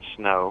so much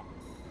snow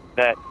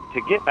that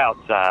to get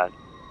outside,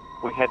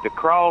 we had to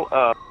crawl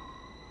up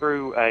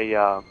through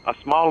a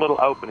small little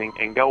opening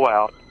and go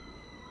out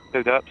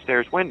through the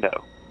upstairs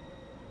window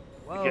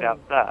to get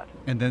outside.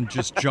 And then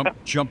just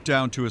jump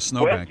down to a Well,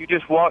 snowbank. you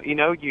just walk.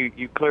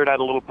 You cleared out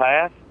a little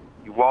path.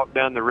 You walk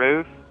down the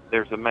roof.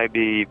 There's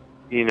maybe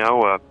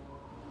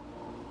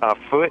a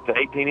foot to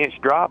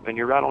 18-inch drop, and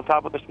you're right on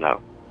top of the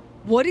snow.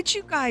 What did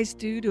you guys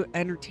do to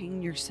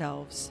entertain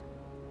yourselves?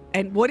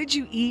 And what did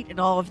you eat and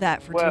all of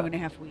that for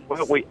 2.5 weeks?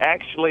 Well,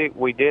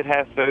 we did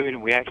have food,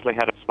 and we actually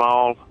had a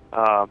small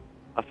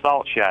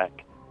assault shack.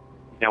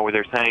 Where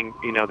there's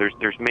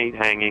meat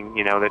hanging.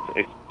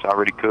 It's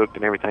already cooked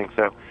and everything.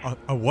 So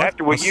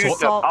after we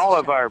used up all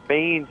of our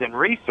beans and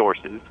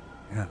resources,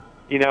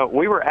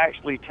 we were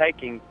actually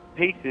taking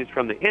pieces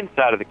from the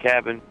inside of the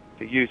cabin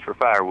to use for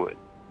firewood.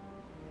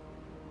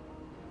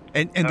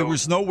 And there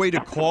was no way to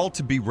call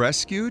to be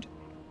rescued?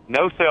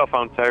 No cell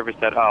phone service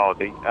at all.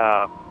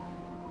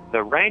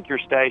 The ranger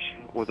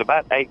station was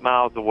about 8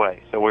 miles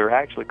away, so we were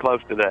actually close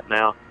to that.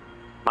 Now,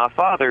 my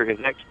father is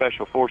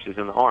ex-Special Forces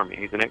in the Army.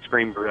 He's an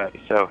ex-Green Beret,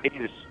 so he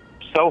is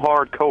so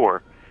hardcore.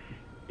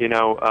 He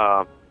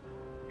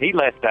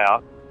left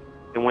out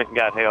and went and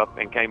got help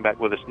and came back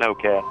with a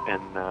snowcat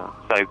and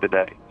saved the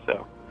day.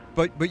 So.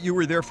 But you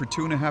were there for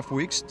 2.5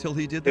 weeks till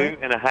he did that?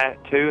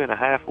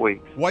 2.5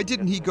 weeks. Why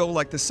didn't he go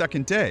like the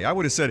second day? I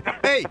would have said,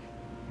 "Hey,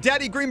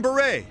 Daddy Green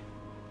Beret."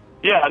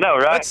 Yeah, I know,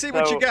 right? Let's see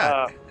what you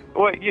got.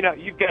 Well,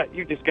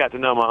 you just got to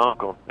know my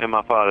uncle and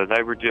my father.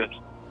 They were just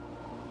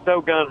so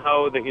gun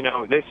ho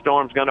that this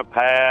storm's going to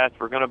pass.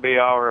 We're going to be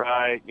all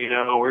right.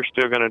 We're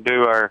still going to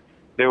do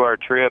our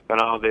trip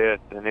and all this.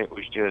 And it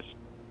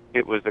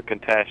was a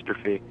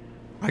catastrophe.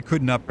 I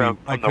could not be.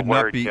 I could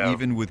not be go.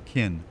 even with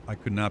kin. I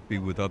could not be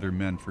with other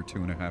men for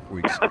 2.5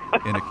 weeks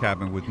in a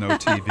cabin with no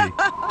TV.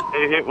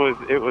 It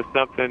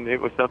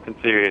was something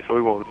serious. We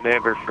will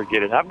never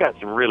forget it. I've got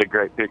some really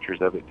great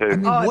pictures of it too.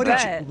 I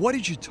mean, what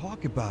did you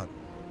talk about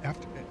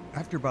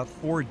after about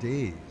 4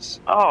 days?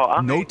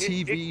 No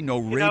TV, no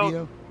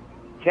radio.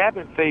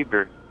 Cabin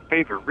fever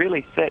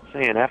really sets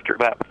in after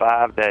about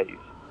 5 days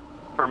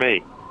for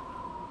me,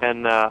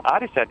 and I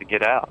just had to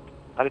get out.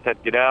 I just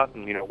had to get out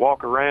and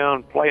walk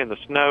around, play in the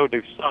snow,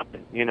 do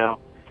something.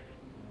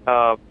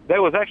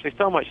 There was actually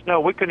so much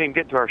snow we couldn't even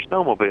get to our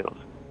snowmobiles.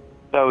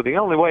 So the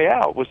only way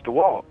out was to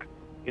walk.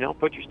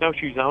 Put your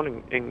snowshoes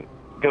on and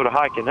go to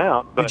hiking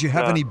out. But, did you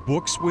have any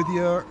books with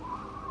you?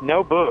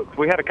 No books.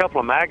 We had a couple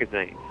of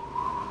magazines.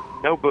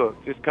 No books,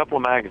 just a couple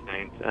of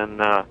magazines,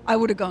 and I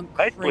would have gone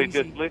basically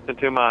crazy. just listen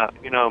to my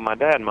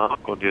dad and my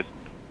uncle. Just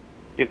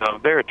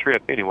they're a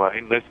trip anyway,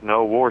 and listen to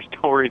old war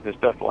stories and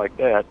stuff like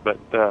that. But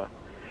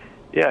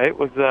yeah, it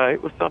was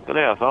something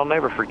else. I'll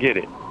never forget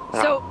it.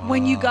 So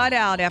when you got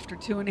out after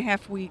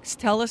 2.5 weeks,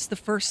 tell us the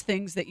first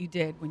things that you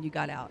did when you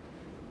got out.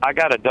 I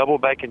got a double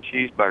bacon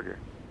cheeseburger.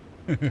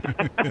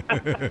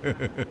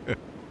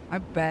 I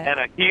bet. And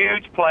a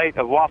huge plate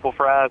of waffle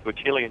fries with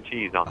chili and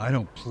cheese on it. I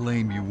don't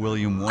blame you,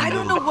 William. I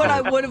don't know what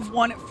I would have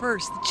wanted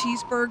first, the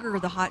cheeseburger or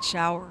the hot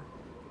shower.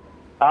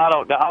 I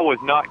don't know. I was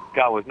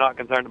not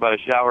concerned about a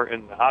shower,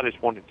 and I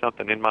just wanted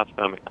something in my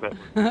stomach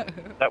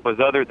that was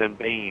other than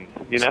beans,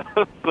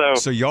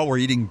 So y'all were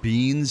eating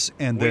beans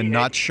and then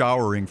not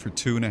showering for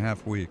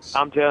 2.5 weeks.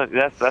 I'm telling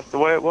you, that's the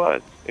way it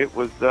was. It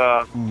was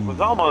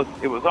almost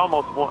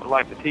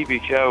like the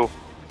TV show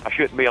I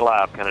Shouldn't Be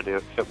Alive kind of deal.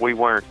 Except we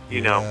weren't,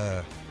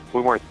 we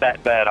weren't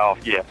that bad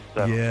off yet.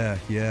 So. Yeah.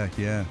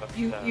 But,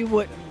 you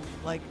wouldn't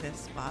like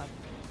this, Bob.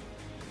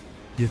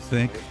 You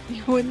think?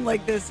 You wouldn't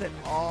like this at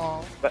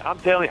all. But I'm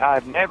telling you,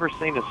 I've never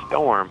seen a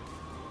storm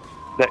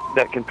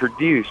that can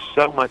produce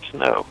so much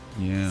snow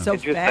in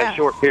just that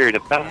short period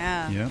of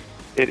time. Yeah.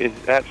 It is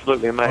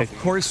absolutely amazing.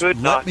 Of course,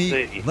 let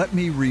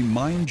me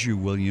remind you,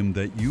 William,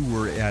 that you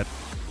were at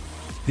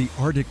the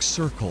Arctic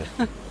Circle.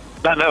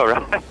 I know,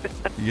 right?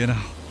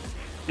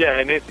 Yeah,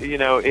 and it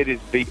is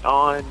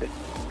beyond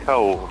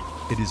cold.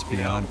 It is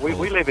beyond cold.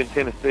 We live in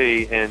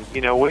Tennessee, and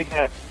we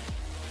have,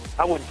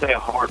 I wouldn't say a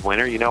hard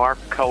winter. Our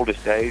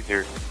coldest days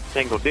are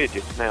single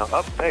digits. Now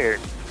up there,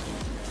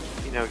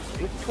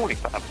 it's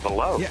 25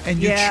 below. Yeah,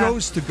 and you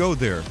chose to go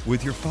there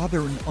with your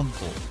father and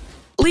uncle.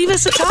 Leave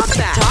us a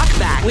talkback.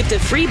 Talkback with the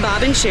free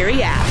Bob and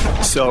Sherry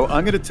app. So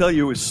I'm going to tell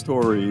you a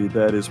story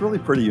that is really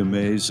pretty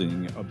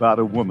amazing about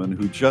a woman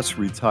who just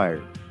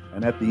retired.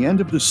 And at the end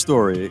of the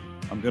story,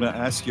 I'm going to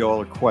ask you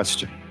all a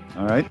question.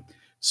 All right?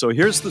 So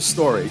here's the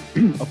story.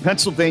 A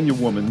Pennsylvania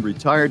woman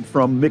retired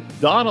from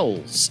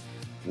McDonald's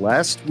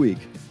last week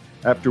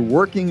after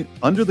working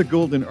under the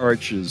Golden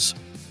Arches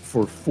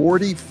for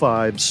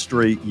 45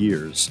 straight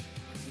years.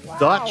 Wow.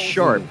 Dot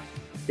Sharp,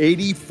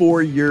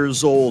 84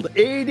 years old.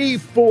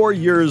 84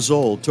 years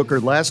old. Took her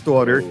last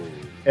order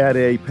at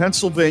a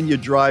Pennsylvania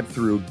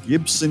drive-through,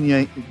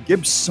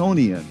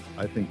 Gibsonian,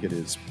 I think it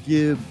is.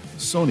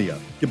 Gibsonia.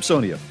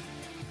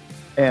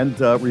 And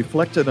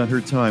reflected on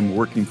her time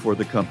working for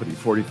the company,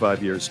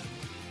 45 years.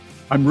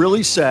 I'm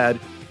really sad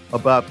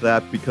about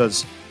that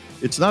because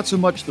it's not so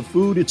much the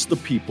food, it's the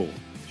people,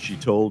 she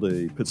told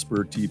a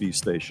Pittsburgh TV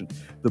station.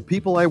 The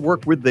people I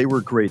work with, they were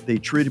great. They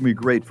treated me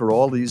great for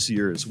all these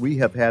years. We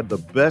have had the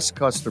best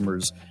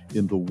customers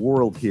in the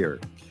world here.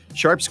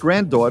 Sharp's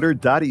granddaughter,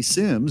 Dottie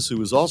Sims, who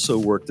has also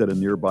worked at a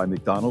nearby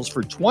McDonald's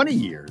for 20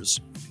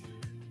 years,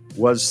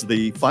 was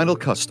the final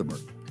customer.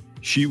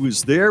 She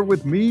was there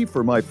with me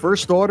for my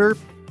first order.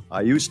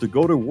 I used to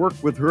go to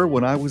work with her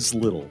when I was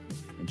little,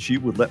 and she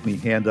would let me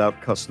hand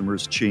out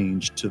customers'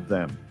 change to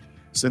them.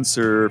 Since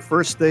her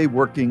first day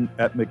working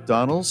at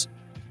McDonald's,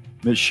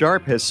 Ms.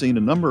 Sharp has seen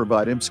a number of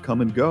items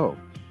come and go,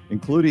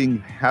 including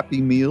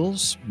Happy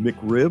Meals,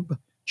 McRib,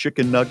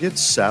 chicken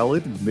nuggets,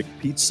 salad,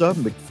 McPizza,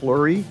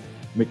 McFlurry,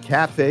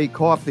 McCafe,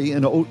 coffee,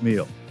 and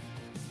oatmeal.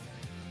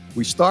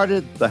 We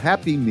started the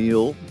Happy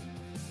Meal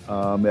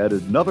at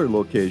another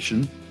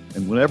location,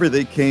 and whenever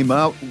they came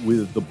out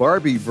with the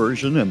Barbie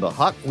version and the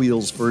Hot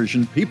Wheels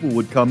version, people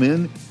would come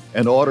in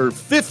and order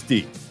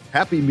 50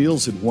 Happy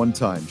Meals at one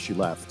time, she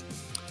laughed.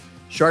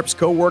 Sharp's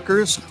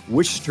co-workers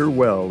wished her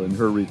well in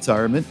her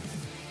retirement.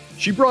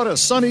 She brought a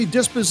sunny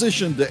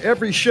disposition to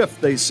every shift,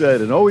 they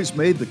said, and always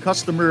made the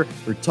customer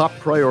her top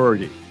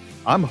priority.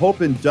 I'm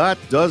hoping Dot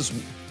does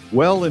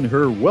well in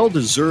her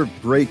well-deserved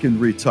break in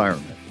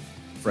retirement,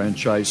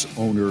 franchise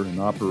owner and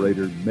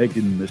operator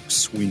Megan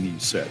McSweeney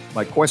said.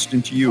 My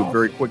question to you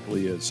very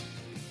quickly is,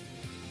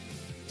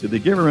 did they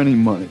give her any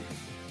money?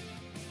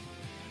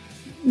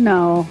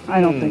 No,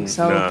 I don't think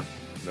so.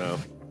 No.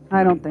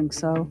 I don't think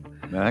so.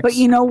 Max? But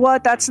you know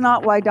what? That's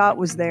not why Dot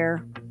was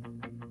there.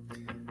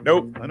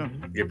 Nope. I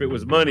don't. If it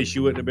was money, she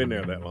wouldn't have been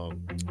there that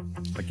long.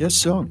 I guess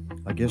so.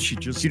 I guess she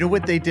just... Do you know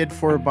what they did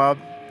for her, Bob?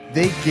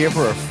 They gave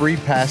her a free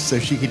pass so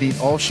she could eat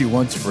all she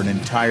wants for an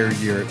entire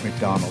year at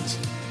McDonald's.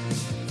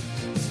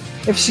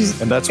 If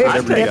she's... And that's what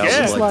every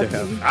gal would like to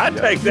have. I'd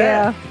take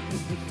that.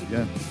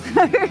 Yeah.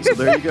 So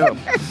there you go.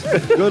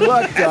 Good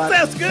luck, Dot.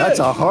 That's good. That's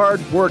a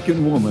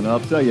hard-working woman, I'll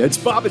tell you. It's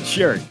Bob and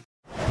Sherry.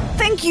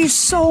 Thank you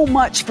so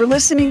much for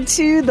listening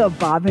to the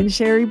Bob and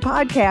Sherry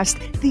podcast,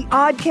 the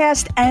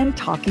Oddcast, and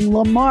Talking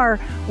Lamar.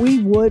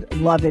 We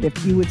would love it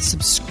if you would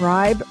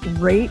subscribe,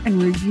 rate,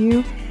 and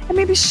review, and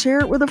maybe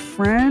share it with a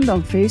friend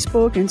on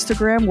Facebook,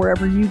 Instagram,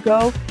 wherever you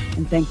go.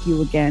 And thank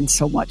you again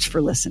so much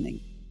for listening.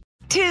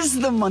 'Tis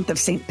the month of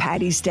St.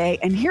 Paddy's Day,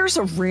 and here's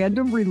a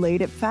random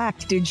related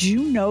fact. Did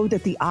you know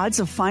that the odds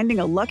of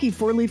finding a lucky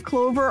four-leaf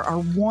clover are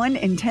 1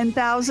 in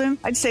 10,000?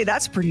 I'd say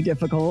that's pretty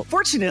difficult.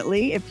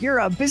 Fortunately, if you're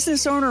a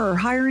business owner or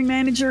hiring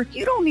manager,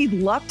 you don't need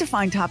luck to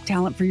find top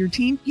talent for your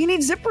team. You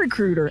need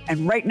ZipRecruiter,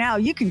 and right now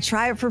you can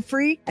try it for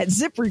free at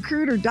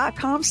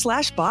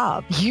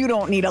ZipRecruiter.com/Bob. You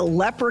don't need a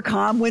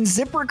leprechaun when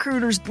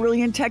ZipRecruiter's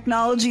brilliant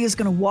technology is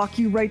going to walk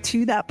you right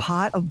to that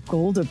pot of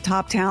gold of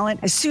top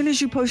talent. As soon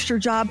as you post your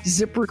job,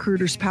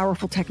 ZipRecruiter's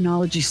powerful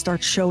technology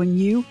starts showing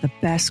you the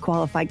best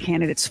qualified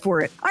candidates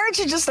for it. Aren't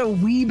you just a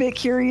wee bit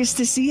curious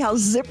to see how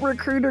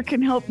ZipRecruiter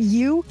can help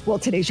you? Well,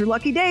 today's your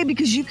lucky day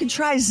because you can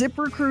try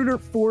ZipRecruiter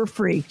for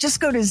free. Just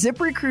go to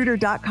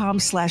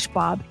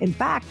ZipRecruiter.com/Bob. In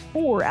fact,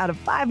 4 out of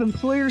 5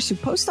 employers who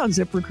post on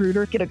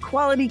ZipRecruiter get a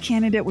quality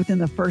candidate within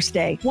the first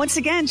day. Once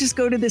again, just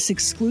go to this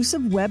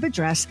exclusive web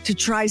address to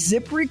try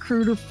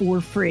ZipRecruiter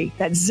for free.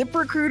 That's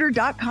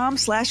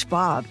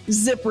ZipRecruiter.com/Bob.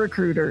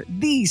 ZipRecruiter,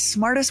 the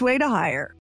smartest way to hire.